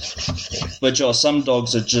 but yeah, some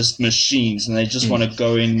dogs are just machines, and they just want to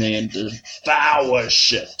go in there and devour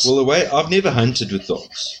shit. Well, the way I've never hunted with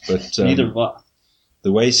dogs, but Neither have I.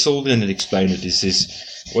 the way Sylvian had explained it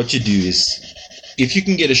is what you do is, if you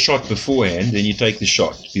can get a shot beforehand, then you take the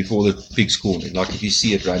shot before the pig's cornered, like if you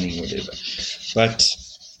see it running or whatever. But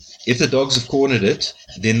if the dogs have cornered it,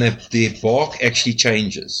 then their bark actually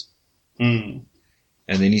changes. Mm.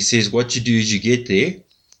 And then he says what you do is you get there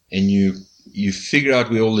and you figure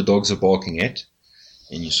out where all the dogs are barking at,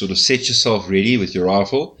 and you sort of set yourself ready with your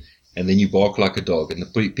rifle, and then you bark like a dog, and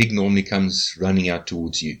the pig normally comes running out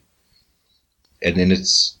towards you. And then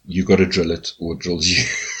you got to drill it, or it drills you.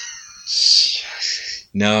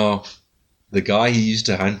 Now, the guy he used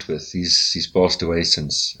to hunt with, he's passed away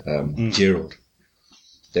since, Gerald.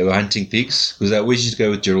 They were hunting pigs, because they always used to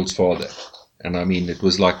go with Gerald's father. And I mean, it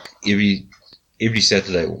was like every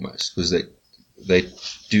Saturday almost, because they're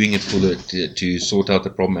doing it to sort out the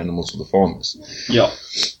problem animals for the farmers. Yeah.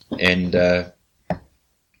 And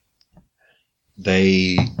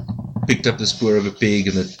they picked up the spoor of a pig,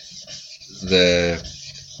 and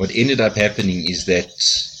what ended up happening is that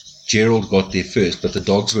Gerald got there first, but the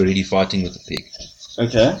dogs were already fighting with the pig.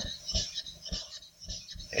 Okay.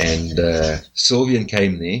 And Sylvian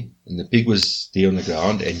came there, and the pig was there on the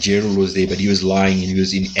ground, and Gerald was there, but he was lying and he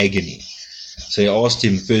was in agony. So he asked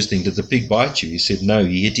him first thing, did the pig bite you? He said no,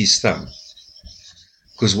 he hit his thumb.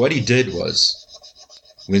 Because what he did was,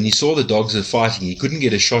 when he saw the dogs were fighting, he couldn't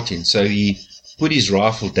get a shot in, so he put his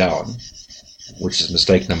rifle down, which is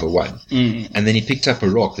mistake number one. And then he picked up a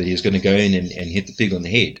rock that he was going to go in and hit the pig on the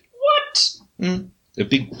head. What? A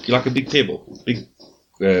big pebble, big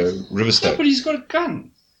river stone. No, but he's got a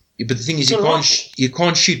gun. Yeah, but the thing is, you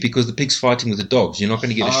can't shoot because the pig's fighting with the dogs. You're not going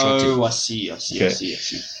to get a shot in. Oh, I see. Okay.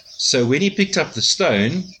 So when he picked up the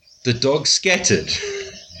stone, the dog scattered,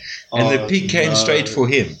 and the pig came straight for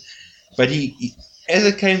him. But he as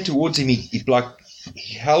it came towards him, he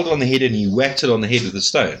held on the head and he whacked it on the head with the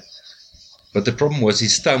stone. But the problem was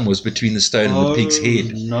his thumb was between the stone and the pig's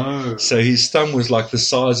head. No. So his thumb was like the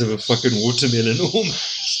size of a fucking watermelon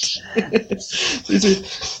almost. So he said,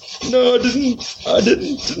 no, I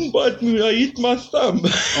didn't bite me, I hit my thumb.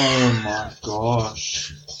 Oh my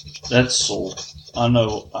gosh. That's sore. I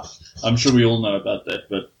know, I'm sure we all know about that,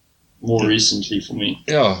 but more recently for me.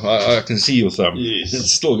 Yeah, I can see your thumb. Yes.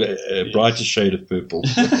 It's still a brighter shade of purple.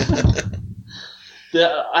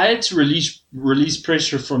 I had to release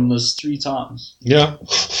pressure from this 3 times. Yeah.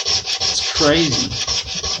 It's crazy.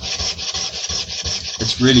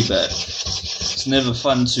 It's really bad. It's never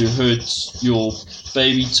fun to hurt your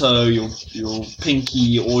baby toe, your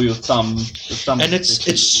pinky, or your thumb. And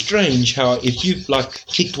it's strange how if you've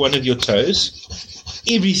kicked one of your toes,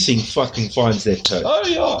 everything fucking finds that toe. Oh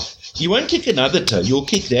yeah. You won't kick another toe, you'll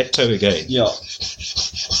kick that toe again. Yeah.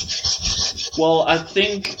 Well, I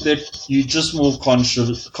think that you're just more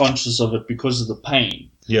conscious of it because of the pain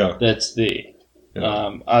that's there.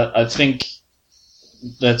 Yeah. I think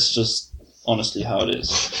that's just honestly how it is.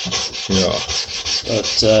 Yeah.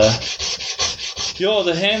 But,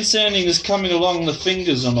 the hand sanding is coming along. The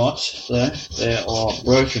fingers are not, though. They are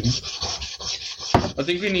broken. I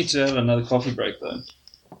think we need to have another coffee break, though.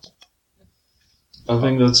 I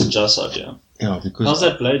think that's a just idea. Yeah, because... How's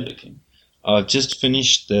that blade looking? I've just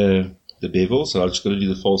finished the bevel, so I've just got to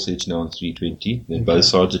do the false edge now on 320. Then both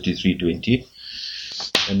sides are to 320.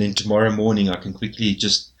 And then tomorrow morning I can quickly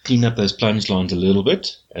just clean up those plunge lines a little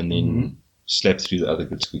bit and then slap through the other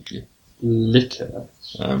bits quickly. Liquor.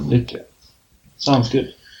 Sounds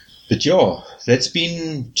good. But yeah, that's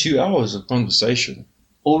been 2 hours of conversation.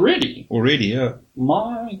 Already, yeah.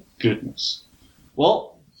 My goodness.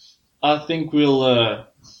 Well, I think we'll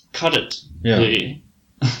cut it there.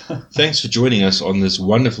 Thanks for joining us on this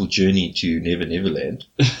wonderful journey to Never Neverland,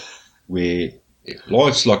 where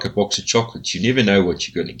life's like a box of chocolates. You never know what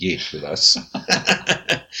you're going to get with us.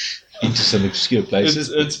 Into some obscure places.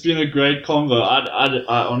 It's been a great convo.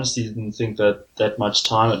 I honestly didn't think that much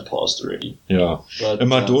time had passed already. Yeah. But, and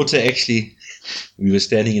my daughter actually, we were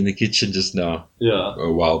standing in the kitchen just now. Yeah. A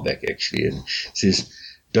while back actually, and says,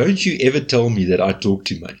 don't you ever tell me that I talk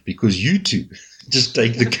too much because you two just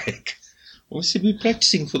take the cake. Obviously, we're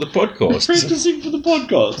practicing for the podcast.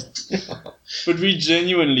 But we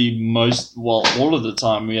genuinely all of the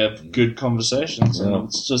time we have good conversations, and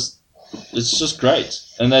it's just great.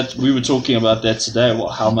 And that we were talking about that today,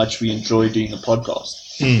 how much we enjoy doing the podcast.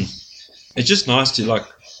 It's just nice to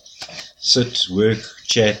sit, work,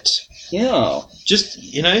 chat. Yeah. Just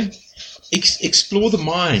explore the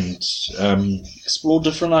mind. Explore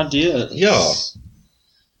different ideas. Yeah.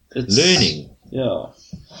 It's Learning. Yeah.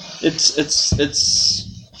 It's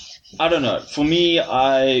I don't know. For me,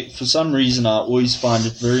 for some reason I always find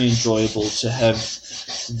it very enjoyable to have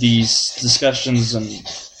these discussions and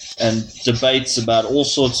debates about all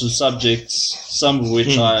sorts of subjects, some of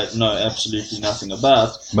which I know absolutely nothing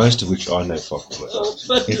about. Most of which I know fuck all about.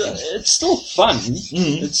 But it's still fun.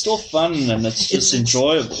 It's still fun, and it's just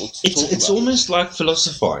enjoyable to talk It's about. almost like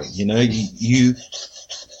philosophizing. You know, you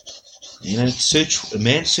a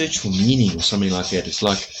man's search for meaning or something like that. It's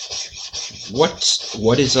like,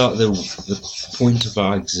 what is the point of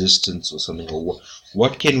our existence or something, or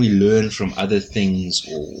what can we learn from other things,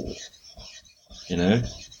 or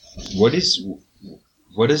what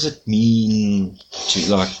does it mean to,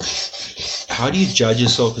 like, how do you judge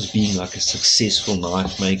yourself as being like a successful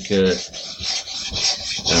knife maker,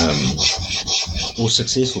 or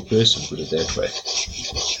successful person, put it that way?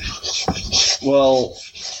 Well,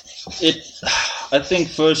 I think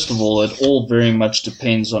first of all, it all very much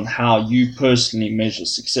depends on how you personally measure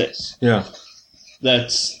success. Yeah.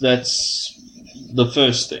 That's the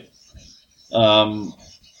first thing.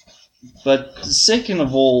 But second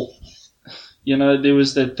of all, there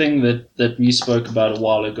was that thing that we spoke about a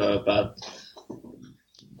while ago about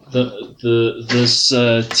this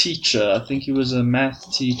teacher. I think he was a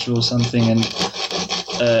math teacher or something, and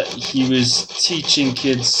he was teaching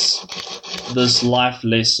kids this life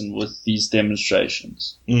lesson with these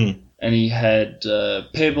demonstrations. And he had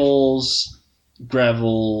pebbles,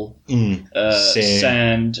 gravel,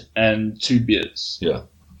 sand, and 2 beers. Yeah.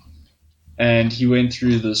 And he went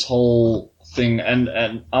through this whole thing, and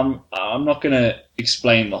I'm not going to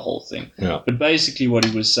explain the whole thing. Yeah. But basically what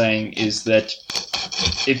he was saying is that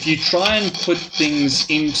if you try and put things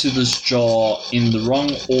into this jar in the wrong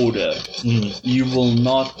order, you will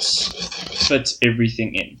not fit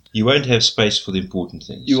everything in. You won't have space for the important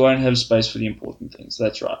things. You won't have space for the important things.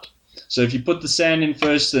 That's right. So if you put the sand in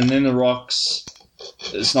first and then the rocks,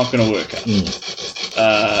 it's not going to work out.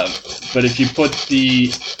 But if you put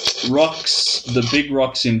the rocks, the big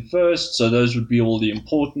rocks in first, so those would be all the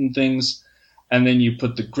important things, and then you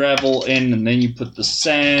put the gravel in, and then you put the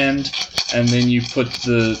sand, and then you put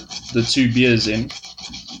the 2 beers in,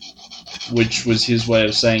 which was his way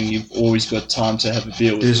of saying you've always got time to have a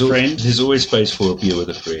beer with a friend. There's always space for a beer with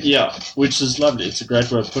a friend. Yeah, which is lovely. It's a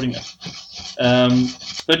great way of putting it.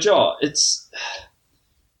 But yeah,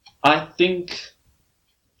 I think,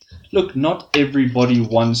 look, not everybody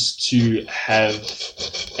wants to have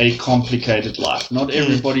a complicated life. Not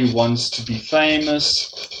everybody wants to be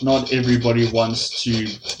famous. Not everybody wants to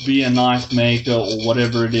be a knife maker or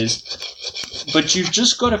whatever it is. But you've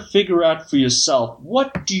just got to figure out for yourself,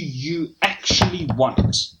 what do you actually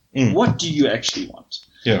want? What do you actually want?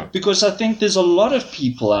 Yeah. Because I think there's a lot of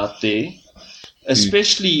people out there,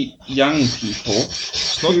 especially young people,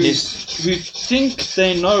 who think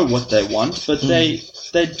they know what they want, but they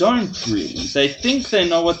don't really. They think they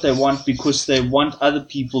know what they want because they want other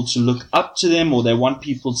people to look up to them, or they want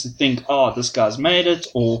people to think, oh, this guy's made it,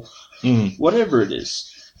 or whatever it is.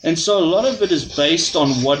 And so a lot of it is based on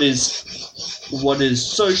what is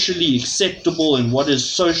socially acceptable and what is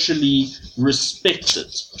socially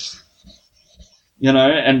respected.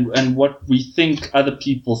 And what we think other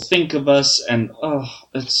people think of us, and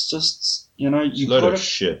it's just, you've got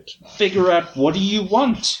to figure out, what do you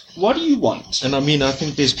want? What do you want? And I mean, I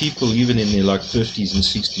think there's people even in their like 50s and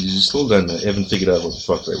 60s who still haven't figured out what the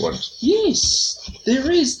fuck they want. Yes, there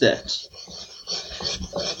is that.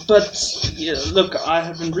 But look, I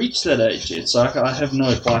haven't reached that age yet, so I have no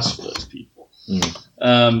advice for those people.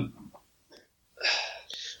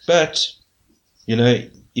 But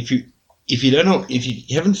if you don't know, if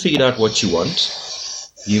you haven't figured out what you want,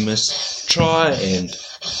 you must try and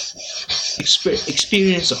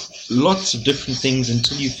experience lots of different things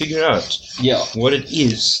until you figure out what it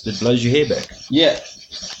is that blows your hair back.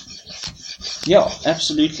 Yeah,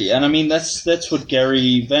 absolutely. And I mean, that's what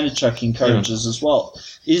Gary Vaynerchuk encourages as well,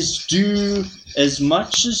 is do as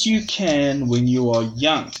much as you can when you are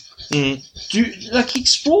young.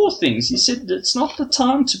 Explore things. He said it's not the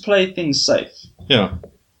time to play things safe. Yeah.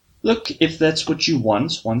 Look, if that's what you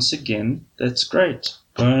want, once again, that's great.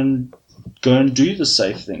 Go and do the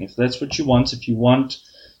safe thing. If that's what you want, if you want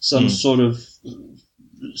some sort of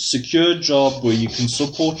secure job where you can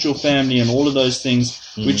support your family and all of those things,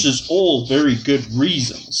 which is all very good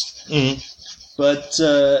reasons. But,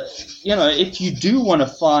 if you do want to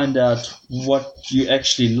find out what you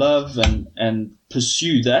actually love and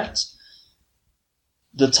pursue that,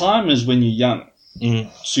 the time is when you're young.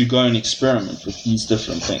 to go and experiment with these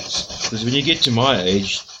different things. Because when you get to my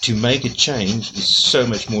age, to make a change is so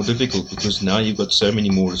much more difficult because now you've got so many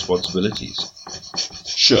more responsibilities.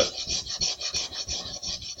 Sure.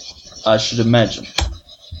 I should imagine.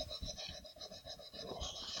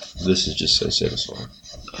 This is just so satisfying.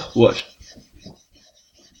 What?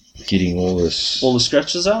 Getting all this. All the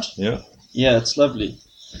scratches out? Yeah. Yeah, it's lovely.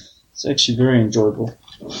 It's actually very enjoyable.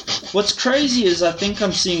 What's crazy is I think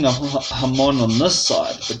I'm seeing a Hamon on this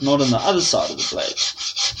side, but not on the other side of the blade.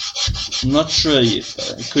 I'm not sure yet,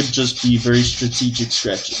 though. It could just be very strategic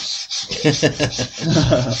scratches.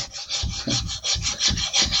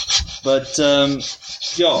 But,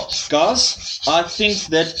 yeah, guys, I think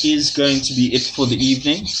that is going to be it for the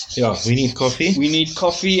evening. Yeah, we need coffee. We need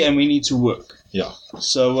coffee and we need to work. Yeah.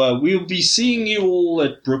 So we'll be seeing you all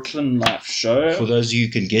at Brooklyn Knife Show. For those of you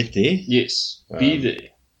who can get there. Yes, be there.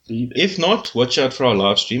 If not, watch out for our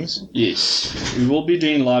live streams. Yes, we will be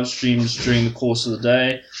doing live streams during the course of the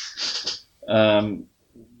day.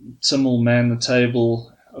 Tim will man the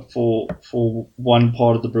table for one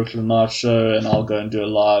part of the Brooklyn Knife Show, and I'll go and do a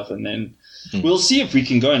live, and then we'll see if we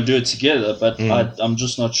can go and do it together. But I'm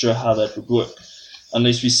just not sure how that would work,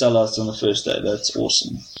 unless we sell out on the first day. That's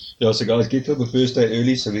awesome. Yeah, so guys, get to the first day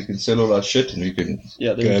early so we can sell all our shit and we can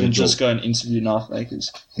then we can just go and interview knife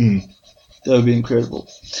makers. That would be incredible.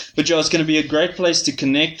 But yeah, it's going to be a great place to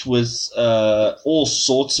connect with all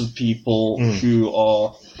sorts of people who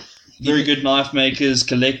are very good knife makers,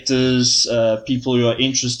 collectors, people who are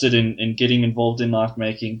interested in getting involved in knife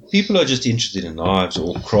making. People are just interested in knives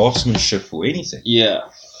or craftsmanship or anything. Yeah,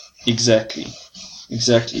 exactly.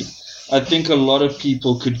 I think a lot of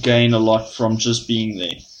people could gain a lot from just being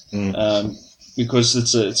there. Because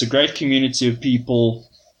it's a great community of people,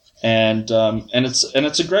 and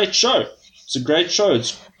it's a great show. It's a great show.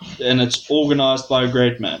 It's organized by a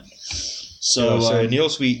great man. So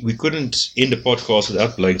Niels, we couldn't end a podcast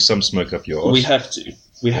without blowing some smoke up your arse.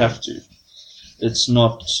 We have to. It's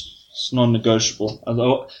not negotiable.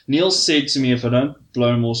 Although Niels said to me, if I don't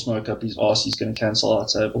blow more smoke up his arse, he's going to cancel our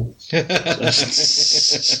table.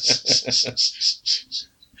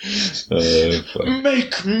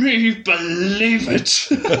 Make me believe it.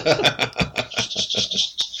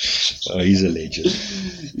 He's a legend.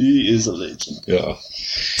 He is a legend. Yeah.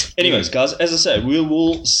 Anyways, guys, as I said, we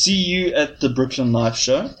will see you at the Brooklyn Knife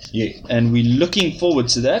Show. Yeah. And we're looking forward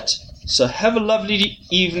to that. So have a lovely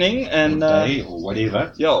evening and day or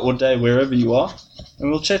whatever. Yeah, or day wherever you are. And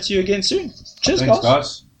we'll chat to you again soon. Cheers, Thanks,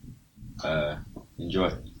 guys.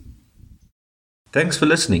 Enjoy. Thanks for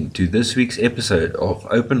listening to this week's episode of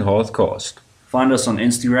Open Hearthcast. Find us on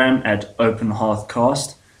Instagram at Open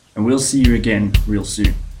Hearthcast, and we'll see you again real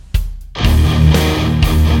soon.